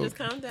saying like, Yeah, yo, just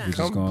calm down. We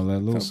just gonna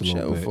let loose a come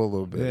little chill bit. for a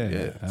little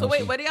bit. Yeah. So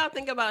wait, what do y'all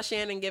think about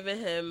Shannon giving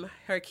him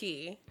her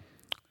key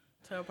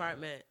to her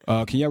apartment?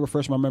 Can y'all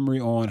refresh my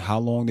memory on how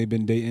long they've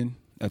been dating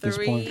at this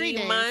point? 3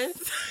 days.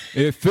 months.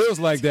 It feels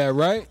like that,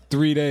 right?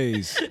 3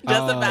 days. Just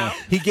about.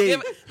 He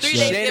gave 3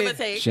 days, give or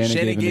take.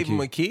 Shannon gave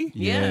him a key.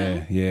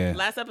 Yeah.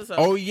 Last episode.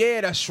 Oh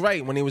yeah, that's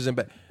right. When he was in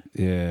bed.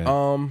 Yeah.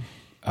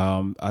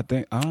 I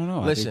think I don't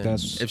know. Listen, I think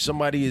that's, if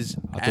somebody is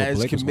I thought as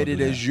Blake was gonna committed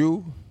do that. as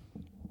you,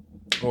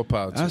 more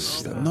power to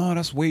that's you.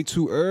 that's way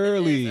too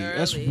early. It is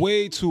That's early.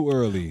 way too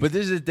early. But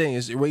this is the thing: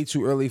 it's way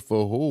too early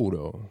for who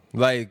though?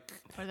 Like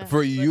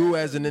for you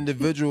as an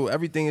individual,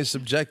 everything is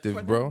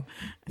subjective, bro.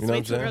 You know Way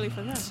what too I'm early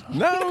saying? for them.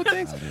 No, I don't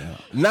think so.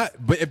 Not,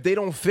 but if they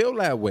don't feel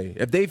that way,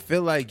 if they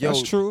feel like yo,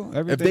 That's true. If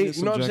Everything they, is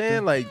you know what I'm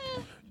saying, subjective.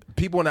 like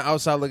people on the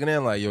outside looking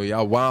in, like yo,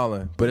 y'all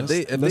wilding. But if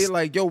they Let's-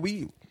 like yo,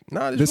 we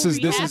nah, this is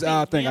happy.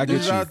 our thing. I This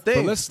get is you. our But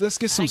thing. let's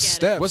get some I get it.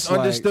 steps. what's like,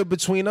 understood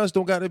between us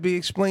don't got to be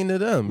explained to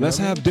them. Let's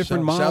You know what I have mean?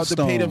 different Shout milestones.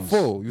 out to Paid in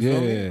Full. You feel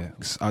me? Yeah,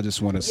 I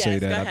just want to say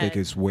Yes, that go I think ahead.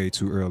 it's way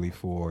too early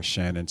for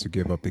Shannon to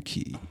give up the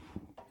key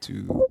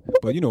to.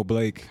 But you know,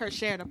 Blake, Her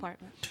shared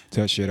apartment.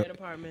 tell shit up.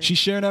 apartment. She's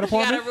sharing that She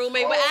got apartment. a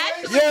roommate with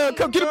Ashley. Yeah,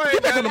 come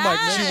get back on the mic.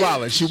 Man. She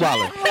wildin'. She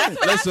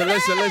wildin'.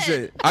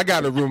 Listen. I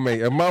got a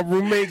roommate. And my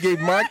roommate gave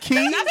my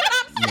key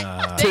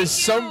to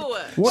some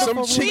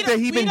chick that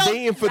he been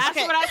dating for. That's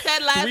what I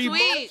said last 3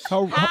 week.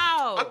 months?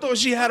 How? I thought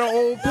she had her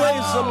own place.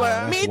 I'm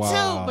like, Me wild.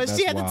 too, but That's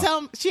she had wild. to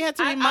tell. She had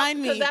to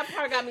remind Because me. that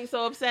part got me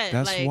so upset.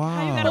 That's like, how you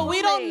wild. got a But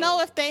we don't roommate?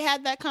 know if they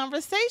had that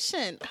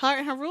conversation. Her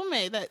and her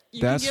roommate that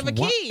you That's can give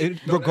a why- key.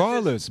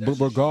 regardless, but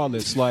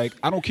regardless, like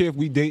I don't care if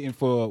we dating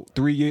for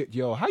 3 years.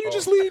 Yo, how you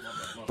just leave?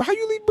 How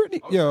you leave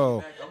Brittany?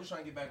 Yo. I was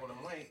trying to get back on the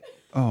mic.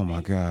 Oh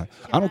my God.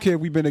 I don't care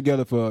if we've been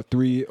together for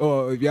 3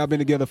 or if y'all been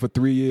together for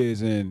 3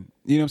 years and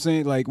you know what I'm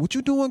saying? Like, what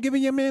you doing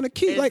giving your man a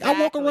key? Like, I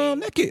walk Exactly. around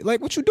naked.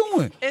 Like, what you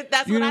doing?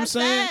 That's you what know I I'm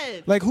saying?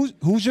 said. Like,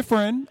 who's your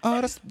friend?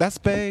 Oh, that's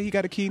Bay. He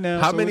got a key now.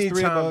 How so many it's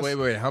 3 of times? us.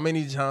 Wait. How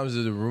many times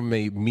did the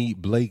roommate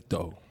meet Blake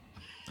though?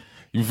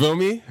 You feel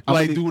me? How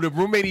Like, many- do the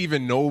roommate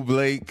even know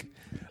Blake?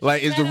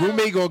 Like, is the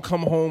roommate gonna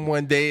come home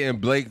one day and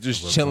Blake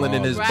just chilling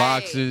in his Right.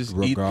 boxes,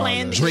 eat,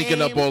 Regardless.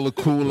 drinking up all the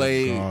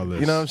Kool-Aid? Regardless.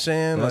 You know what I'm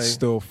saying? That's Like,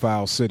 still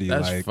foul city.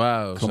 that's like,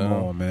 foul. Come son.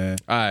 on, man.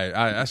 All right,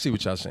 I see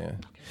what y'all saying.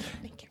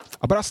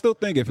 But I still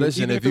think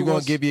Listen, even if you're it gonna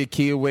was- give your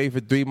key away for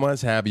 3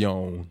 months, have your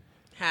own.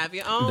 Have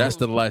your own. That's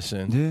the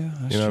lesson. Yeah,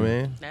 that's you know true. what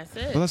I mean? That's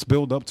But it. let's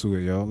build up to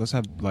it, yo. Let's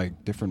have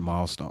like different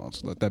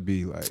milestones. Let that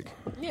be like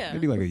Yeah.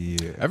 maybe like a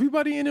year.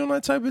 Everybody ain't on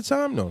that type of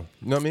time though.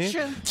 You know what I mean?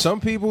 Sure.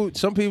 Some people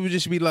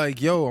just be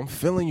like, "Yo, I'm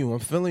feeling you. I'm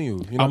feeling you." You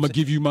know I'm what gonna saying?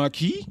 give you my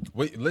key.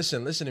 Wait,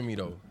 listen to me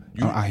though.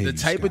 I hear the you,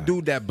 type Scott. of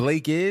dude that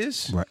Blake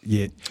is, Right?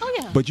 Yeah. Oh,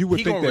 yeah. But you would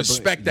he think gonna that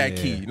respect that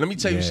yeah, key. Let me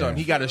tell you yeah. something.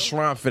 He got a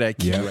shrine for that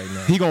key Yeah. right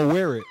now. He gonna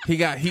wear it. He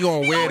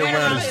gonna wear it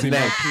around his See my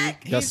neck.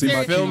 key? Y'all see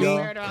my feel key, me? y'all?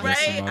 Right. Y'all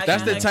see my I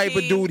That's key? the type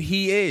of dude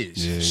he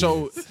is. Yeah,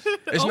 So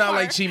it's not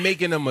like she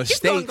making a He's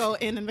gonna mistake. go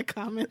in the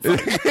comments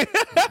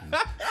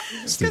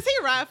because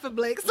he ride for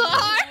Blake so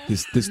hard.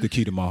 This the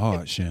key to my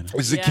heart, Shannon.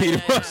 It's the Yeah, key yeah,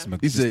 to yeah. us. He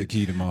This is the said,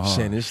 key to my heart.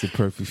 "Shannon, it's the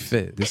perfect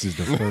fit." This is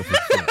the perfect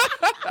fit.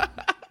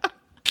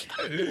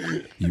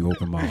 You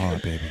open my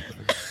heart, baby.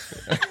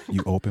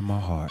 You open my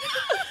heart.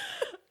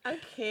 I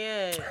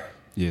can't.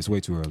 Yeah, it's way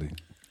too early.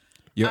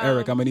 Yo,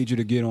 Eric, I'm gonna need you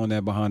to get on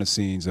that behind the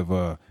scenes of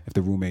if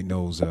the roommate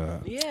knows.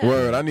 Yeah.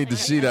 Word, I need to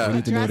see that. We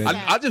need to know that.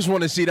 I just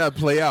want to see that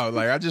play out.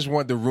 Like, I just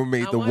want the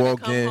roommate I to wanna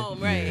walk come in, home,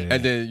 right.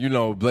 and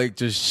then Blake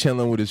just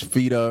chilling with his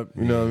feet up.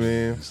 You know what I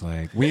mean? It's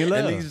like we in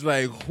love. And he's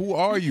like, "Who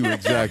are you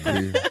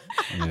exactly, Yeah.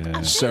 She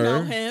know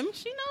sir?" him.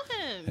 She know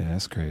him. Yeah,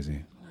 that's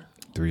crazy.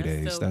 3 That's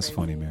days. so That's crazy.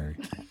 funny, Mary.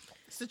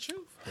 It's the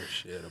truth.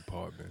 Shared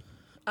apartment.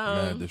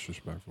 Mad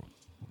disrespectful.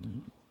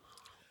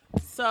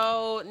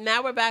 So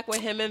now we're back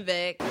with him and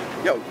Vic.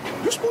 Yo,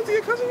 you spoke to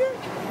your cousin yet?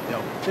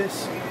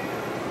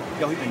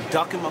 Yo, he been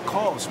ducking my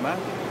calls, man.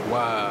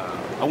 Wow.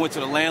 I went to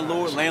the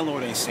landlord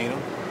ain't seen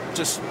him.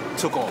 Just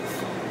took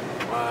off.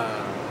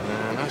 Wow,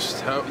 man, that's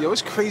tough. Yo,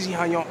 it's crazy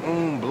how your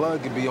own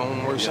blood could be your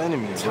own worst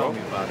enemy, Tell bro. me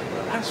about it,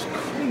 bro. That's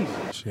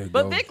crazy.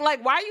 But Vic,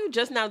 like, why are you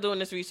just now doing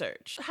this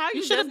research? How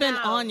You should have just been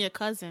now? on your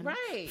cousin.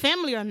 Right.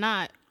 Family or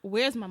not,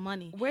 where's my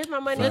money? Where's my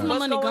money? Where's my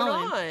What's money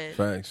going going? on?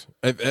 Facts.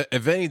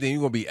 If anything,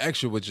 you're gonna be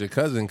extra with your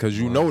cousin because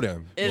you know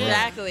them.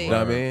 Exactly. You know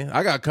what I mean?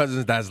 I got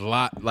cousins that's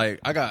like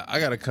I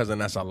got a cousin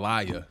that's a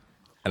liar,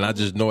 and I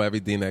just know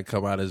everything that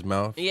come out of his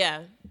mouth.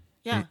 Yeah.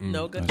 Yeah.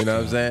 No good. You know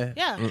what I'm saying?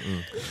 Yeah.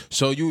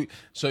 So you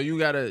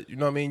gotta, you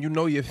know what I mean? You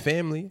know your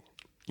family.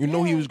 You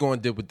know he was going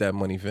to dip with that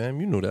money, fam.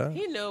 You knew that.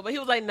 He knew, but he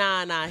was like,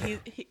 nah. He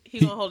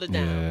gonna hold it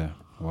down. Yeah.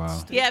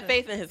 Wow. He had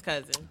faith in his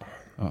cousin.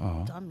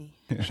 Dummy.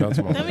 Shout out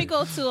to my Then we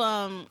go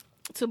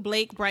to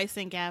Blake, Bryce,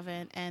 and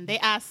Gavin, and they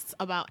asked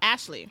about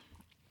Ashley.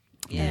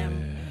 Yeah.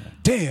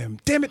 Damn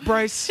it,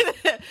 Bryce.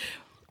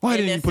 Why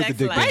In didn't you their put the sex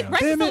dick life. down?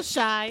 Bryce is Damn so it.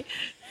 shy.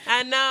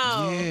 I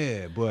know.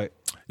 Yeah, but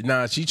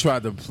Nah, she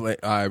tried to play.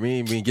 All right, we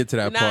ain't even get to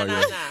that part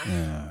yet.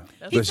 Nah.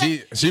 But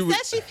she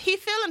was. He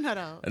feeling her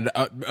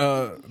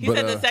though. He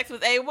said the sex was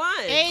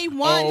A1. A1.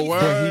 Oh,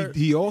 word. but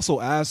he also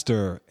asked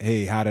her,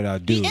 "Hey, how did I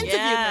do?" He interviewed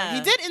Yeah. her.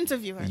 He did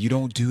interview her. You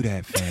don't do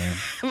that, fam.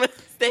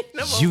 Mistake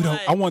You don't.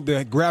 I want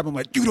to grab him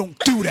like, you don't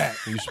do that.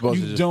 You're supposed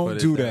to You just don't put it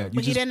do down. that. You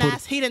But he just didn't put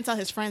ask. He didn't tell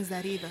his friends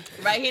that either.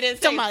 Right? He didn't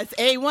say. Talking about it's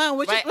A1.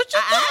 What you Right. what you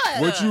I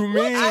thought? What you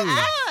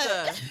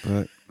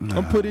mean? But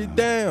I'm put it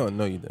down.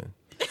 No, you didn't.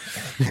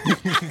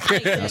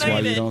 that's why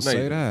you don't No,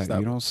 say you that. stop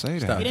You it. don't say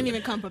Stop that. He didn't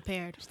even come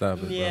prepared. Stop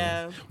it, bro.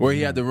 Yeah. Where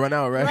he had to run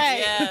out, right? Right.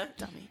 Yeah.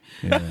 Dummy.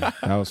 Yeah,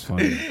 that was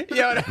funny.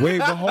 Yo, that, Wait,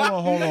 but hold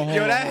on.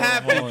 yo, that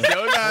happened.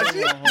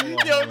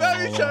 Yo,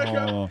 let me check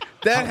up.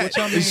 That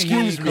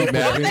excuse me,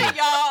 man.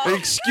 Y'all.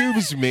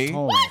 Excuse me.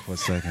 Hold on for a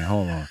second.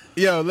 Hold on.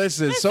 Yo,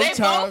 listen. They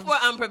Sometimes both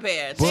were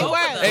unprepared. They Both were.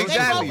 of them.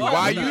 exactly. They both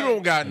Why were. you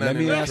don't got nothing?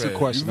 Let me ask a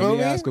question. Let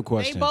me ask a They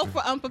question. both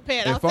were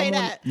unprepared. I'll If say I'm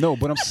on, that. no,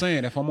 but I'm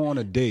saying if I'm on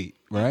a date,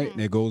 right,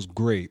 and it goes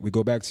great, we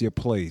go back to your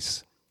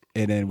place,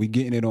 and then we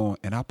getting it on,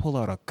 and I pull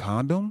out a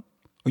condom.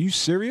 Are you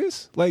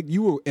serious? Like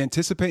you were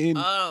anticipating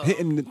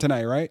hitting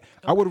tonight, right?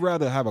 I would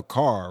rather have a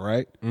car,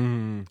 right?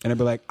 And I'd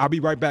be like, I'll be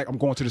right back. I'm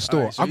going to the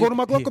store. right, so I'll go he- to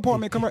my glove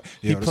compartment. Come right.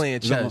 He Yo, this- playing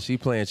this- chess. He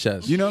playing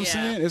chess. You know what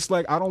Yeah. I'm saying? It's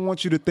like I don't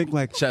want you to think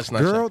like,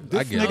 Chestnut girl, checker.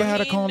 I this get nigga it.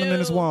 had a He condom in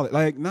his knew. wallet.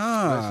 Like,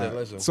 nah.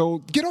 Listen. So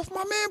get off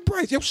my man,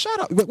 Bryce. Yo, shut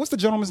up. What's the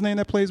gentleman's name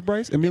that plays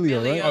Bryce? Emilio,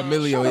 right? Emilio.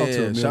 Emilio, Shout out yeah. to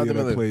Emilio Shout out to that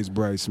Emilio. plays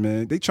Bryce,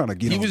 man. They trying to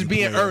get. He on was you,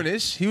 being player.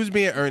 earnest. He was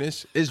being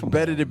earnest. It's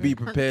better to be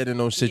prepared in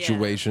those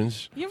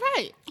situations. You're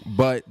right.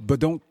 But But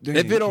don't If you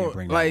it can't don't,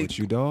 bring that like, with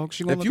you, dog.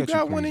 She gonna if look you at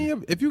got you one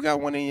crazy. if you got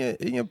one in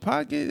your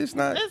pocket, it's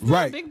not It's not a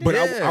Right, big but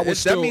deal. I would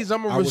still. that means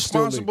I'm a I would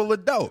still leave. responsible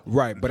adult.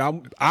 Right, but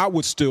I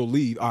would still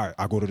leave. All right,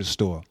 I go to the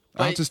store.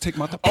 I'll But- just take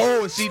my.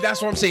 Oh, see,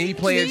 that's what I'm saying. He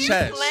playing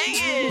chess.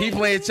 playing. He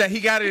playing chess. He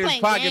got it in his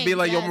playing pocket. Be games,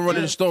 like, yo, I'm gonna yeah, run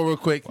to yeah. the store real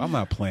quick. I'm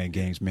not playing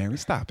games, Mary.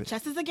 Stop it.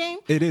 Chess is a game.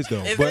 It is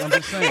though, but I'm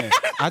just saying.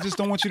 I just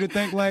don't want you to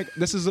think like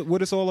this is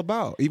what it's all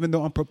about. Even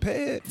though I'm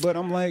prepared, but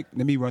I'm like,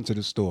 let me run to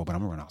the store, but I'm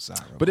gonna run outside.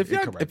 real But if quick.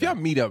 y'all Come right if y'all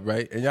back. meet up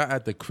right and y'all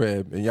at the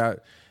crib and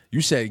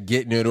you said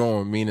getting it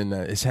on, meaning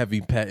that it's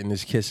heavy petting,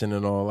 it's kissing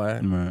and all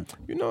that. Right.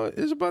 You know,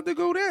 it's about to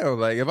go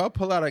down. Like if I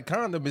pull out a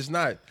condom, it's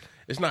not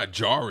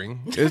jarring.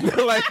 It's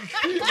not like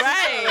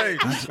Right.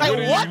 Like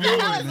what the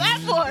hell is that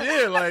for?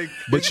 Yeah, like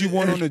But you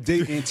went on a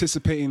date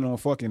anticipating on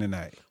fucking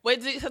tonight.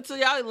 Wait, so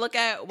y'all look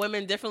at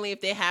women differently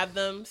if they have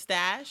them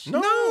stashed?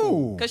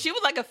 No. Because she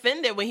was like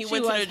offended when he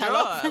went to was the hella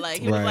drawer. offended. Like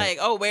he was Right. like,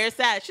 "Oh, where's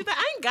that?" She's like,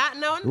 "I ain't got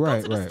none. Right,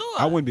 Go to the right. store."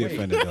 I wouldn't be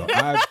offended though.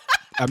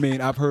 I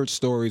mean, I've heard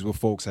stories where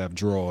folks have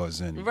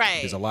drawers and Right.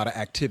 there's a lot of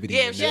activity.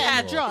 Yeah, in if she that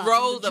had drawer.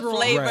 rows of Drawer.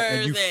 flavors, Right,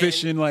 and you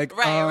fishing like,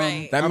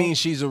 right. that means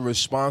she's a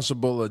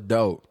responsible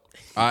adult.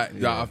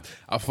 I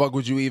fuck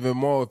with you even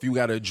more if you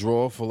got a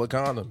drawer full of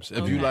condoms.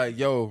 If you like,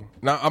 yo,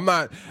 now I'm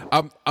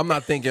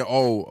not thinking,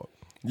 oh,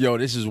 yo,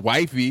 this is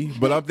wifey,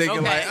 but I'm thinking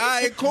Okay. like, all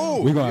right,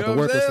 cool. We're gonna have You to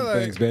know work what on I'm some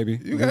saying? things, baby. You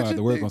We're got gonna have your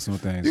to work things. on some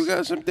things. You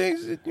got some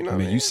things, that, you know. I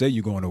mean, you say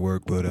you're going to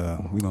work, but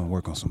we're gonna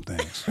work on some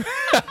things.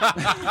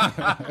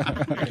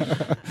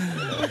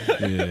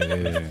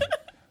 yeah.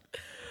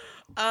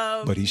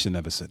 But he should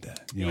never said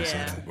that. You don't say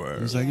Yeah. that. Word.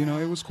 He was like, it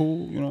was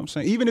cool. You know what I'm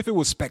saying? Even if it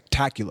was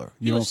spectacular,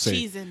 you He don't was say.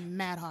 cheesing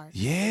mad hard.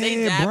 Yeah,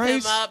 They dapped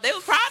Bryce. him up. They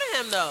was proud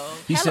of him though.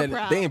 He Hella said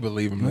proud. they ain't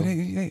believe him. But though.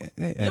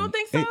 they don't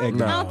think so? I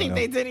don't think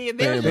they did either.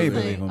 They were They just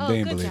believe him. like, They oh,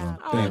 ain't good believe him.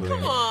 job. They ain't Oh, believe come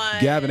him.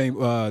 on. Gavin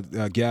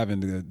ain't.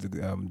 Gavin,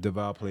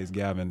 Deval plays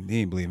Gavin. He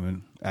ain't believing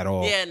him at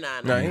all. Yeah,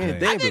 Nah, nah. he ain't-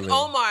 they I ain't think believe him.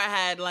 Omar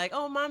had like,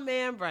 oh my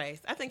man Bryce.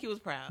 I think he was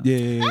proud.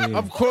 Yeah.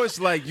 Of course,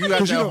 like you got that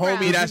 'Cause you know- homie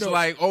 'cause that's you know-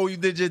 like, oh, you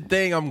did your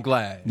thing. I'm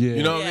glad. Yeah.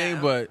 You know what I Yeah.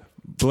 mean? But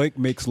Blake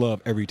makes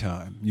love every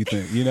time. You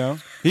think? You know?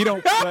 He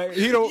don't. Like,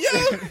 he don't.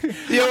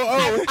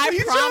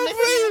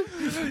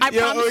 I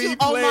promise you,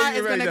 Omar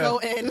is gonna go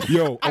in.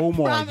 Yo, I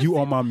Omar, promise you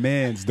are my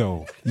man's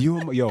though.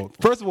 Yo,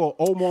 first of all,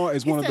 Omar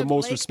is one of the said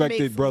most Blake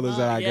respected makes brothers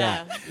that I love.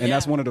 Yeah, got, and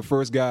that's yeah. one of the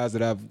first guys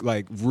that I've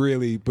like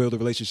really built a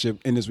relationship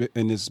in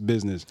this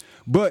business.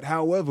 But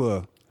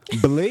however,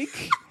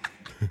 Blake.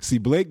 See,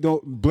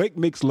 Blake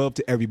makes love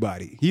to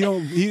everybody.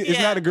 It's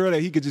Yeah. not a girl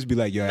that he could just be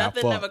like, yo,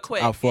 Nothing I never fuck.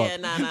 quick. I fuck. Yeah,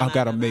 nah, I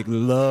gotta make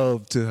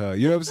love to her.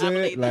 You know what I'm saying?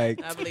 believe that.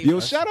 Like, I believe yo,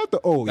 that. shout out to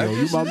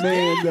you my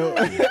man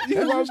though.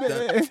 You my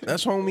man.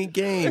 that's homie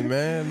game,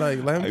 man.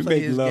 Like let I him play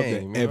make his love game.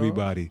 to you know?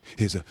 everybody.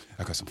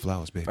 I got some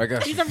flowers, baby. I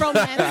got He's a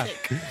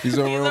romantic. He's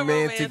a He's a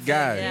romantic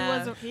guy.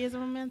 yeah. He is a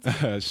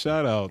romantic.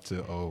 Shout out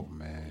to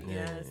man.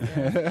 Yes,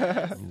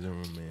 He's a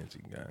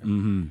romantic guy.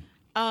 Mm-hmm.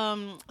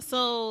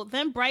 So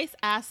then Bryce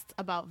asked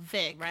about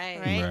Vic, Right.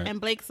 Right.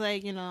 And Blake's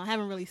like, I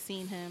haven't really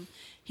seen him.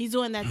 He's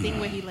doing that thing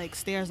where he like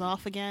stares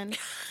off again.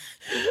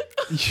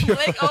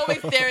 Blake always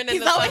staring in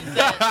the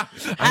sunset.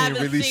 I ain't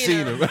really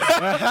seen him.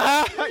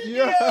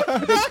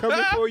 They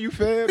coming for you,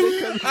 fam. They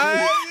coming for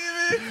you.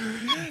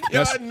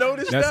 Yo, I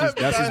noticed that.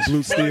 That's his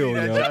blue steel,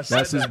 yo.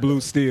 That's his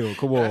blue steel.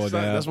 Come on,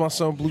 now. That's my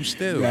son Blue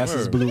Steel. That's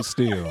his Word. blue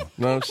steel. Know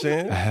what I'm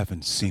saying? I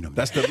haven't seen him.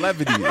 That's the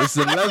levity. It's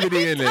the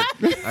levity in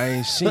it. I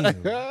ain't seen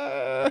him.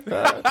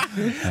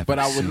 But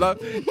I would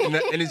love,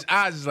 in his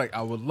eyes, it's like,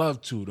 I would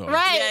love to, though.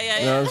 Right. Yeah.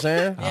 You know what I'm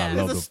saying? Yeah.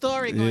 There's a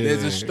story going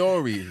There's on. a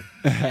story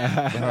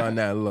behind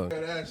that look.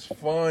 That's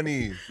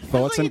funny.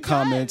 Thoughts and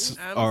comments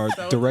I'm are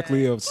so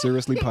directly of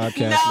Seriously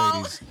Podcast No.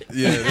 ladies.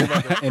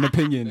 Yeah. And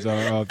opinions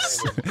are of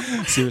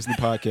Seriously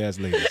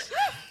Podcast ladies.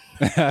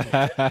 I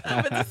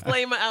have a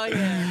disclaimer out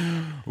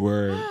here.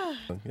 Word.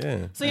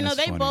 Yeah. So, you know, That's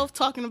they funny. both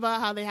talking about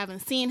how they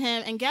haven't seen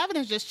him, and Gavin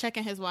is just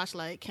checking his watch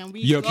like, can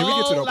we Yo, go? can we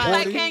get to the like,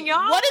 party? Can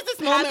y'all? What is this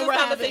have moment this we're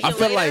having?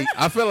 conversation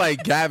I feel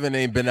like Gavin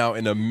ain't been out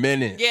in a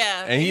minute.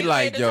 Yeah, And he he's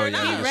like, ready to yo, turn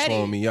up. you're He's ready.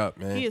 slowing me up,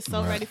 man. He is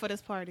so ready for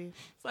this party.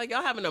 It's like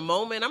y'all having a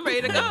moment. I'm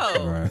ready to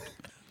go. Right.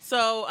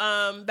 So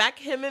back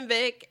him and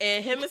Vic,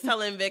 and him is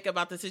telling Vic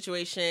about the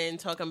situation,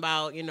 talking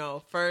about, you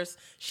know, first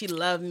she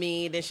loved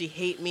me, then she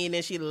hate me,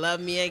 then she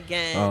loved me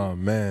again. Oh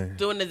man.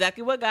 Doing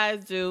exactly what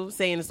guys do,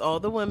 saying it's all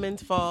the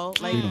women's fault.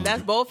 Like,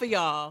 that's both of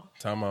y'all.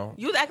 Time out.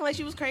 You was acting like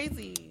she was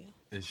crazy.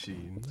 Is she?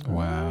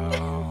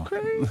 Wow.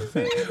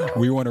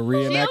 We want to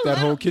reenact that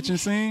whole kitchen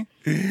scene?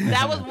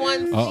 That was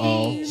one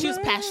Uh-oh. scene. She was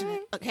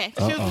passionate. Okay.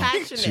 She was Uh-oh.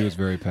 passionate. She was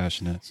very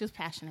passionate. She was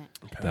passionate.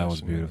 That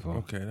was beautiful.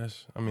 Okay,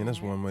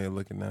 that's one way of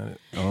looking at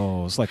it.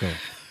 Oh, it's like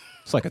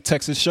a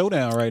Texas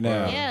showdown right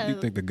now. Yeah. You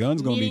think the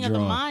gun's gonna be Meeting of the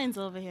drawn? minds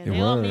over here. Yeah, they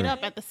all word. meet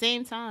up at the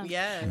same time.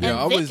 Yeah. And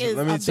Yeah, I Vic was- is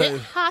let me a tell bit you-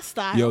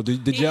 hostile. Yo,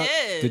 did He y'all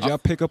is. did y'all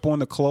pick up on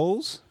the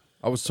clothes?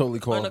 I was totally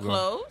caught On the off guard.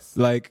 clothes?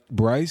 Like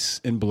Bryce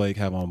and Blake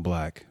have on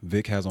black.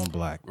 Vic has on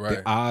black. Right.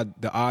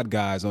 The odd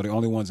guys are the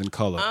only ones in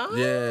color.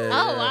 Yeah.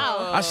 Oh,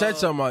 wow. I said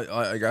something.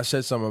 I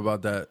said something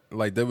about that.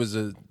 Like there was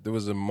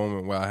a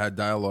moment where I had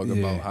dialogue Yeah.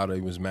 about how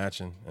they was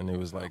matching, and it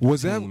was like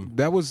Was team.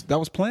 that was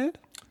planned?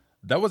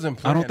 That wasn't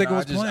I planned. don't think it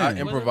was I planned.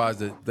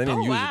 improvised it. They didn't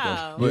Oh, use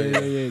wow. it though. But Yeah.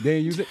 They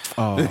didn't use it.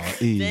 Oh, man.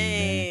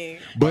 Dang.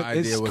 But My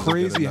it's idea wasn't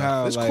crazy good enough.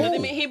 how It's like I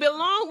mean, he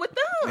belonged with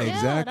them.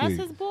 exactly. Yeah,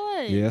 that's his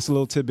boy. Yeah, that's a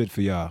little tidbit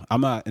for y'all.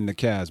 I'm not in the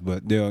cast,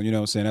 but they'll, you know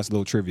what I'm saying? That's a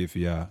little trivia for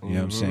y'all. You know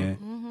what I'm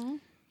saying?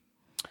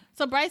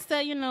 So Bryce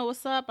said, you know,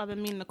 what's up? I've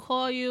been meaning to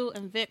call you.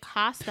 And Vic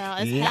hostile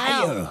as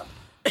hell. Liar.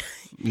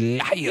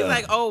 He's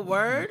like, oh,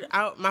 word?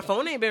 My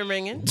phone ain't been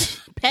ringing.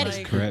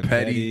 Petty. Like,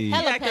 Petty. he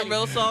Hella acting petty.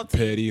 real salty.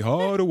 Petty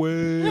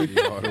Hardaway.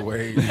 all the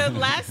way. Because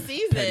last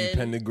season,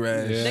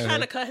 Pendergrass. they Yeah.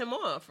 kind of cut him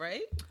off,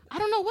 right? I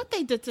don't know what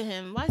they did to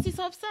him. Why is he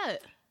so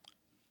upset?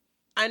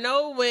 I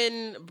know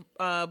when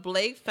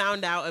Blake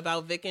found out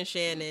about Vic and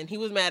Shannon, he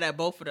was mad at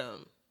both of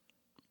them.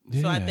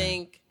 So I Yeah.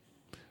 think.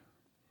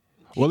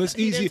 Well, it's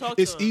he didn't easy. talk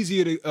to It's him.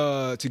 easier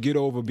to get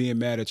over being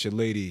mad at your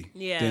lady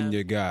Yeah. than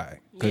your guy,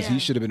 because Yeah. he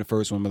should have been the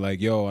first one. Be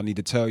like, yo, I need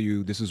to tell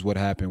you, this is what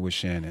happened with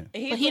Shannon.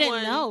 And he's But he the didn't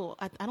one- know.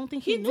 I don't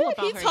think he, He knew did.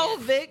 about He her told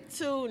yet. Vic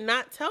to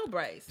not tell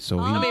Bryce. So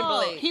he, I mean,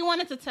 Oh, Blake. he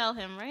wanted to tell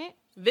him, right?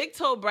 Vic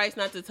told Bryce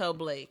not to tell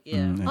Blake.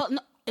 Yeah. Oh no,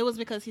 it was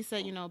because he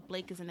said, you know,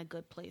 Blake is in a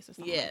good place or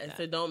something. Yeah. like that.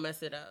 So don't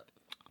mess it up.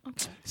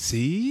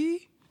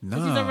 see,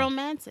 Because he's a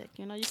romantic.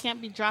 You know, you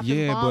can't be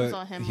dropping bombs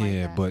on him like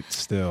that. but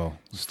still,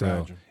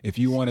 Fragile. if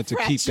you wanted to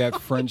keep that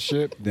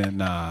friendship, then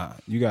nah,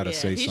 you got to Yeah,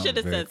 say he something. should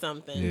have Vic. said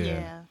something. Yeah.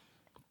 Yeah.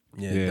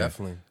 Yeah,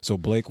 definitely. So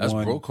Blake That's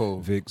won, bro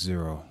code. Vic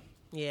 0.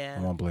 Yeah.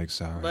 I'm on Blake's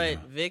side right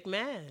But now. Vic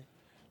mad.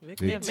 Vic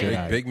Vic mad.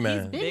 tonight. Big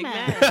man. Big Big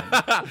man.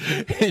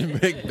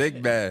 mad.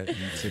 big bad.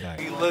 Tonight.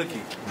 Hey,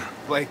 looky.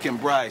 Blake and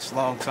Bryce,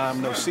 long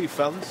time no see,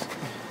 fellas.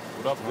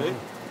 What up, Vic?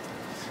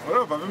 What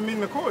up? I've been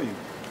meaning to call you.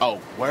 Oh,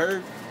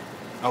 word?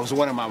 I was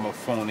wondering why my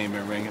phone ain't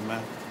been ringing,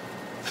 man.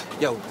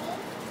 Yo,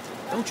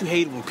 don't you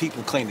hate it when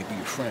people claim to be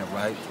your friend,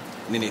 right?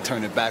 And then they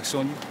turn their backs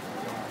on you?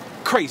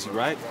 Crazy,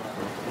 right?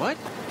 What?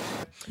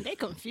 They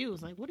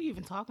confused. Like, what are you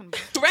even talking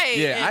about? Right.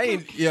 Yeah, I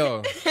ain't.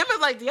 Yo, Him was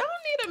like, do y'all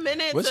need a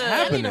minute What's to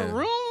happening? In a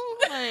room?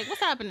 Like, what's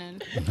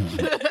happening?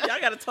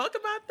 y'all gotta talk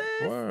about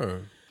this? word.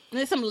 And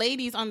there's some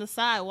ladies on the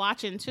side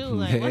watching too.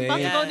 Like, what's about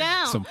to go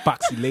down? Some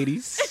foxy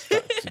ladies.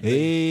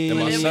 Hey, Then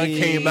my son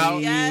came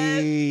out.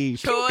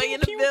 Yes. Troy in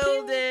the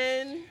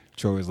building.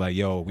 Troy was like,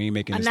 yo, we ain't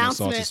making this no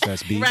Announcement. Sausage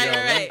Fest beat.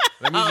 Right.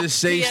 Let me just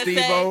say, PSA.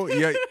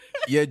 Steve-O,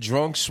 your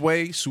drunk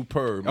sway,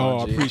 superb. my Oh,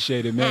 I G.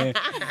 appreciate it, man.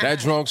 That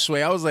drunk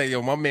sway. I was like,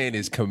 yo, my man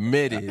is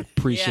committed.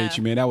 Appreciate Yeah.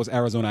 you, man. That was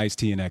Arizona iced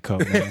tea in that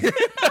cup, man.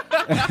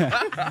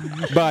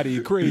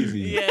 Body crazy.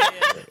 Yeah.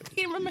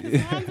 He remember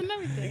his lines and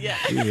everything. Yeah.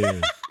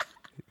 Yeah.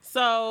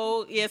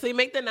 So he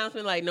make the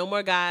announcement like no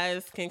more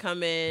guys can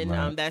come in.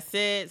 Right. That's it.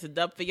 It's a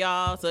dub for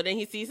y'all. So then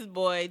he sees his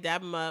boy,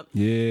 dab him up.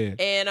 Yeah.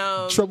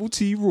 And Trouble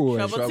T. Roy.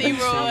 Trouble T.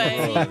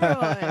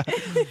 Roy.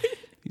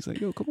 He's like,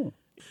 yo, come on.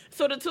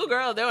 So the two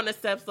girls, they're on the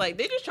steps, like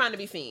they're just trying to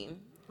be seen.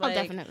 Oh, Like,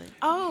 definitely.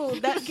 Oh,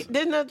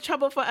 there's no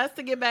trouble for us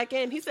to get back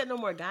in. He said no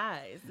more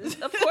guys.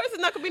 Of course, it's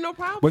not gonna be no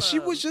problem. But she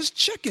was just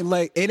checking.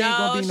 Like, it ain't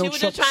going to be no she was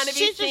trouble. just trying to be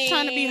She's just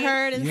trying to be seen.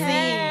 heard and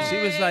Yeah. seen.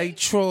 She was like,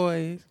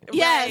 Troy.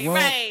 Yes,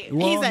 right.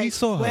 Well, He's like, he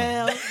saw her.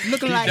 well,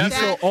 looking like He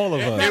that. saw all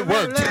of her. It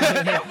worked.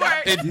 It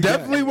worked. It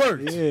definitely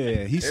worked.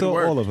 Yeah, he saw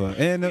worked. all of her.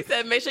 And He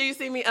said, make sure you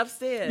see me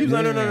upstairs. He's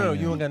like, no.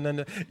 You ain't got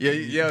nothing to...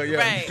 Yeah.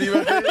 Right.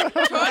 Steve-O.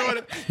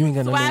 Troy, You ain't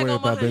got nothing to swag worry on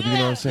about, my baby. You know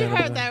what I'm You saying?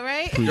 heard that,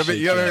 right? appreciate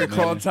You ever y'all, heard man.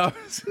 Carl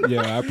Thomas?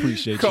 Yeah, I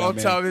appreciate Carl y'all,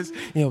 man. Thomas.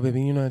 Yo,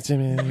 baby, you know what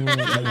I'm saying?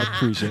 I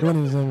appreciate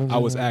it. I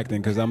was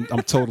acting because I'm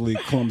totally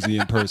clumsy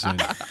in person.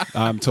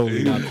 I'm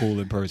totally not cool in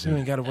You person.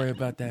 ain't got to worry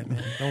about that,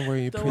 man. Don't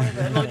worry. don't worry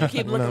about it. As long as you keep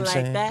You know looking what I'm like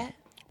saying? that.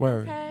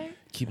 Word. Okay.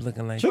 Keep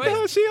looking like Look that.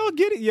 how she don't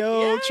get it,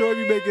 yo. Troy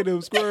be making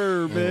them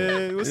squirm,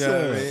 man. What's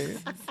up? Man.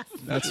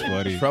 That's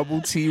funny.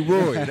 Trouble T.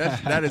 Roy.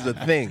 That is a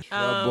thing.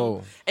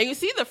 Trouble. And you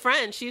see the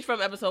friend. She's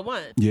from episode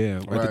 1. Yeah,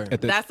 Right.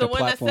 That's the one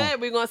platform. that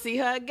said we're gonna see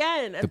her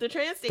again at the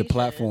train station. The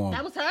platform.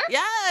 That was her?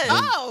 Yes.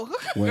 Oh.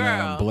 When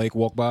Girl. Blake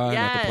walked by at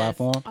Yes. the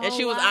platform. And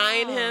she was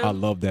eyeing him. I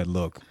love that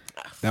look.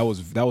 That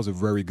was a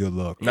very good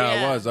look. Nah,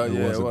 Yeah. it was. It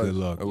Yeah, was a good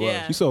look. It was.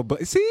 Yeah. You saw,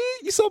 but see,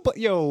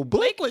 yo,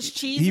 Blake was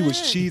cheesing. He was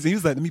cheesing. He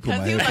was like, let me put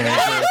my He was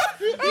headphones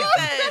like, on. he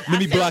said, Let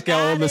me block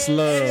out all this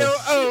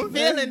love.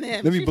 Feeling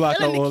him. Let me She block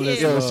feeling out all the this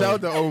kid. Yo, love. shout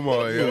out to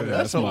Omar. Yo,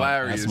 that's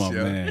hilarious. That's my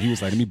yo. man. He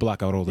was like, let me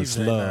block out all this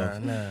like,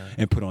 love nah.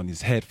 and put on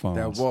these headphones.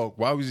 That walk.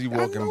 Why was he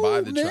walking know,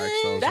 by the man. track?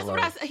 So That's what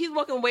I said. He's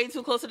walking way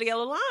too close to the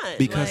yellow line.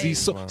 Because Like, he's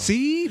so.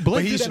 See,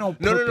 Blake did that on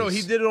purpose. No.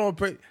 He did it on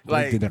purpose.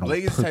 Like did that on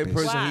Blake is the type of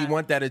purpose. person. He Why?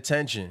 want that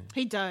attention.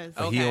 He does.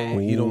 But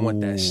Okay. He don't want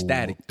that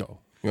static though.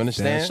 You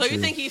understand? So you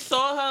think he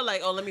saw her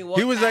like, oh, let me walk?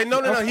 He was like, no.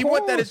 Of He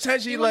want that course.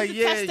 attention. He He wanted like, to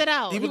yeah. test it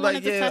out. He He was wanted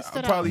like, to yeah, test I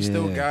it probably out.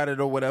 still Yeah. got it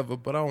or whatever,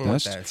 but I don't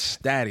want that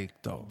static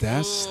though.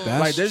 That's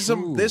Like there's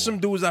true. some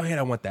dudes out here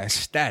that want that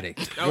static.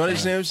 You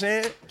understand what I'm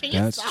saying? Can you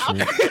That's stop?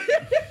 true.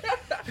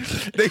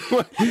 They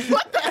want.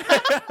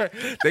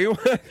 They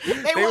want.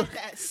 They want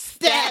that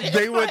static.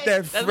 They want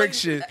that That's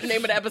friction. like the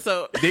name of the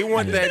episode. They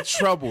want that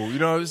trouble. You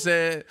know what I'm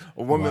saying?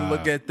 A woman Wow.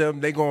 look at them,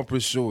 they gonna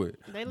pursue it.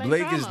 They like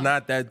Blake is drama.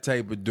 not that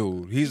type of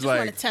dude. He's just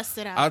wanna like, test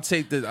it out. I'll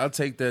take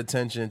the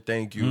attention,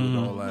 thank you, and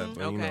all that.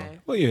 But, you know. Okay.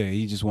 Well, yeah,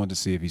 he just wanted to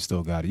see if he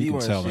still got it. You He can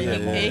wants tell to in see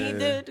that it. moment. And he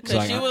did because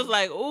Like- she was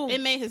like, ooh.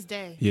 It made his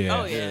day.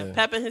 Yeah. Oh yeah,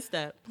 pep in his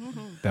step.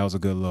 That was a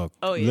good look.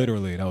 Oh, yeah.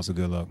 Literally, that was a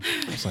good look.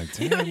 I was like,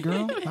 damn,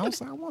 girl. I was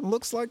like, what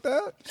looks like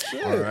that?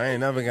 Shit. All right, I ain't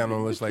never got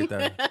no looks like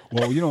that.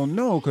 Well, you don't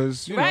know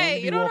because you know Right,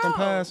 you you be don't walking know.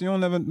 past. You don't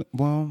never.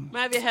 Well,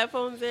 Might have your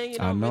headphones in. You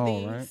I don't know,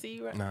 really right?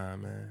 see right. Nah,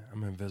 man,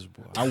 I'm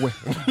invisible. I wait.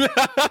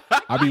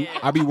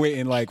 I be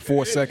waiting like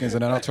 4 seconds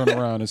and then I'll turn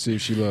around and see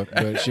if she look,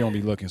 but she don't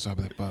be looking. So I'll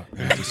be like, fuck.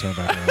 And I just turn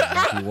back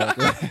around.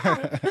 And keep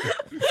walking.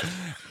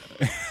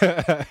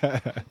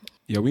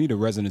 Yeah, we need a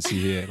residency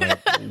here, like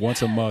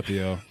once a month,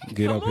 yo.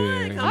 Get up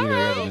here. We need a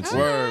residency.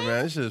 Word,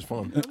 man, this shit is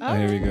fun.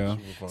 Here we go.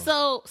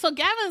 So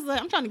Gavin's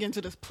like, I'm trying to get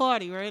into this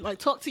party, right? Like,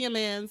 talk to your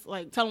mans,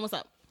 like, tell him what's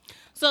up.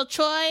 So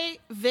Troy,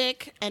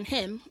 Vic, and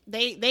him,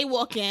 they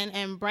walk in,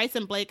 and Bryce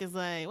and Blake is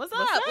like, "What's up?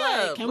 Like,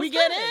 up? can we What's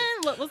get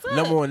good? in? What's up?"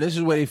 Number one, this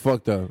is where they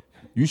fucked up.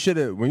 You should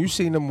have, when you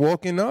seen them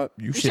walking up,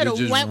 you should have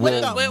shoulda just went with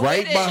them. walked Went right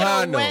with it.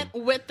 behind them. Went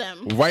with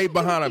them. Right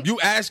behind them.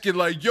 You asking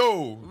like,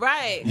 yo.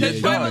 Right. Yeah,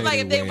 Because Troy you was like, made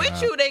if it they way with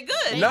out. you, they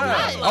good. Nah,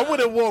 Right. I would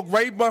have walked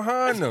right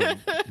behind them.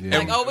 Yeah.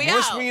 Like, oh, we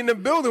Once out. we in the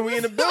building, we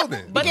in the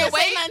building. But the can't say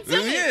way, nothing to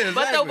me. Yeah, but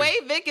the exactly. way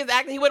Vic is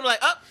acting, he would have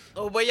been like,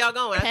 oh, where y'all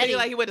going? I Petty. feel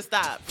like he would have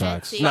stopped.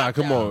 Facts. Nah,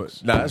 come on.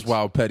 Nah, that's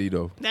wild petty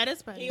though. That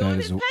is petty. He That on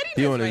is- his pettiness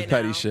He on his right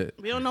petty now. shit.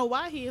 We don't know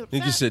why he upset.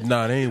 He just said,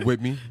 nah, they ain't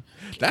with me.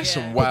 That's Yeah.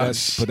 some But wild that's,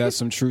 shit. but that's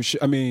some true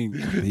shit. I mean,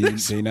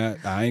 they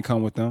not. I ain't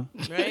come with them.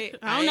 Right?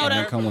 I don't know I that.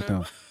 ain't come with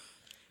them.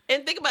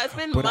 And think about it, it's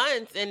been But-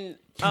 months and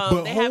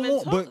But they hold haven't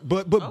on,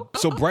 talked. but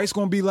so Bryce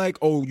gonna be like,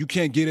 oh, you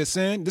can't get us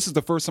in. This is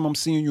the first time I'm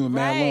seeing you in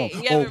mad long. Right. You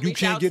Oh, haven't you reached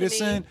can't out get to us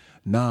me. in.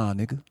 Nah,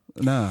 nigga.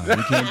 Nah,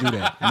 we can't do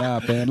that. Nah,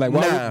 fam. Like,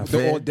 why Nah, would, the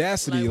fam.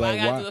 audacity? Like, Like,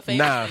 why I gotta do a why?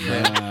 favor Nah, for you?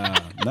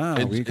 man.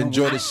 Nah, we come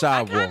Enjoy with- the I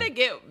sidewalk. kind of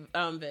get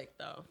Vic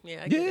though.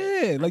 Yeah. I get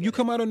it. Yeah, like you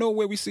come out of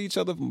nowhere. We see each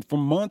other from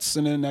months,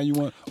 and then now you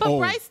want. But oh,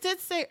 Bryce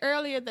did say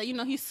earlier that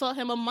he saw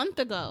him a month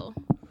ago,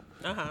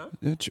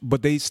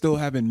 but they still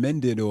haven't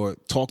mended or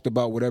talked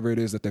about whatever it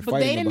is that they're but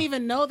fighting they didn't about.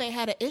 even know they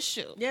had an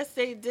issue. Yes,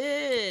 they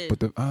did.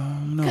 But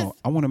no,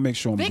 I want to make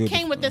sure I'm Vic good.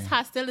 came with this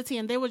hostility,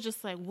 and they were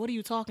just like, "What are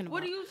you talking about?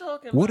 What are you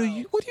talking What are about?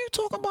 you? What are you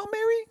talking about,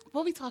 Mary?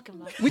 What we talking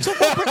about?" We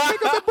talking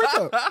about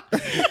breakup.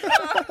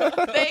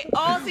 They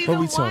all What season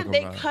we one, talking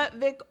they about? cut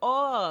Vic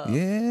off. Yeah, they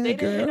didn't hit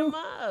girl. him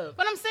up.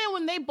 But I'm saying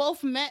when they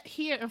both met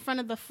here in front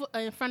of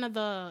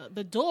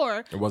the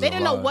door, It wasn't they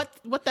didn't know live.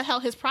 what the hell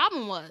his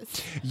problem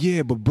was.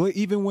 Yeah, but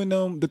even when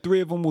the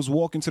three of them was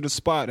walking to the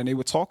spot and they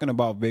were talking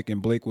about Vic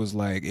and Blake was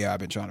like, "Yeah, I've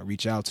been trying to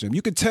reach out to him."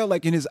 You could tell,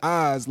 like in his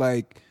eyes,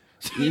 like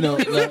He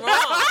was like,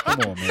 wrong. come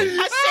on, man.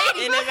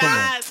 In his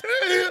eyes.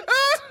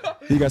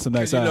 He got some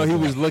nice You eyes. know, he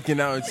man. was looking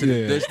out into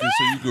Yeah. the distance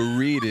so you could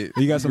read it.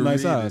 He got You some could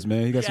nice read eyes, it.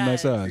 man. He got some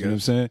nice Yes. eyes. You know what I'm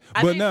saying?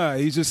 I But think- nah,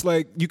 he's just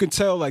like, you can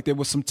tell like there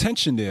was some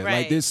tension there. Like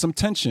Right. there's some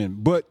tension.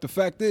 But the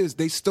fact is,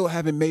 they still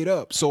haven't made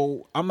up.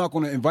 So I'm not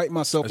going to invite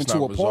myself It's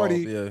into a not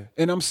party resolved,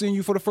 yeah. and I'm seeing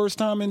you for the first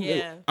time. And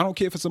Yeah. I don't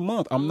care if it's a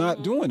month. I'm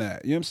not doing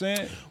that. You know what I'm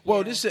saying?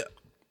 Well, this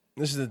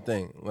is the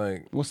thing.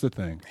 Like, What's the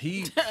thing?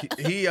 he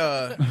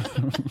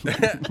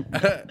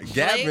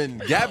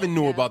Gavin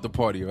knew about the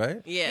party,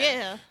 right?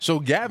 Yeah. So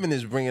Gavin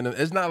is bringing them.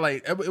 It's not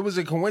like it was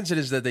a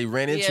coincidence that they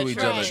ran into each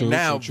true. other. True,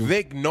 Now true.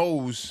 Vic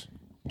knows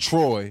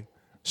Troy,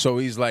 so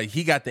he's like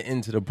he got the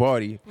into the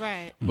party.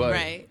 Right. But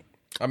Right.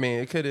 I mean,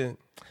 it could have.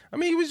 I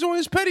mean, he was doing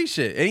his petty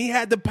shit, and he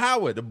had the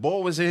power. The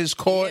ball was in his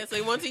court, Yeah, so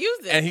he wanted to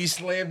use it. and he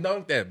slam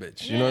dunked that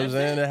bitch. You know what I'm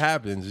saying? It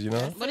happens, you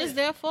know? But it's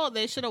their fault.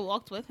 They should have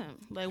walked with him.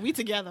 Like, we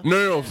together.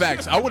 No,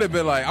 facts. I would have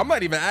been like, I'm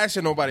not even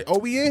asking nobody, oh,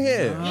 we in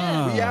here.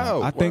 We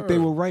out. I think they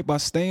Word. were right by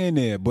staying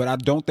there, but I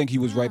don't think he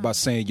was right by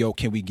saying, "Yo,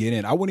 can we get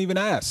in?" I wouldn't even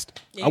ask.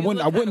 Yeah, I you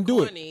wouldn't. I look wouldn't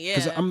kinda do corny, it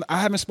because yeah. I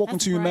haven't spoken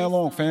to you in that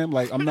long, fam.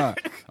 Like I'm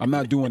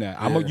not doing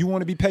that. You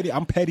want to be petty?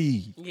 I'm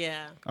petty.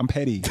 Yeah. I'm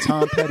petty.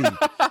 Tom Petty.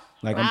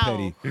 Like I'm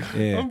petty.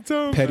 Yeah. I'm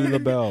Tom Petty Petty.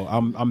 LaBelle.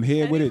 I'm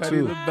here with it Petty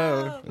too.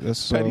 LaBelle. That's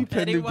so. Petty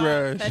Petty Wop.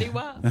 Pendergrass. Petty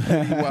Wop.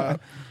 Petty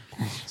Wop.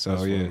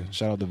 So yeah.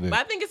 Shout out to Vic. But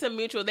I think it's a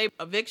mutual.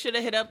 Vic should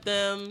have hit up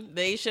them.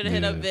 They should have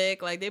hit up Yeah.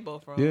 Vic. Like, they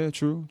both wrong. Yeah,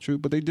 true.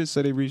 But they did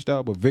say they reached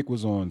out, but Vic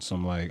was on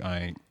some like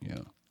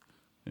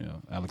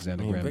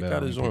Alexander Graham Vic Bell.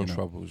 got his own you know.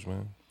 troubles,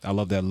 man. I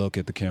love that look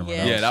at the camera.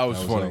 Yeah. Yeah, that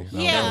was funny.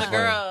 Yeah, The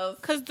girls.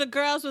 Because the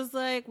girls was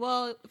like,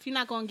 well, if you're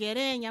not going to get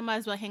in, y'all might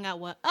as well hang out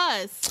with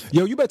us.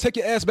 Yo, you better take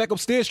your ass back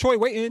upstairs. Troy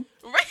waiting.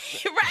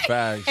 Right.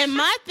 Facts. And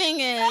my thing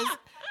is,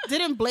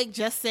 didn't Blake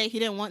just say he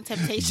didn't want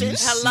temptation?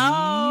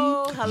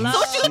 Hello. So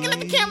what you looking at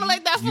the camera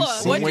like that for?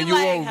 see- What when you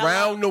you're like?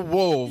 around the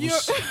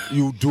wolves,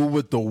 you do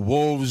what the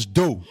wolves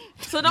do.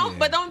 So don't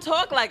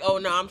talk like, oh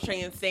no, I'm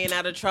staying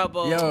out of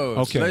trouble. Yo,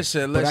 Okay,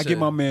 listen. but I get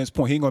my man's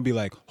point. He ain't gonna be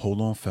like, "Hold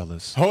on,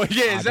 fellas." Oh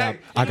yeah,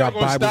 exactly. I got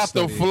You're not gonna Bible stop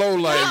study. the flow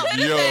like, Should have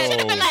been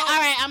yo. like, all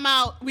right, I'm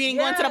out. We ain't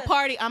going to the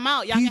party. I'm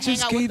out. Y'all He can hang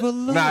just out gave with a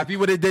look. Nah, if he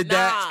would have did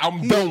that, Nah.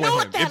 I'm done know with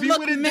what him. that If he look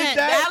would have did meant.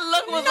 that,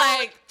 That look was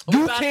like, we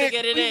you about to can't.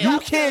 get it in. You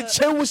can't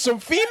chill with some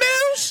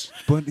females.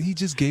 But he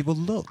just gave a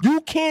look.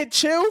 You can't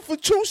chill for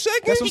 2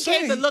 seconds. That's He what I'm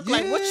gave the saying. look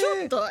like, what you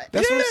Yeah. thought?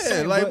 That's what I'm Yeah,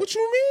 saying. like but, what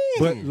you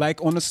mean? But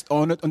like on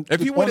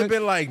if he would have on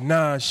been like,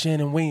 nah,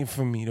 Shannon waiting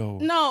for me though.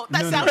 No,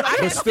 that sounds like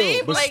but it. still,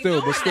 but Blake still,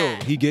 doing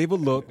that. he gave a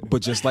look.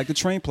 But just like the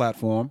train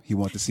platform, he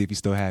wanted to see if he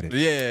still had it.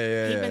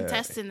 Yeah. He been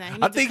testing that.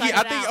 He I need to think. cut it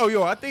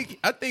out.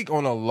 I think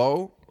on a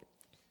low,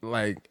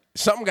 like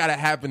something gotta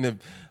happen if,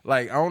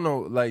 like I don't know,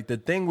 like the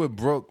thing with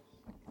Brooke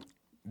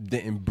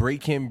didn't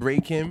break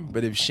him,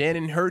 but if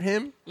Shannon hurt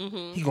him,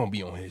 he gonna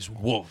be on his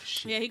wolf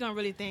shit. Yeah, he gonna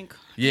really think.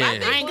 Yeah.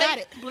 I ain't got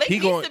it. Blake He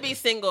needs going- to be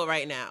single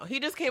right now. He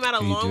just came out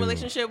of a He long do.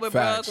 relationship with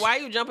Facts. Brooke. Why are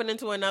you jumping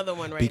into another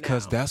one right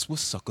Because now? that's what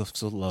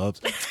suckers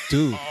love.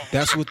 Dude,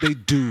 that's what they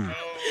do.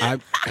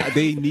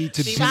 They need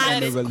to be in a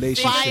Fired.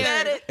 relationship.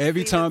 Fired.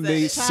 Every time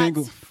they Shots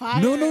single.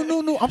 fired.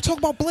 No. I'm talking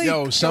about Blake.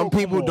 Yo, some come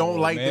people don't on,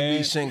 like to man.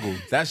 be single.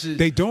 That's just,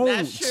 They don't.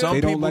 That's true. Some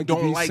They people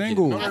don't like to be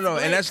single. It. No,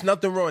 and that's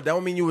nothing wrong. That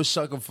don't mean you a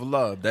sucker for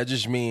love. That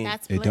just means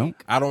That's They Blake. don't.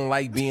 I don't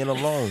like being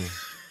alone.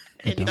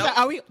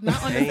 Are we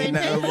not on the Ain't same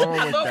nothing page? wrong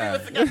with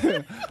that.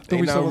 we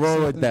Ain't nothing saw wrong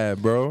the with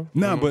that, bro.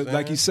 Nah, You know but what I'm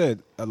like you saying?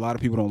 said, a lot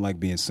of people don't like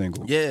being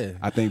single. Yeah.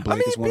 I think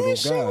Blake is one of being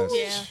those single guys.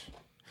 Yeah.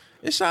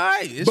 It's all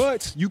right.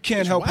 But you can't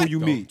it's help who whack you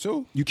though, meet.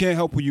 too. You can't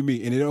help who you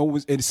meet,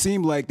 and it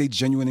seemed like they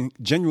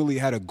genuinely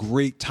had a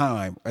great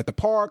time at the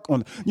park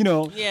on Yeah.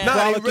 Nah, they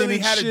frolicking really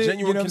and had a shit, genuine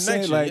you know what I'm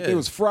saying? connection, Like yeah. they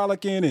was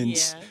frolicking and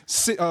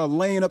Yeah.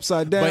 laying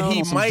upside down. But he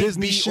on some might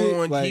Disney be shit.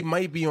 on. Like, He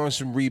might be on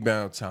some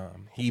rebound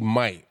time. He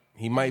might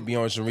be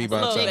on some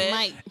rebound little time. bit.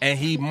 Might.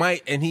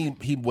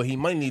 And what he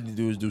might need to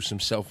do is do some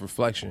self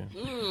reflection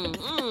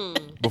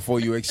before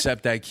you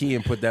accept that key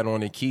and put that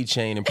on a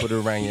keychain and put it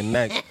around your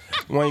neck.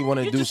 When you want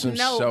to You do just some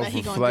know self that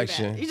he gonna do that.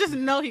 reflection, You just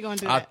know he gonna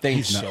do I that. think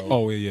he's not. so.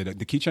 Oh yeah, the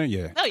keychain.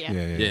 Yeah. Oh, yeah.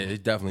 Yeah,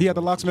 it's definitely. He had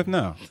the locksmith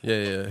now.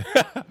 Yeah.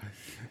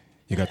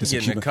 You got this in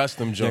Getting a Cuban.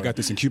 custom You joint. got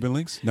this in Cuban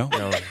links? No.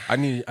 Yo, I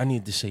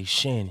need to say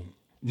Shannon.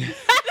 You're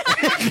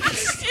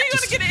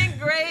gonna get it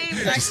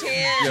engraved. I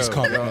can't. Just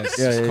call it S.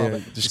 Just call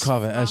it- Just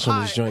carve an S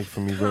on this joint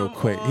for me real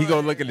quick. He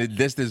gonna look in the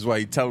distance while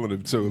he telling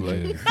him too.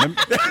 Like,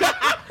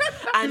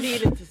 I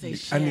needed to say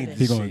Shannon. I need to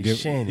He gonna say give.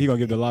 Shannon. He gonna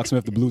give the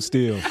locksmith the blue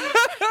steel. And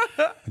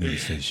then he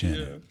say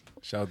Shannon.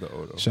 Shout out to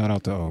Odo. Shout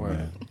out to O,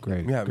 man.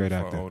 Great, We having great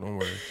fun. actor. Oh, don't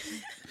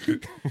worry.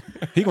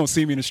 He gonna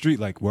see me in the street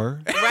like,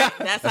 word? Right?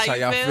 That's how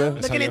you y'all feel. feel?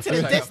 Looking into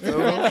the distance.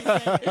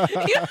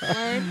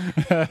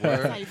 That's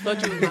how you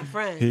thought you was my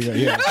friend.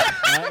 Yeah.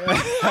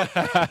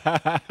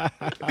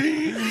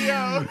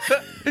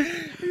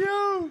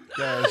 Yo,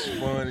 that's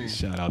funny.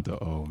 Shout out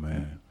to O,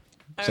 man.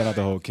 Shout out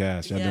the whole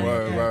cast. Y'all doing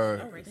Word, okay.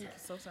 word.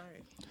 So sorry.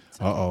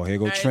 Uh-oh, here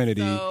go Alright,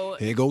 Trinity. so-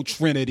 Here go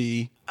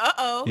Trinity.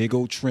 Uh-oh. Here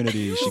go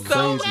Trinity. She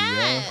So crazy,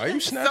 mad. Are you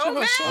snatching So her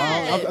mad.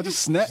 song? I just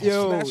snap,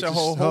 yo. Snatch Just her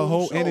whole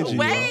soul. energy, yo.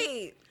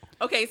 Wait.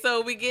 Okay,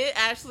 so we get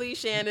Ashley,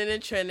 Shannon,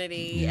 and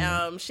Trinity.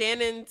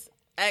 Shannon's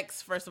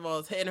ex, first of all,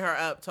 is hitting her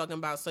up, talking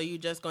about, so you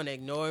just gonna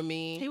ignore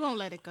me? He won't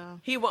let it go.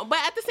 He won't. But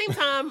at the same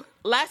time,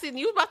 last season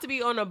you was about to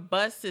be on a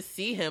bus to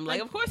see him.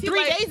 Like, of course, he's 3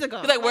 like, days ago.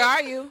 He's like, where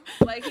are you?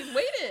 Like, he's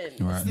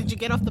waiting. Right. Did you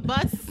get off the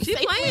bus? She's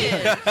Safely?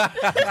 playing.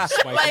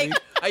 Like,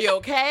 are you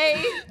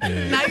okay?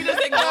 Now you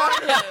just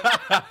ignoring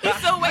him. He's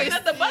still waiting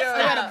at the bus We're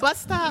at a stop.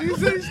 bus stop. He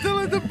said he's still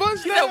at the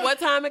bus He said, what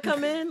time it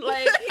come in?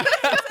 Like,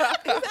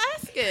 he's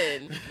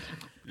asking.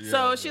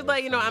 So she's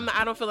like,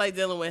 I don't feel like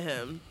dealing with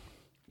him.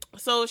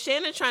 So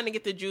Shannon's trying to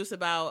get the juice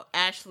about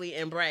Ashley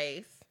and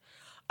Bryce.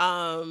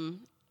 And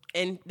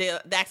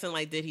they're acting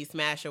like, did he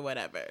smash or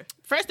whatever?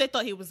 First, they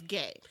thought he was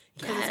gay.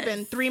 Because it's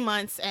been 3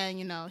 months and,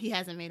 he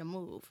hasn't made a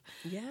move.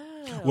 Yeah.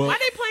 Well- Why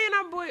they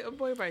playing our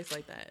boy Bryce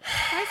like that?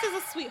 Bryce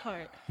is a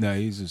sweetheart. No,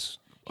 he's just.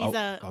 I He's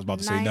was about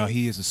to say, no, nice-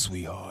 he is a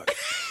sweetheart.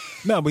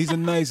 No, but he's a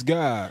nice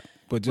guy.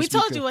 But just We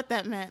told because- you what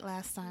that meant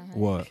last time. Right?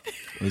 What?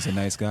 He's a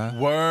nice guy.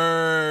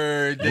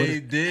 Word. They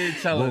did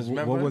tell us.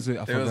 What Remember? was it?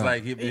 I It was forgot.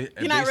 like You're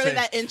not really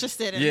that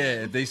interested in Yeah,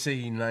 him. if they say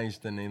he nice,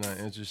 then they not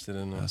interested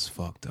in us. That's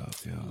fucked up,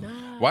 yo.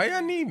 Why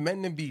y'all need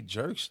men to be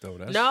jerks though?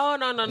 That's, No.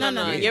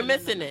 No. You're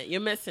missing it.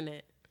 You're missing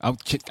it.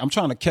 I'm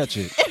trying to catch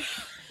it.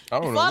 I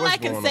don't know All what's I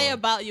can going say on.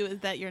 about you is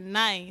that you're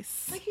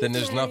nice. Then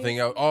there's nothing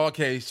else. Oh,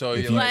 okay, so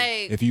If you're you, like,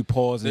 Like- if you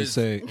pause and This-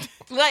 say,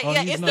 Like, Oh,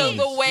 yeah, he's it's nice.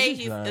 the way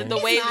He's nice. the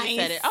way He's we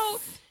said nice. it. Oh,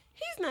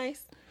 he's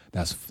nice.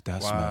 that's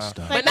Wow. messed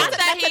up. Like, But not that's,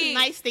 that that's he- a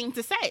nice thing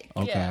to say.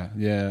 Okay,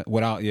 yeah.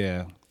 Without,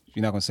 you're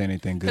not gonna say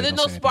anything good. Because there's no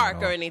don't say anything spark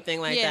at or all. anything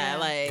like Yeah. that.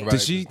 Like, Right.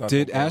 Did she? There's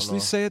Did nothing going Ashley on.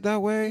 say it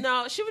that way?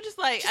 no, she was just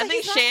like, I like,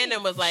 think he's Shannon nice.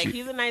 was like,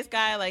 he's a nice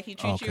guy. Like, he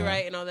treats you Okay.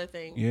 right and all that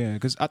thing. Yeah,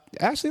 because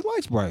Ashley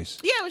likes Bryce.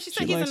 Yeah, but she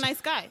said he's likes- a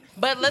nice guy.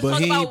 But let's But talk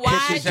he about put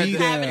why the she's D having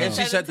down. this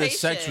and she said the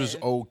sex hesitation. was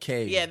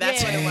okay. Yeah,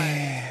 that's what it was.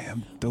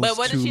 Damn, those But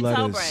what two did she letters.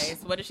 tell Bryce?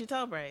 What did she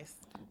tell Bryce?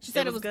 She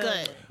said it was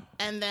good.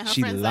 And then her She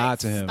friends lied like,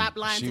 to him. stop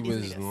lying She to these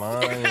was niggas.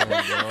 lying,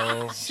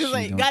 bro. She was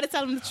like, don't- gotta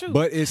tell him the truth.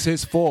 But it's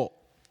his fault.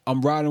 I'm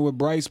riding with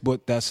Bryce,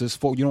 but that's his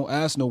fault. You don't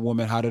ask no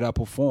woman, how did I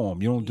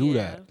perform? You don't do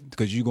Yeah. that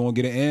because you're going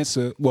to get an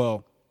answer.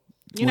 Well,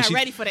 You're when not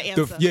ready for the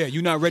answer.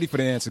 you're not ready for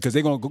the answer because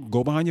they're going to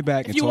go behind your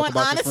back and if you talk want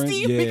about honesty,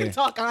 your friends. we Yeah. can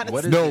talk honesty.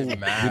 What does No, it we're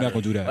matter? not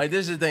gonna do that. Like,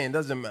 this is the thing. It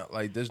doesn't matter.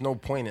 Like, there's no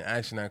point in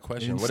asking that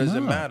question. It's What does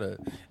it not. matter?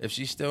 If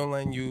she's still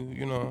letting you,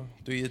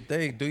 do your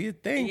thing. Do your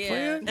thing, Yeah.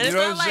 friend. And You it's know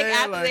not what I'm like saying?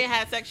 after Like, they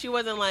had sex, she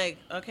wasn't like,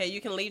 okay, you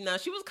can leave now.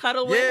 She was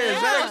cuddling with yeah, him.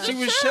 exactly. She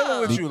was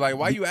chilling with you. Like,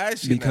 why you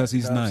asking? because that?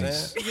 he's You know what I'm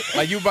nice. saying?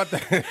 Like, you about to.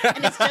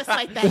 And it's just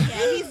like that. Yeah,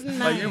 he's nice.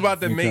 Like, you about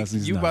to make Because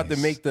he's about to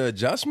nice. make the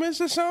adjustments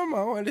or something?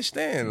 I don't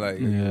understand. Like,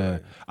 Yeah,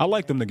 I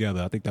like them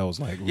together. I think that was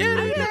like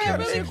really good yeah,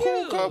 chemistry. really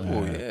cool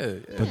couple. Yeah.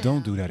 But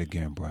don't do that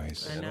again,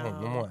 Bryce. I know.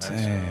 No more asking.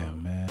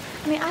 Damn, man.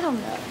 I mean, I don't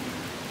know.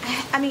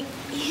 I mean,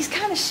 he's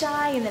kind of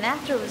shy, and then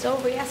after it was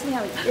over, he asked me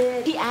how he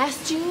did. He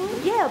asked you?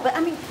 Yeah, but I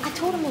mean, I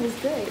told him it was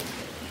good.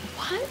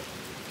 What?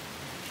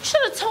 You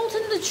should have told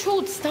him the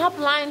truth. Stop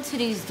lying to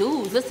these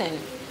dudes. Listen,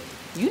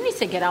 you need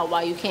to get out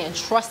while you can.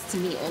 Trust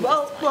me.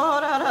 Well,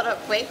 hold on.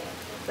 Wait.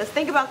 Let's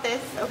think about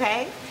this,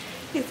 okay?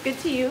 He's good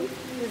to you.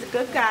 He's a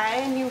good guy,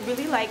 and you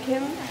really like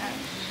him.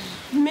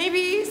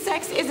 Maybe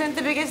sex isn't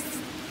the biggest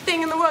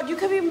thing in the world. You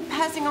could be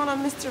passing on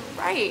Mr.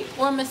 Right.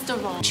 Or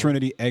Mr. Wrong.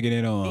 Trinity egging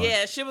it on.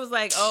 Yeah, she was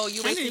like, "Oh,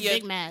 you Trinity wasted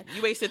big mad.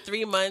 you wasted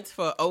 3 months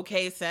for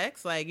okay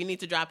sex. Like, you need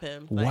to drop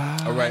him." Like, Wow.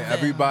 All right,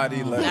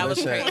 everybody. That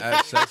was Listen,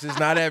 crazy. sex is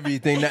not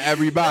everything to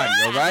everybody.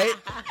 All right,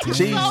 mad.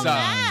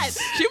 Jesus,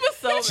 She was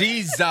so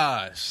Jesus,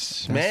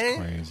 That's man,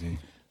 crazy.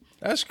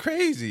 that's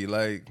crazy.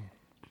 Like,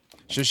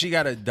 so she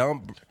got to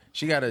dump.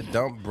 She got to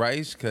dump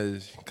Bryce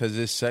because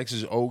this sex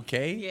is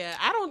okay. Yeah,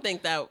 I don't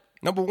think that.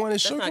 Number one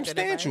is That's not good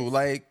circumstantial. advice.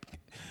 Like,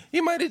 he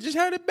might have just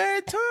had a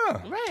bad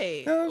time. Right.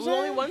 You know what I'm It was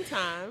only saying? one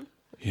time.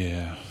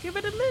 Yeah. Give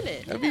it a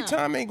minute. Every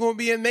time ain't gonna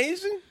be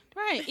amazing.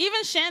 Right.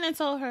 Even Shannon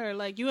told her,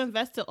 like, you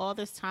invested all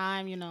this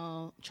time,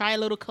 try a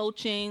little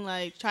coaching,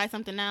 like, try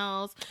something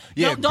else.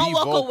 Yeah, Don't be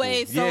walk vocal.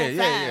 away so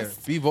yeah,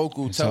 fast. Be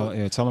vocal. Tell Tell him what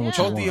Yeah. you talk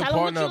to your want. Tell him what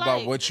partner you about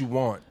like. what you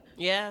want.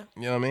 Yeah.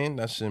 You know what I mean?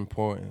 That's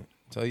important.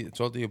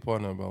 Talk to your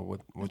partner about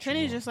what you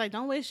Trinity's want. just like,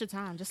 don't waste your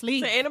time. Just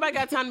leave. So ain't nobody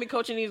got time to be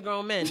coaching these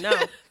grown men. No.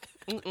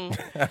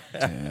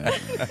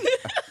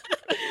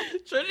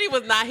 Trinity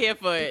was not here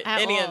for it,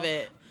 At any all. of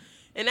it.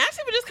 And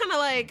actually, we're just kind of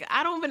like,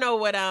 I don't even know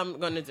what I'm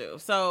going to do.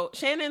 So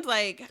Shannon's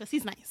like, Because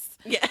he's nice.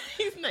 yeah,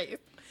 he's nice.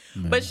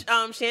 But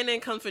Shannon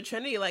comes for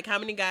Trinity. Like, how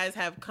many guys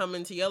have come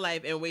into your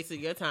life and wasted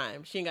your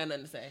time? She ain't got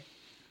nothing to say.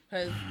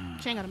 'Cause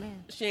She ain't got a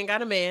man. she ain't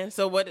got a man.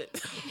 So what?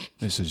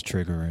 This is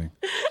triggering.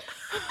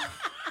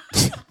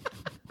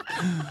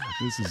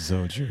 This is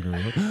so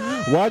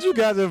triggering. Why'd you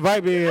guys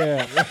invite me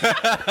here?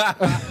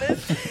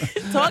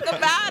 Talk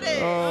about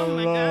it. Oh,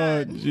 my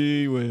Lord.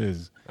 Gee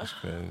whiz. That's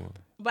crazy.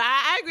 But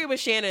I agree with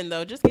Shannon,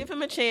 though. Just give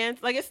him a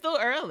chance. Like, it's still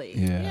early.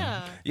 Yeah.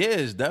 Yeah. Yeah,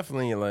 it's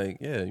definitely like,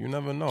 you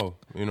never know,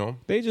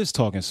 They just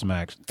talking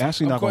smack.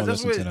 Ashley Of not course, going to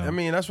that's listen what, to them. I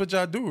mean, that's what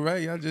y'all do,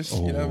 right? Y'all just,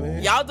 you know what I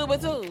mean? Y'all do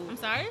it, too. I'm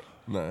sorry?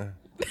 Nah.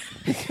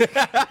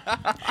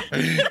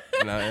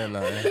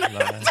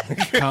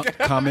 nah.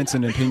 Comments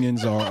and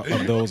opinions are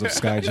of those of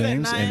Sky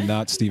James and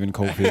not Stephen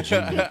Colfield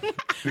Jr.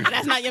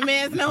 That's not your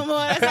man's no more.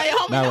 That's not your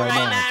homie Not no right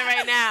more. now.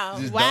 Right now.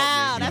 Just Wow.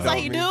 dump me. That's You how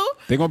dump he me. do?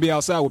 They're going to be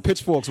outside with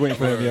pitchforks waiting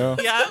for him, yo.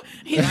 Yep.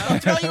 He's just going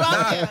to throw you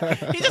out there.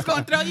 He's just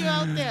going to throw you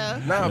out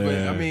there. Nah, but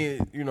Yeah. I mean,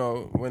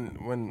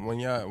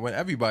 when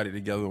everybody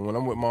together, when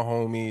I'm with my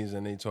homies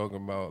and they talk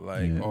about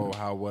like, Yeah. oh,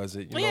 how was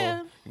it? You Yeah.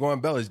 know, you go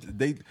embellish.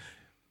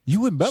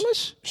 You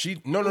embellish?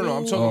 No.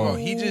 I'm talking about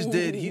he just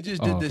did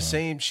Oh, the okay.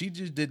 same. She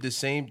just did the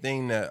same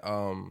thing that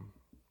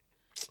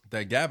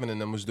that Gavin and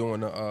them was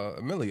doing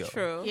Emilio.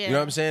 True. Yeah. You know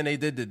what I'm saying? They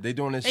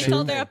doing this. They same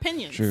told their thing.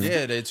 opinions. True.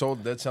 Yeah, they're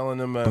telling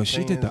them. But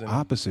she did the opinions and-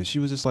 opposite. She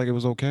was just like, it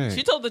was okay.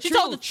 She told the She truth.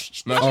 told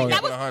the No, I she mean, kept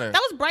that was it 100.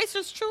 that was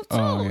Bryce's truth too.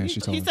 Oh, yeah, he she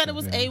told he the said it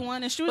truth, was yeah.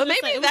 A1, and she was But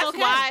just maybe like, it was that's okay.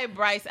 why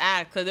Bryce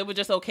asked, because it was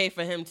just okay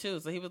for him too.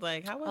 So he was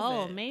like, "How was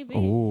Oh, it?" maybe.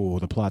 Oh,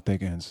 the plot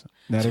thickens.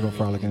 Now they go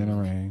frolicking in the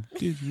rain.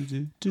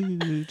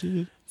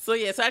 So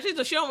yeah, so actually,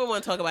 so she don't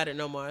want to talk about it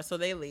no more. So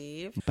they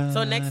leave.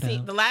 So next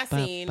scene, the last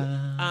scene,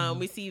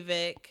 we see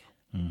Vic,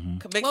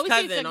 Vic's Well, we see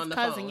cousin Vic's on the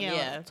cousin, phone.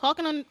 yeah,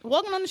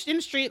 walking on in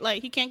the street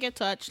like he can't get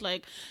touched.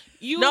 Like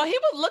you, No, he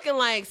was looking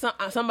like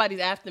somebody's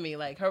after me.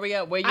 Like, hurry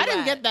up, where you I didn't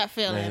at? get that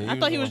feeling. Yeah, I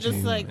thought he was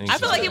just like, I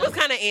feel like he was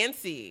kind of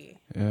antsy.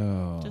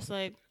 Yo. just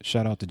like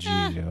Shout out to G,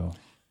 yo.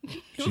 He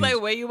was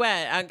like, "Where you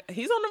at?"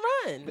 He's on the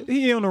run.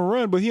 He on the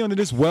run, but he under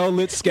this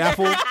well-lit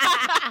scaffold.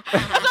 that's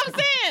what I'm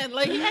saying.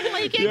 Like he acting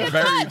like he can't get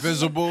very touched.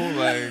 visible.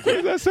 Like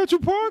Is that Central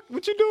Park?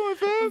 What you doing,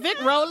 fam?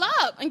 Vic roll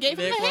up and gave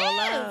Vic him the roll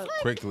hands. up.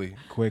 quickly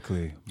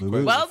Quickly.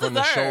 Well from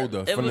the deserved.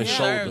 shoulder. It From the was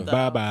shoulder. deserved, though.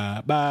 Bye,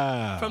 bye,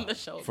 bye. From the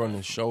shoulder. From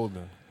the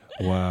shoulder.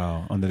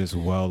 Wow, under this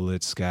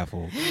well-lit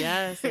scaffold.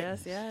 Yes.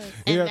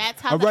 And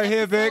that's how I'm the right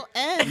here, Vic.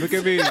 episode ends. Look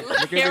at me. Look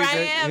at Here me, I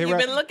Vic. am. Here You've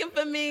I- been looking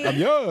for me. I'm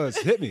yours.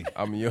 Hit me.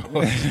 I'm yours.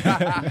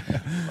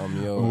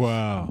 I'm yours.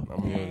 Wow.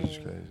 I'm yours. It's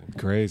crazy.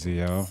 Crazy,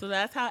 yo. So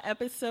that's how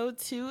episode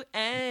 2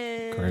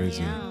 ends.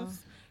 Crazy.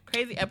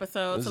 Crazy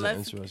episode. This So is an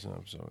let's interesting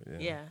episode. Yeah.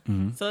 yeah.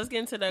 Mm-hmm. So let's get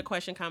into the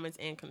question, comments,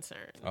 and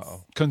concerns.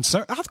 Uh-oh.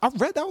 Concern. I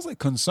read that. I was like,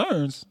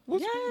 concerns.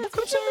 What, Yes, what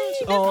what you mean? concerns?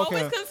 There's Oh, okay.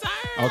 always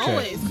concerns. Okay.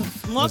 Always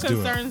more Let's do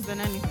it. concerns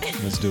than anything.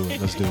 Let's do it.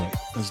 Let's do it.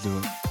 Let's do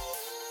it.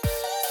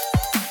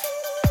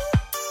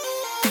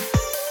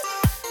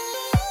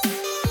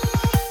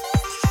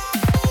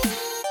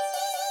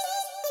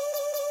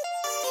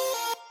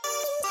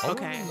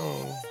 Okay.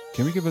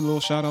 Can we give a little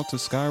shout out to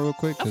Sky real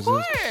quick? Of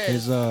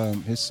Because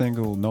his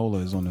single Nola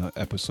is on the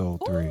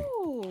episode 3.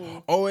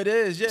 Ooh. Oh, it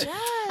is. Yeah.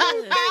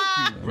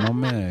 My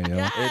man, yo.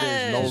 It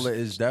is. Nola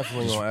is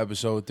definitely on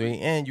episode 3,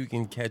 and you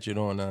can catch it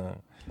on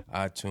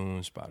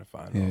iTunes,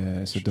 Spotify. And all Yeah,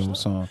 that it's a extra dope stuff.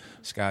 song.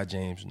 Sky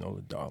James,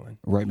 Nola, darling.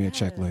 Write me a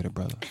check later,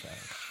 brother.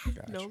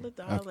 Got Nola, you.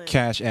 darling.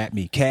 Cash at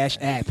me. Cash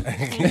app.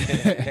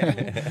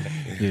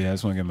 Yeah, I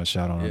just want to give him a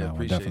shout out on Yeah, that one.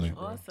 appreciate Definitely. you,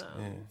 bro. Awesome.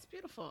 Yeah. It's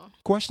beautiful.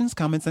 Questions,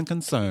 comments, and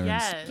concerns.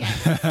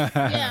 Yes.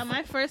 Yeah,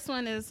 my first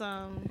one is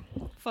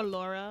for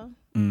Laura.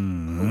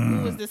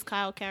 Mm-hmm. Who is this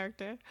Kyle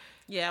character?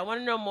 Yeah, I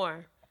want to know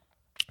more.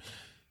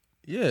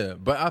 Yeah,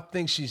 but I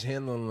think she's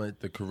handling it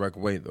the correct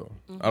way, though.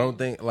 I don't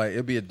think like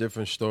it'd be a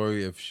different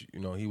story if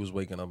he was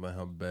waking up in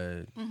her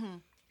bed,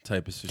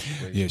 type of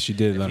situation. Yeah, she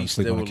did If let he him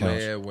sleep still on the couch.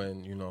 there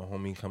when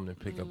homie come to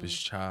pick up his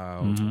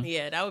child. Mm-hmm.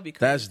 Yeah, that would be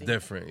crazy. That's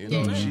different.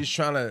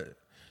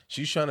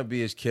 She's trying to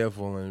be as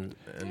careful and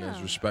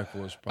as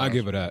respectful as possible. I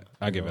give her that.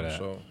 I give her know, that.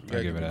 So you I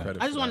gotta give her her that.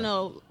 credit I just for want to that.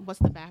 know what's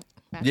the back.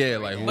 Yeah,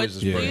 like who But is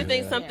this do you person?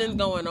 think Yeah. something's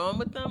going on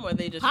with them, or are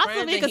they just Possibly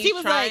friends? because he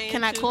was like,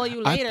 "Can I call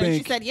you later?" And she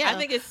think- said, "Yeah."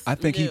 I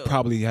think he new.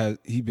 probably has.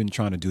 He been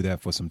trying to do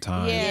that for some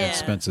time. Yeah. And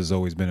Spencer's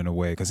always been in the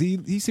way because he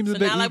seems a So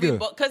bit now, like, eager.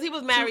 because he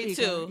was married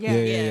Too too. eager. yeah,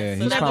 yeah, Yeah. yeah.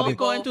 So He's they're probably both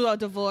going through a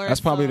divorce. that's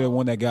probably so- the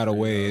one that got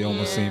away. It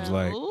almost seems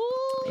like Ooh,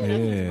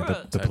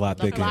 yeah, the plot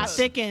The plot thickens.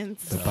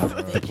 thickens.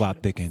 The plot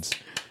thickens.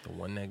 The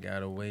one that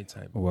got away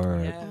type.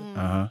 Word. Yeah.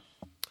 Uh huh.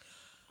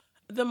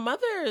 The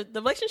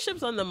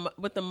relationships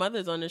with the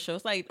mothers on the show,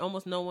 it's like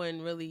almost no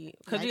one really,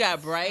 because you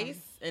got Bryce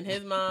and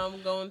his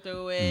mom going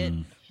through it.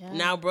 Yeah.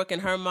 Now Brooke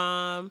and her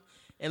mom,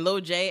 and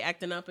Lil J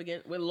acting up again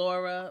with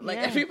Laura. Like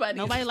Yeah. everybody,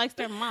 Nobody likes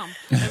their mom.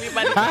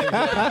 everybody.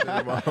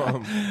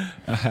 Mom.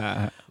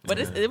 But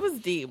it was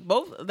deep.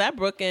 Both that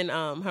Brooke and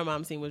her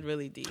mom scene was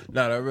really deep.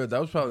 No, that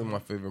was probably my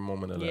favorite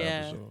moment of the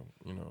Yeah.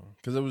 episode.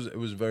 Because it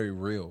was very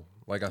real.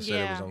 Like I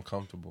said, it was Yeah.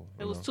 uncomfortable.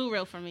 It was too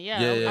real for me. Yeah,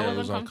 Yeah, I it wasn't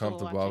was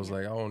uncomfortable. I watching was it.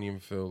 like, I don't even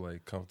feel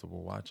like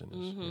comfortable watching this.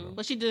 You know?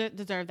 But she did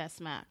deserve that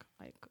smack.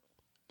 Like,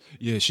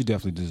 Yeah, she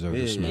definitely deserved a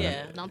Yeah, smack.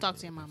 Yeah, don't talk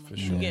to your mama. For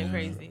she's sure. getting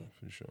crazy.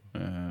 For sure.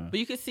 But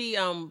you could see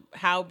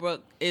how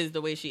Brooke is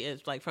the way she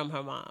is, like from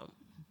her mom.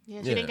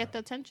 Yeah, she Yeah. didn't get the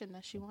attention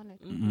that she wanted.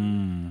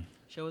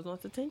 She always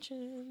wants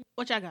attention.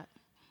 What y'all got?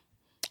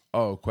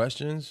 Oh,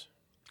 questions?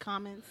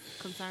 Comments,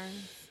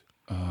 concerns?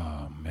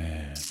 Oh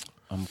man,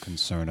 I'm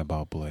concerned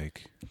about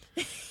Blake.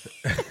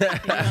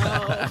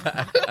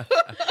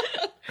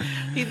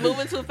 He's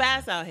moving too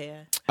fast out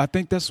here. I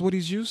think that's what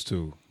he's used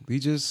to. He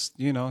just,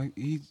 I don't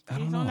He's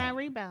know. on that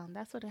rebound.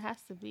 That's what it has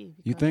to be.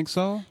 You think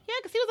so? Yeah,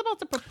 because he was about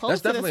to propose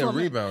That's to this definitely a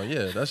woman. rebound.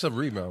 Yeah, that's a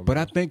rebound. But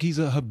I think he's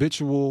a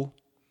habitual,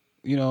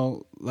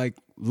 like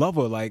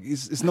lover. Like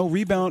it's no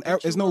rebound.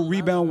 It's no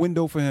rebound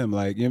window for him.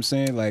 Like you know what I'm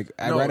saying. Like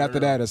No, right no, after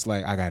no. that, it's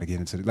like I got to get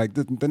into it. Like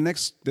the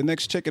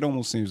next chick, it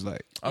almost seems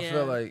like. I Yeah.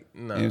 feel like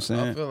no. You know what I'm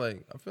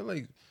saying? I feel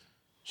like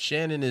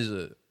Shannon is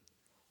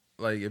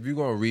if you're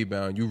gonna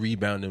rebound, you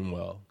rebounding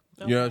well.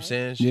 You know what I'm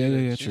saying?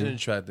 Yeah, She's true. an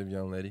attractive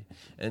young lady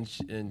and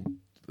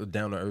a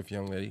down to earth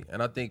young lady,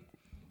 and I think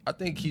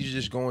he's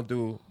just going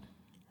through.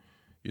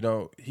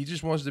 He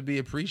just wants to be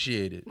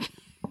appreciated.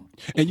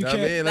 And you Know what I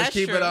can't. mean? Let's That's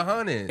keep true. it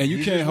 100. And you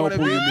can't just help wanna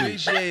who be you meet.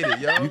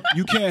 appreciated, yo.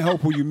 You can't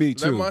help who you meet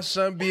Let too. my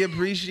son be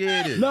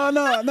appreciated. No.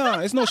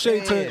 It's no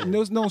shade to. Man.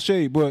 There's no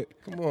shade, but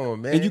Come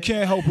on, man. and you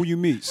can't help who you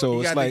meet. So He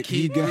it's got like the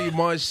key he got. 3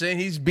 months saying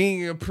he's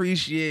being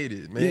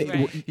appreciated, man. Yeah,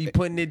 Right. He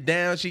putting it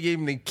down. She gave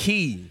him the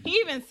key. He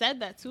even said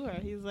that to her.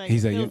 He's like,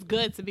 He's it like, feels yeah.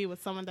 good to be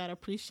with someone that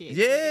appreciates.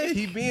 Yeah, you.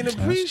 he being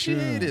true.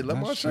 appreciated. Let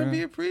my That's son true.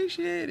 be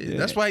appreciated. Yeah.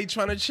 That's why he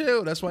trying to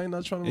chill. That's why he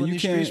not trying to And run you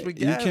these can't. streets with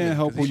You Gavin, can't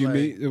help 'cause who he's you like,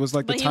 meet. It was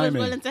like But the he was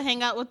timing. willing to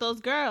hang out with those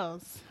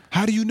girls.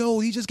 How do you know?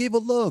 He just gave a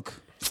look.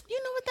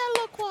 You know what that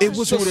look was? It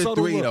was 2 a to subtle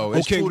 3 look. though.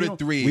 It's Okay, 2 we to don't-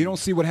 3. We don't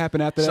see what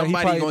happened after that. He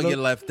Somebody probably gonna looked- get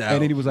left out.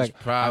 And then he was like,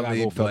 It's probably I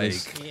gotta go,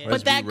 fellas. Blake. But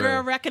Let's that be girl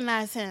real.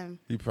 recognized him.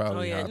 He probably.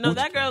 Oh yeah, hopped. no,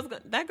 that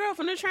girl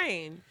from the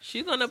train.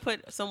 She's gonna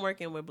put some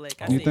work in with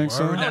Blake. I You see. think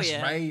so? Word, Oh that's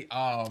yeah. right.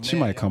 Oh man. She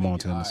might come on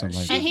to him or something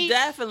like that. And he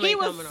definitely he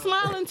was coming on.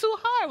 smiling too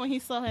hard when he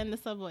saw her in the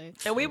subway.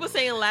 And we were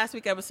saying last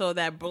week episode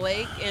that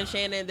Blake and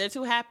Shannon, they're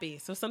too happy,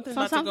 so something's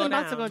So about something to go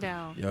about down. to go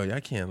down. Yo, y'all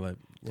can't let.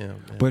 Yeah,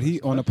 man. But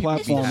he on the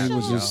platform. He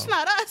was Show. just. It's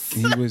not us.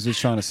 He was just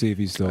trying to see if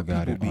he still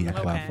got it on the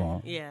Okay.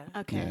 platform. Yeah.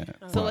 Okay.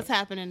 Yeah. So what's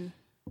happening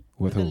With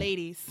with the who?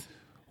 ladies?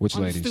 Which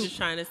on the ladies? stoop? Just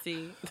trying to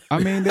see. I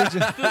mean, they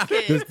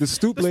just the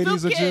stoop The ladies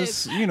stoop are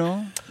just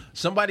kids.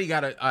 Somebody got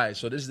to. All right,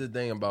 so this is the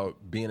thing about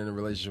being in a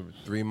relationship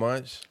for 3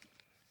 months.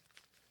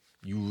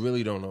 You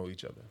really don't know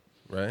each other,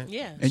 right?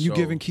 Yeah. and you So,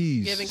 giving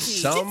keys. Giving keys.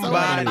 About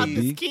Somebody.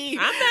 this key.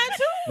 I'm mad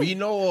too. We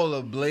know all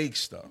of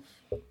Blake's stuff.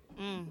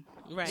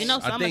 Right. You know,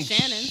 I Summer think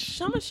Shannon.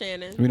 Summer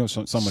Shannon. We know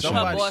some of Her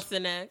Somebody-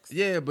 Boston ex.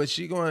 Yeah, but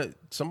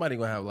somebody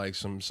gonna have like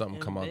something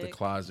come out the big.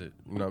 closet.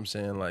 You know what I'm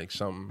saying? Like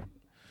something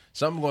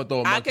gonna throw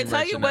a I monkey can tell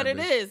wrench you in what that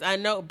it bitch. is. I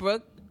know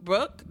Brooke.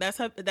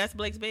 That's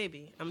Blake's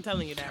baby. I'm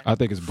telling you that. I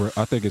think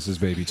it's his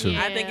baby too.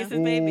 Yeah. I think it's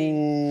his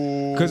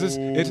baby. Because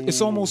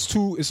it's almost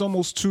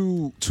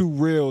too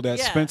real that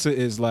Yeah. Spencer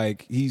is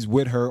like he's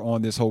with her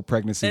on this whole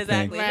pregnancy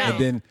Exactly. thing, Right. and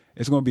then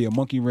it's going to be a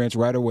monkey wrench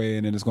right away,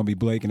 and then it's going to be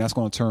Blake, and that's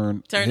going to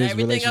turn his everything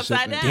relationship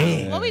upside down.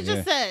 Damn, What we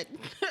just said.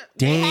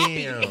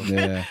 Damn.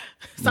 yeah,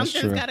 that's Something's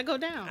true. got to go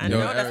down. I know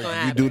Yo, that's Eric, gonna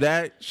you happen. do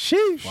that?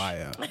 Sheesh.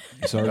 Fire.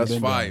 It's already That's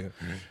been fire. done.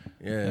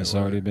 Yeah, It's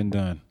word. already been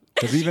done.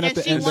 Because even at And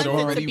the she end wanted of it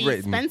to already be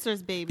written.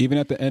 Spencer's baby. even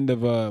at the end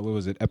of what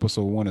was it,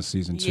 episode 1 of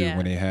season 2, Yeah.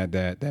 when they had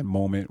that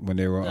moment when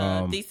they were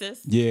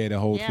Thesis. yeah, the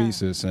whole Yeah.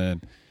 thesis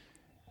and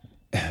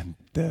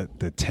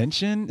the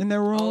tension in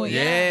their room. Oh,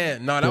 Yeah,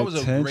 no, that The was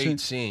a tension. great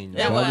scene.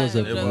 That That was a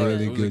It was.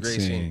 really It was a good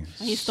great scene.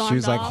 When he She stormed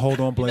was like, off. "Hold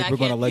on, Blake, I we're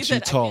gonna can't- let he you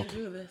said, I talk." can't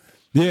do this.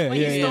 Yeah,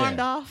 When yeah, he yeah. stormed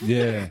off.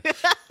 Yeah,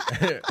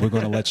 we're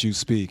gonna let you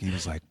speak. He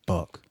was like,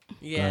 "Buck, go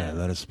Yeah. ahead,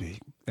 let us speak."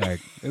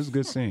 Like it was a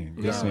good scene.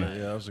 Good Yeah, scene. yeah,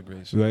 that was a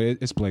great scene. But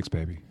it's Blake's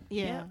baby.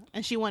 Yeah.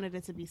 And she wanted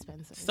it to be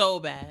Spencer. So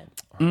bad.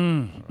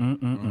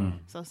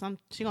 So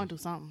she gonna do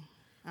something.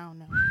 I don't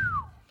know.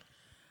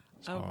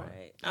 All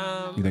right.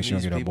 You think she'll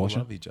These get an people abortion?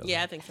 love each other.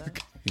 Yeah, I think so.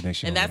 You think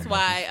she? And that's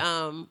why,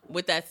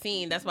 with that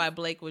scene, that's why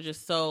Blake was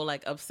just so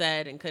like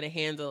upset and couldn't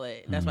handle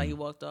it. That's why he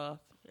walked off.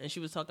 And she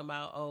was talking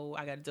about, "Oh,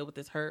 I got to deal with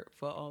this hurt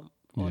for all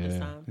this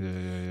time."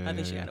 Yeah. I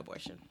think she got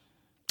abortion.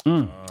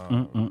 Mm.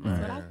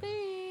 That's what I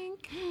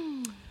think.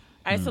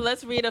 All right, so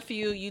let's read a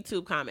few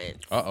YouTube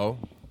comments. Uh-oh.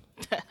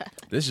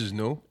 This is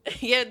new.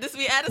 Yeah,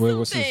 we added Wait, some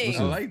what's this? things. What's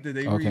I like that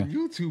they Okay. read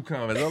YouTube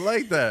comments. I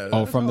like that. Oh,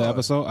 That's from the hard.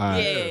 episode. All right.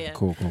 Yeah.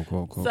 Cool.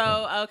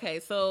 So, okay,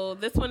 so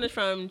this one is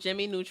from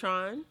Jimmy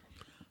Neutron.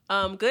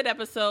 Good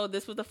episode.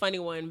 This was a funny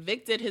one.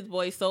 Vic did his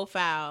boy so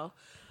foul.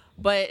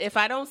 But if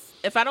I don't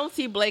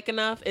see Blake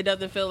enough, it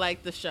doesn't feel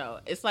like the show.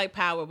 It's like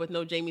Power with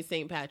no Jamie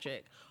St.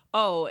 Patrick.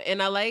 Oh,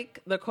 and I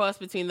like the cross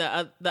between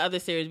the other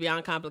series,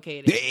 Beyond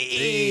Complicated.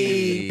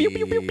 Hey.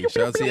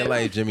 Shout out to your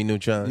life, Jimmy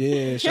Neutron.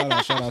 Yeah,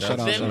 shout out.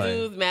 Them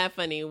dudes mad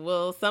funny.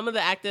 Will some of the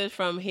actors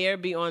from here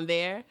be on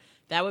there?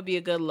 That would be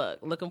a good look.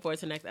 Looking forward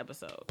to next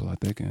episode. Blood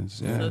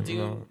thickens. Yeah.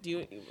 So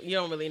you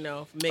don't really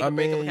know? If make I or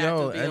break mean, of yo,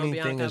 characters be on Beyond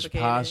anything is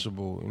Complicated?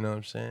 possible. You know what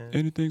I'm saying?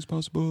 Anything's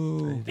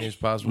possible. Anything's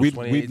possible. We'd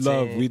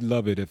 2018.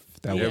 love it if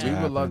that Yeah, was we to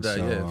would love that.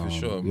 happen. Yeah, So, for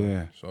sure. Yeah.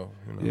 Man. So,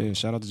 you know. Yeah,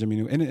 shout out to Jimmy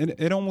New. And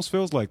it almost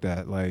feels like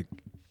that. Like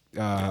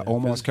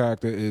Omar's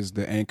character is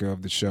the anchor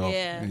of the show.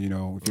 Yeah. And, if you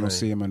don't Right.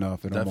 see him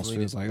enough, it almost Definitely.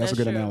 feels like that's a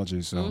That's good true.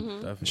 analogy. So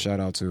Definitely. shout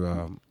out to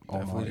Omar.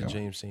 Definitely the yo.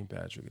 James St.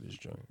 Patrick of this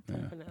joint.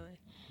 Definitely.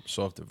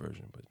 Softer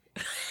version, but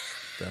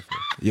definitely.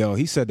 Yo,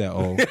 he said that.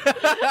 Oh,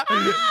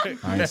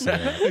 I ain't say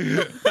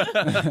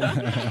that.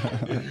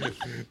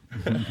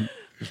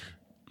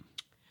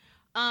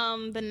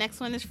 The next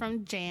one is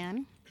from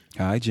Jan.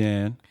 Hi,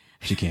 Jan.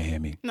 She can't hear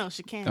me. No,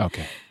 she can't.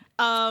 Okay.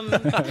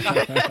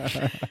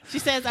 She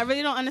says, I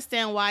really don't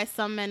understand why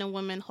some men and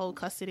women hold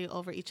custody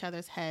over each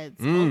other's heads.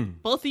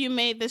 Both of you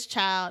made this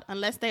child.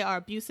 Unless they are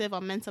abusive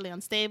or mentally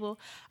unstable,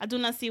 I do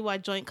not see why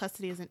joint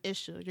custody is an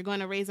issue. You're going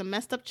to raise a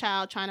messed up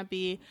child trying to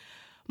be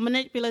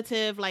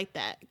manipulative like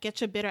that. Get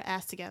your bitter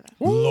ass together.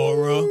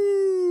 Laura.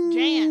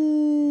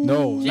 Jan.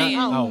 No, Jan.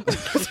 not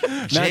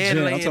Jan.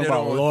 I'm laying talking it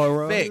about on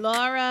Laura. thick.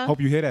 Laura.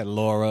 Hope you hear that,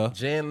 Laura.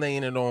 Jan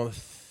laying it on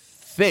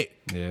thick.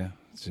 Yeah.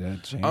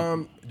 Jan.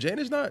 Jan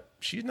is not.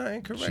 She's not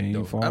incorrect She ain't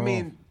though. far I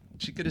mean,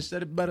 she could have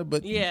said it better,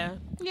 but Yeah.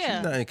 Yeah.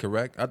 she's not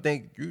incorrect. I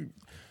think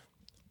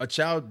a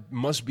child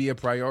must be a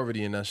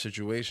priority in that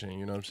situation.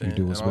 You know what I'm saying?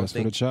 do what's And I don't best for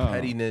the think child.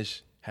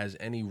 pettiness has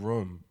any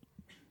room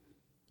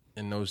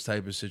in those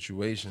type of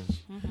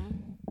situations.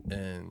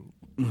 And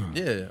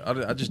yeah,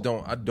 I just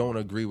don't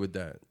agree with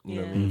that. You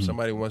know what I mean? If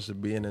somebody wants to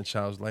be in a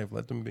child's life,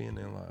 let them be in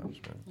their lives,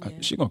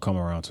 man. She's gonna come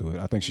around to it.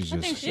 I think she's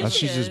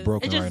she just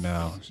broken right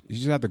now. You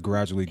just have to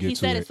gradually get He to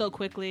said it. it so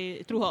quickly,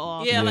 it threw her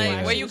off. Yeah, like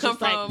Yeah. where you come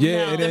from.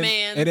 Yeah, the and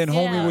man. then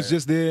homie Yeah. was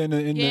just there in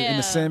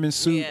the salmon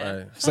suit. Yeah.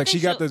 Right. It's like she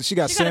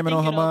got salmon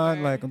on her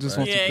mind. Like I just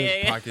want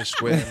to Pocket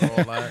square and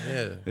all that.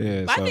 Yeah.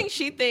 Yeah, But so- I think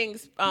she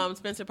thinks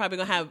Spencer probably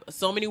gonna have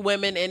so many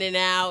women in and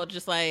out.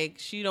 Just like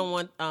she don't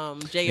want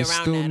Jay it's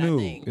around. still that, new.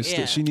 I think. It's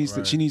Yeah.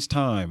 still, she needs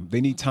time. They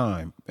need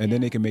time, and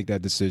then they can make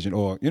that decision.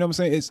 Or you know what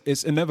I'm saying?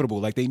 It's inevitable.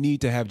 Like they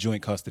need to have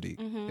joint custody.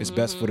 It's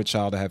best for the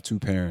child to have two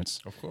parents.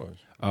 Of course.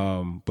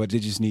 But they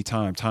just need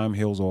time. Time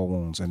heals all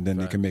wounds, and then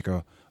they can make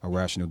a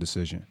rational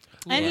decision.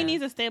 And he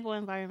needs a stable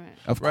environment.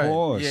 Of Right.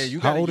 course. Yeah, you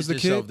How gotta old get is the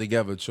yourself kid?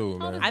 together too,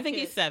 man. I think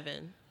he's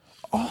 7.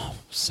 Oh,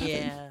 7.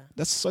 Yeah.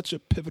 That's such a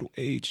pivotal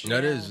age.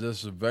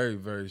 That's a very,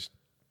 very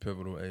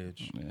pivotal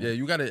age. Yeah,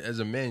 you gotta, as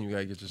a man, you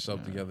gotta get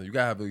yourself together. You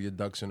gotta have your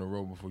ducks in a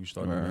row before you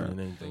start doing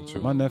anything too.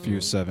 My nephew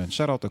is 7.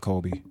 Shout out to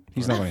Kobe.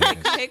 He's not gonna hear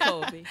this. Hey,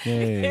 Kobe.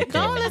 Yeah, Don't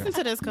Kobe. listen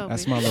to this, Kobe.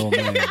 That's my little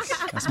man's.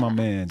 That's my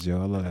man's,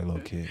 yo. I love that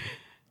little kid.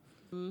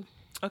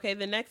 Okay,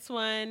 the next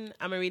one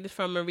I'm gonna read is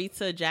from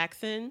Maritza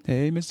Jackson.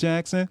 Hey, Miss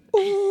Jackson.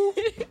 Ooh,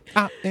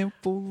 I am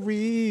for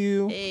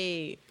real.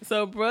 Hey,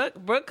 so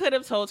Brooke could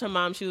have told her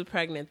mom she was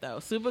pregnant though.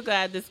 Super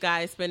glad this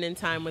guy is spending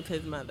time with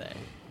his mother.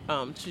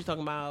 She's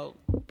talking about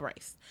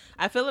Bryce.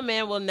 I feel a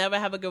man will never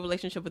have a good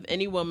relationship with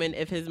any woman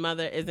if his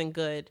mother isn't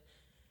good.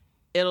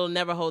 It'll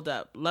never hold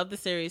up. Love the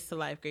series to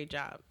life. Great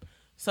job.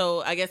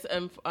 So I guess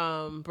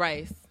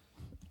Bryce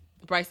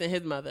and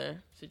his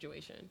mother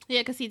situation.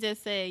 Yeah, because he did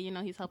say,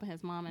 he's helping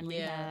his mom in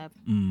rehab.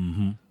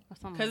 Mm-hmm.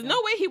 Because no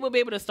way he would be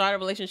able to start a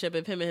relationship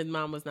if him and his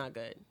mom was not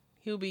good.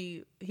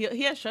 He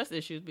has trust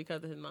issues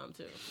because of his mom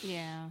too.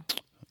 Yeah.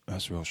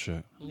 That's real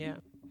shit. Yeah.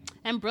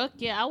 And Brooke,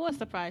 I was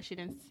surprised she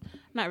didn't.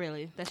 Not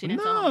really that she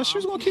didn't. tell her No, mom. she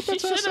was gonna keep that She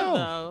to should have herself.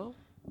 though.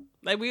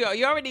 Like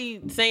you're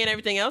already saying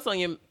everything else on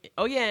your.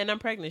 Oh yeah, and I'm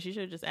pregnant. She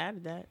should have just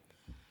added that.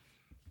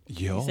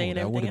 Yo, saying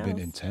that would everything have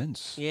been else.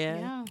 intense.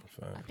 Yeah.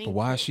 I think But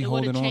why is she it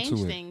would've holding on changed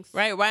to it? things.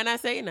 Right. Why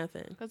not say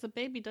nothing? Because a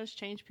baby does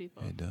change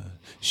people. It does.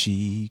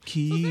 She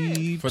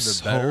keeps For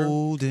the better?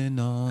 holding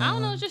on. I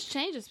don't know. It just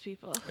changes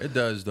people. It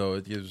does though.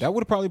 It gives. That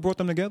would have probably brought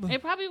them together.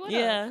 It probably would.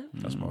 Yeah.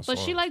 That's my But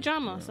song. she like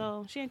drama,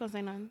 so she ain't gonna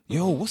say nothing.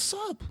 Yo, what's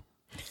up?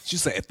 She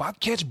said, if I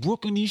catch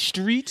Brooke in these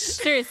streets,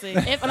 Seriously,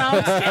 if and I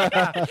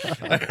was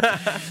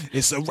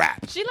it's a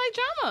wrap. she like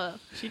drama.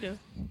 She do.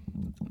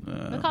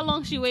 Look how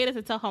long she waited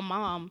to tell her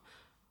mom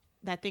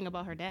that thing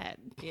about her dad.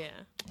 Yeah.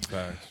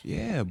 Facts.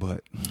 Yeah,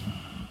 but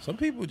Some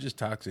people just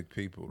toxic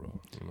people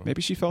though. You know?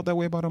 maybe she felt that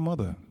way about her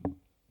mother.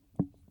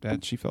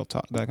 That she felt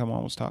that her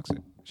mom was toxic.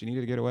 She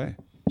needed to get away.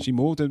 She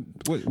moved to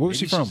where was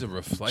she Maybe from? she's a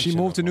reflection She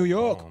moved to of New her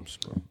York moms,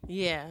 bro.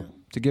 Yeah.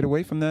 to get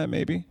away from that,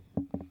 maybe.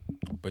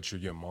 But you're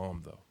your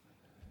mom though.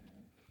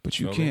 But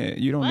you Feel can't.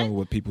 me? You don't know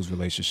what people's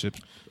relationships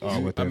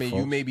are with I their mean, you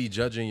folks. may be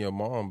judging your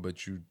mom,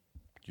 but you're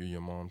your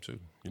mom too.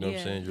 You know what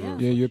I'm saying?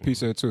 Yeah, you're a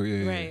piece of it too.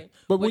 Yeah, yeah. Right.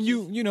 But when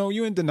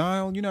you're in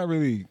denial, you're not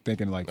really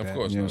thinking like that. Of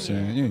course you know not. what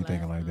I'm saying? You ain't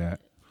thinking like that.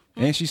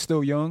 And she's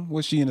still young.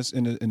 What's she in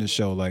the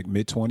show? Like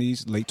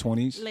mid-20s, late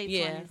 20s? Late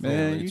Yeah. 20s.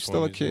 Man, late you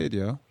still a 20s, kid,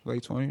 yo.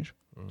 Late 20s.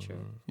 True.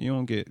 You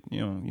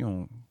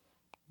don't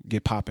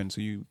get popping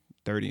till you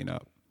 30 and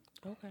up.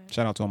 Okay.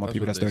 Shout out to all my That's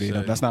people what that's they 30 and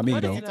up. say. That's not me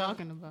What are though. you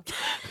talking about?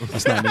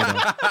 That's not me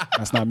though.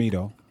 That's not me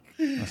though.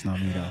 That's not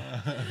me though.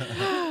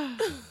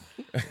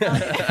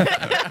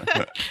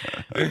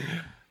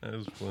 That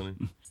was funny.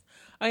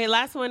 Okay,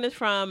 last one is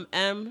from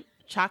M.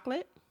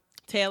 Chocolate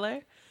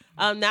Taylor.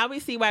 Now we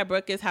see why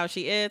Brooke is how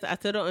she is. I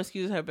still don't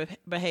excuse her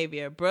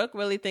behavior. Brooke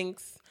really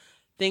thinks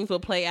things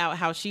will play out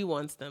how she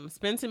wants them.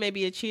 Spencer may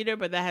be a cheater,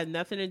 but that has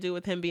nothing to do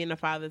with him being a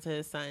father to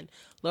his son.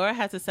 Laura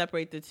has to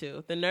separate the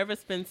two. The nervous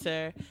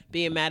Spencer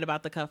being mad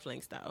about the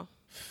cufflinks, though.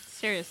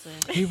 Seriously.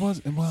 He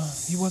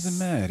wasn't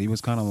mad. He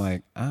was kind of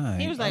like,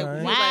 He was like, He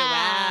was like, wow.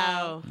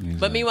 wow. He's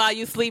But like- meanwhile,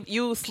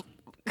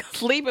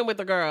 sleeping with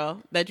the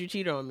girl that you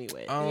cheated on me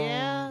with.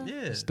 Yeah.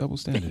 it's double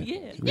standard.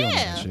 Yeah. We all know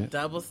that Yeah. shit.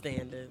 Double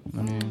standard.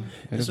 I mean, it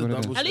It's is a what it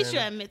double is. At least you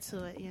admit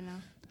to it,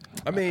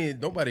 I mean,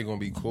 nobody gonna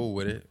be cool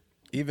with it.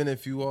 Even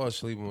if you are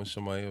sleeping with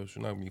somebody else,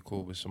 you're not gonna be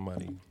cool with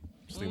somebody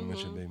sleeping with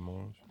your baby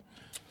moms.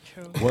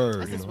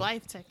 Word. That's his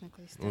wife,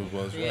 technically. Still. It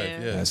was Yeah. wife,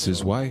 yeah. That's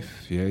his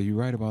wife. Yeah, you're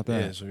right about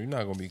that. Yeah, so you're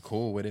not gonna be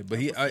cool with it. But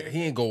he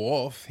ain't go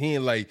off. He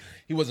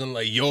wasn't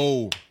like,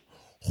 yo,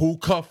 who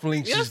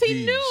cufflinks Yes, is he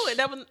these? knew it.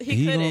 That was, He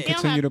he gonna couldn't.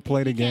 continue to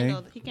play the he can't game.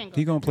 go- he can't go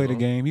He gonna play the Uh-huh.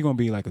 game. He gonna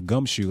be like a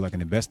gumshoe, like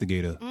an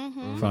investigator.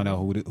 Find out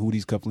who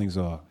these couplings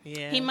are.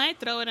 Yeah. He might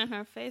throw it in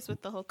her face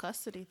with the whole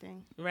custody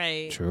thing.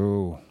 Right.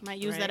 True. Might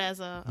use Right. that as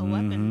a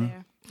weapon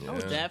there. Oh,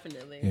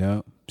 definitely.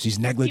 Yeah. She's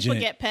negligent.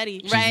 People get petty.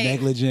 She's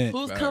negligent.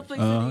 Who's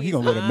cufflinks? He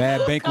gonna go to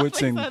mad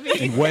banquets and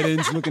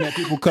weddings, looking at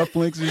people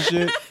cufflinks and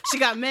shit. She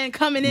got men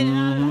coming in and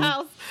out of the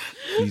house.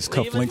 These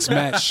cufflinks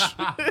match.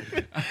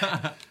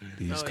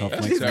 These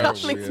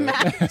cufflinks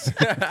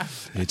match.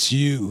 It's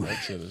you. That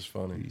shit is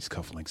funny. These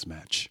cufflinks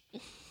match.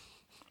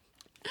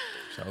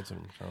 Shout out to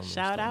them.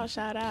 Shout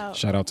out.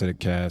 Shout out to the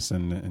cast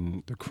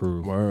and the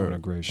crew. Word. What a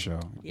great show.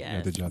 Yes.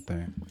 Yeah, did y'all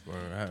thing. Word,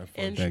 I had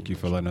fun. And Thank you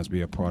for letting us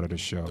be a part of the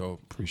show.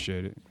 Dope.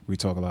 Appreciate it. We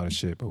talk a lot of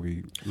shit, but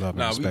we love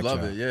and respect we love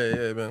y'all. it.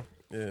 Yeah, man.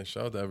 Yeah,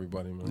 shout out to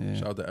everybody, man. Yeah.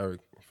 Shout out to Eric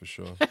for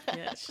sure.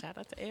 Yeah, shout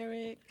out to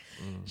Eric.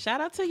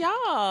 Shout out to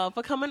y'all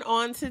for coming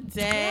on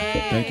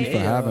today. Thank you for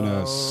having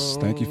us.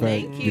 Thank you for.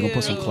 Thank You gonna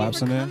put some you.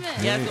 claps in there?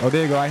 Yes. Oh,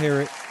 there you go. I hear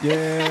it.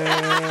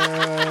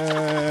 Yeah.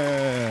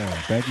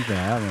 Thank you for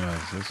having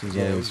us. This was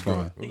Yeah, it always was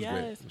fun. good. It was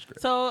great. It was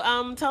great.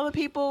 So, tell the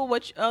people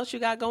what else you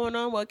got going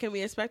on. What can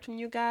we expect from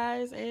you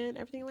guys and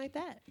everything like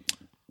that?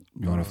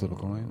 You want to flip a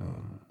coin?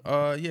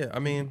 Yeah, I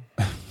mean,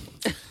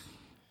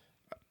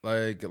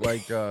 like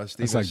Steven.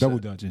 It's like double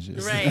dutch and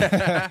shit.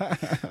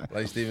 Right.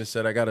 Like Steven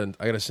said, I got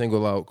a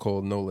single out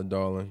called Nolan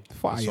Darling.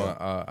 Fire. It's on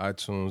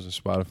iTunes and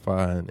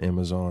Spotify and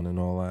Amazon and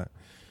all that.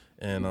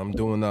 And I'm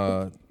doing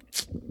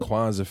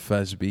Kwanzaa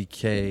Fest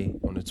BK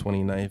on the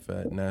 29th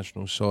at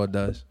National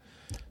Sawdust.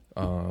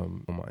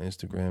 On my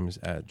Instagram is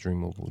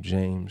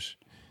 @DreamableJames.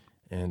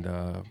 And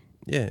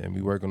and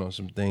we working on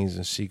some things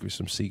in secret,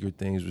 some secret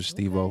things with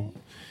Steve-O.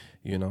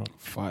 You know,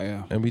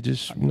 fire. And we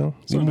just, we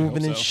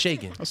moving and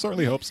shaking. I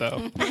certainly hope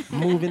so.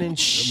 Moving and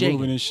shaking.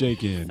 Moving and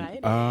shaking.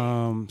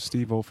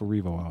 Steve-O for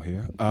Revo out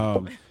here.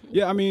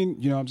 Yeah, I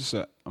mean,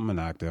 I'm an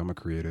actor. I'm a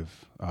creative.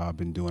 I've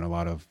been doing a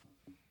lot of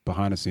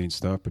behind the scenes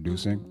stuff,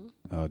 producing,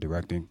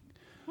 directing,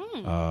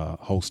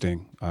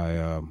 hosting.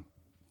 I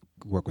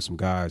work with some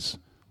guys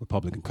with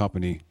Public and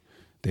Company.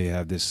 They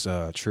have this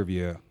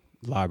trivia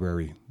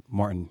library,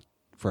 Martin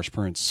Fresh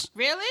Prince.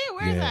 Really?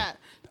 Where is that?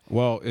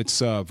 Well, it's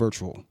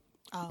virtual.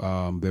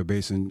 They're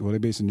based in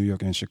New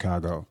York and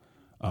Chicago.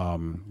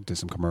 Did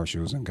some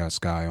commercials and got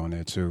Sky on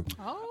there too.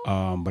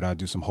 But I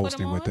do some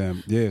hosting with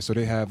them. Yeah, so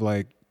they have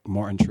like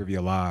Martin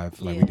Trivia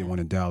Live. Like we did one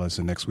in Dallas,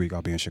 and next week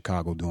I'll be in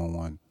Chicago doing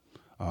one,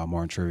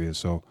 Martin Trivia.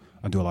 So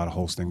I do a lot of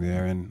hosting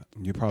there, and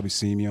you probably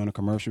see me on a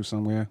commercial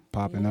somewhere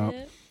popping up,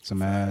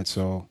 some ads.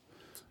 So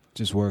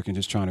just working,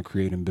 just trying to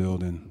create and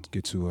build and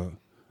get to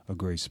a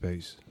great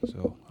space.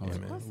 So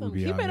Awesome.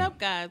 Keep it up,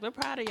 guys. We're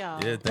proud of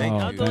y'all. Yeah, thank you.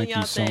 Y'all doing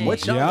y'all so thing.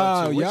 much. What y'all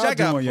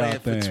got doing y'all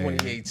planned for thing.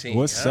 2018?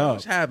 What's up?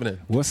 What's happening?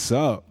 What's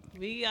up?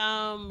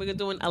 We're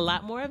doing a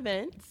lot more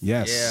events.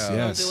 Yes, Yeah. We're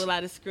gonna yes. do a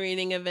lot of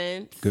screening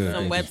events, Good.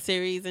 some web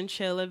series and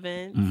chill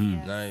events.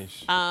 Mhm.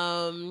 Nice.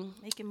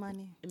 Making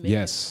money.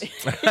 Yes.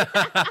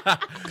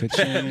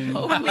 Ka-ching.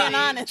 I'm being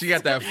honest. She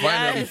got that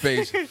finally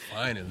face.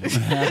 Finally.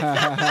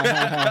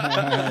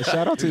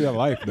 Shout out to your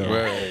life, though.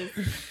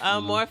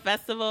 Right. More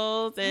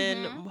festivals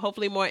and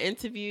hopefully more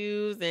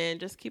interviews, and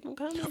just keep them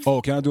coming.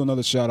 Oh, can I do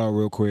another shout out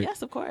real quick?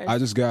 Yes, of course. I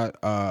just got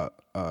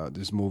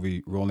this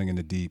movie Rolling in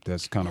the Deep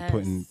that's kind of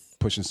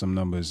pushing some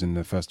numbers in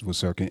the festival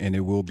circuit, and it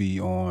will be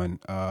on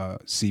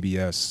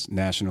CBS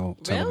National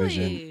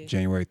Television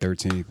January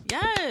 13th.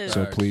 Yes.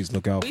 So please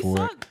look out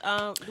for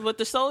it. With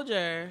the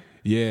soldier.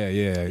 Yeah.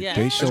 Yeah.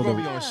 They It's showed gonna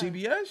the be on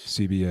CBS?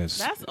 CBS.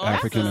 That's awesome.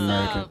 African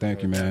American.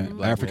 Thank you, man.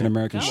 African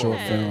American Go short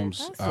ahead.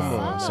 films. That's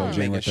what's So up.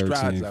 January Making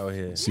strides 13th. out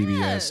here. CBS.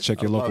 Yes.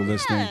 Check your I love local it.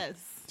 listing. Yes.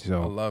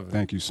 So I love it.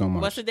 thank you so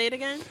much. What's the date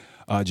again?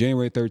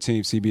 January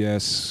 13th,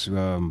 CBS,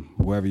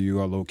 wherever you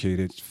are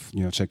located,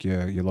 check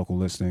your local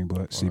listing,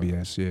 but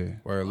CBS, yeah.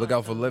 Where look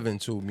out for Living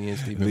too. Me and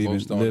Steven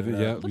both started Living,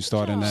 that. yeah, we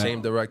started that.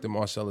 Same director,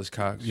 Marcellus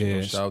Cox.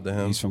 Yeah, Shout out to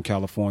him. he's from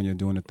California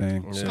doing the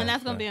thing. Yeah. And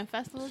that's gonna be in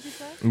festivals, you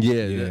said?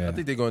 Yeah, I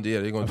think they're gonna do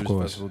Of this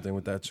course. festival thing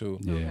with that too.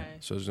 Yeah. Okay.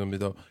 So it's gonna be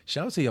dope.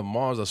 Shout out to your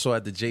moms I saw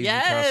at the Jay-Z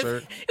Yes.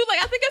 concert. He was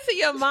like, I think I see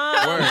your mom.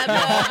 Word.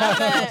 I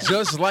bet.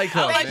 Just like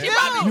her. Like, man. she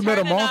probably You met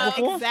her turning mom up.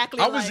 before? Exactly.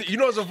 I was, like, you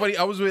know what's so funny?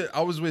 I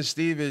was with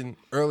Steven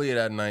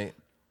earlier that night,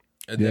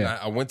 and then Yeah.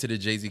 I went to the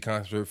Jay-Z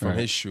concert from Right.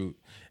 his shoot,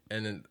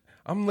 and then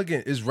I'm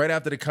looking. It's right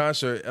after the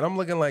concert, and I'm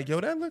looking like, yo,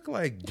 that look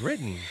like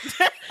Britney.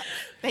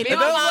 they Me look and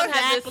my mom exactly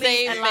had the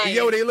same alike. face.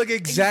 Yo, they look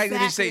exactly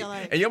the Exactly same.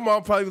 alike. And your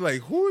mom probably be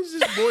like, who is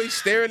this boy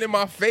staring in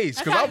my face?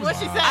 Because I was, what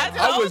she said.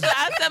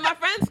 I said my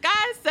friend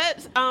Sky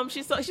said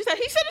she said he should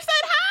have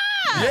said hi.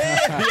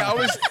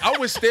 yeah, I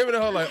was staring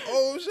at her like,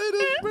 oh shit,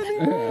 it's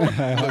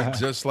Britney. Look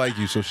just like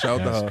you. So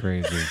shout out to That's her.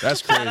 crazy. That's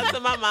Shout out crazy. to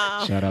my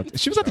mom. Shout out.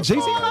 She was at the Jay-Z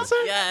concert?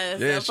 Yes.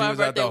 Yeah, for she her was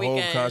at the birthday whole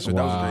weekend. concert.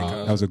 That was a great Wow,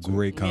 concert. that was a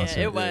great concert.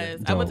 Yeah, it was. I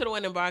Dope. went to the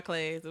one in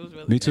Barclays. It was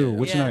really Me good. too.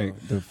 Which Yeah. night?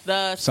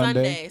 The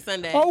Sunday?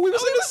 Sunday. Oh, we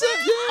was in the same.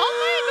 Yeah. Oh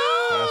my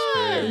That's god.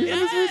 crazy. Yeah,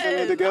 we was in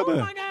it together. Oh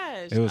my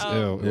gosh. It was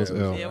ill. It was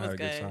ill. Yeah, it was I had a good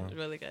good. time. It was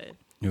really good.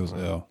 It was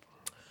ill.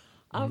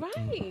 All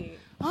right.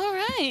 All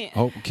right.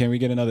 Hope. Can we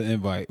get another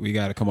invite? We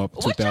got to come up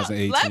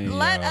 2018. Let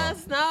y'all.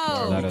 us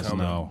know. Let us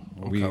know.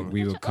 We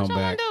will come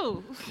back.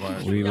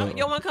 We will.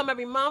 You want to come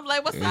every month?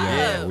 Like, what's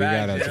Yeah, up? we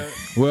gotta.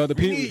 Well, the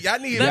people. Y'all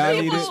need The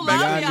it. people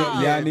love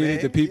y'all. Y'all need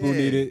it. The people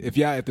need it.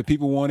 If the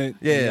people want it,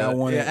 y'all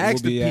want it.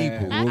 ask we'll the be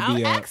people. We'll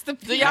be Ask the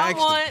Do y'all Ask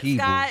the want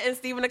people. Scott and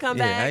Steven to come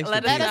Yeah, back? ask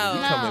Let the us people.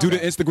 know. Coming Do the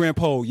back. Instagram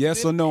poll,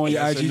 yes or no, on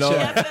your Yes or IG no.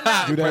 chat. Yes or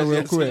no. Do that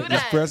real quick. Do Just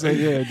that. press it.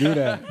 Yeah, do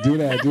that.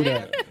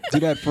 Do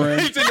that,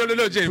 friend. He said,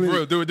 no, Jay, for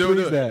real. Do it. Please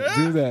do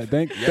that.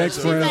 Thanks,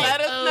 friend.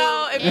 Let us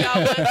know if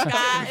y'all want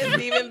Scott and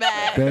Steven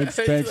back.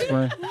 Thanks,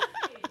 friend.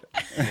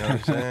 You know what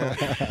I'm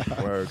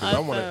saying? Word.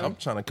 'Cause I'm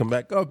trying to come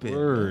back up here.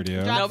 Word,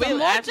 yeah. No, we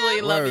actually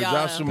love Word. y'all.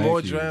 Drop some Thank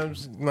more you.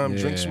 drams. Drink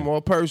Yeah. some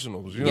more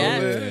personals. You know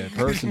Yes.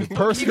 what I'm saying? Yeah,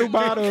 personal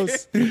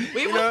bottles.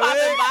 We was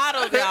popping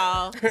bottles,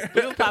 y'all.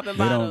 We was popping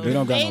bottles. They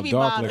don't got Baby no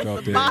dark bottles, liquor up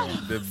the there.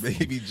 bottles. The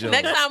baby joke.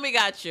 Next time we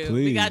got you.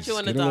 Please, We got you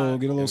in the get a little,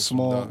 dark. get a little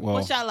small. dark. Well,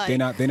 What y'all like?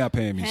 they not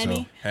paying me,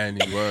 Henny?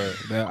 Henny, word.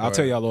 I'll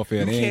tell y'all off air.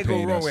 You They ain't can't go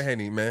paying wrong us. with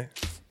Henny, man.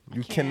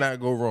 You cannot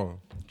go wrong.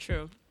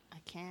 True. I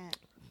can't.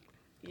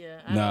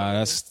 Yeah. Nah,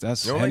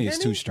 that's You don't Henny like is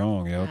Henny? too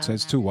strong, yo.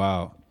 It's too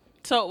wild.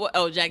 So,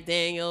 Jack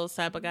Daniels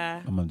type of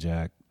guy. I'm a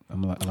Jack. I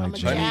like a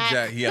Jack. Honey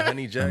Jack. Yeah,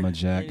 Honey Jack. I'm a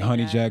Jack.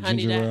 Honey Jack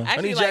Honey ginger Jack. ale. I actually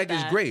Honey like Jack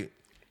is that. great.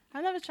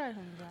 I never tried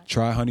Honey Jack.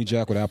 Try Honey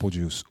Jack with apple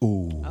juice.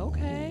 Ooh.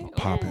 Okay.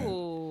 Popping.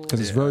 Ooh. Because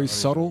it's very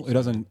subtle. It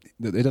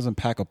doesn't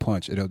pack a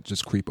punch. It'll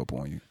just creep up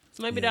on you.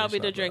 So maybe that'll be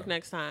the drink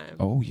next time.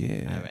 Oh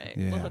yeah. All right.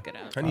 Yeah. We'll hook it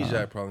up. Honey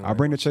Jack probably. I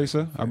bring the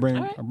chaser. I bring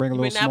All right. I bring a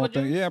You little bring small apple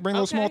thing. juice? Yeah, I bring a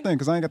little small Okay. thing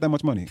because I ain't got that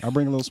much money. I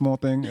bring a little small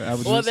thing.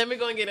 Apple Well, juice. then we're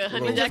going to get a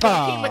Honey Jack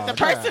Keep with the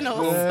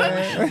personals.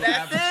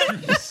 That's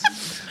it.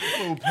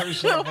 Little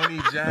personal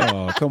Honey Jack.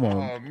 Oh, come on.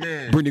 Oh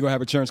man. Brittany gonna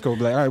have a insurance code.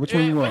 Be like, all right, which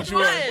one you want? Which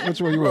one?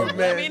 Which one you want?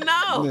 Let me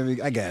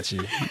know. I got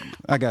you.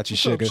 I got you,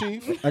 sugar.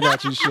 Chief? I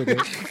got you, sugar.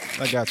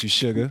 I got you,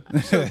 sugar.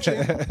 That's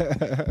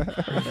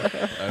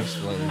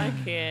funny. I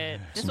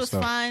can't. This Some was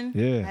stuff. fun.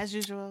 Yeah. As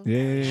usual.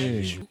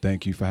 Yeah.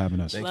 Thank you for having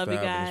us. Thanks Love for you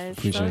having us. guys.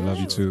 Appreciate it. Love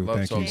you too. Love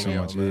Thank you talking so to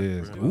y'all, much. man.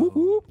 Yes. Whoop,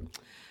 whoop.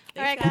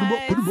 All right, Put 'em up.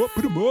 guys. Put 'em up.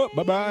 Put 'em up.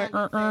 Bye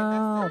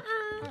bye.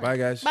 Bye,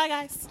 guys. Bye,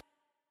 guys.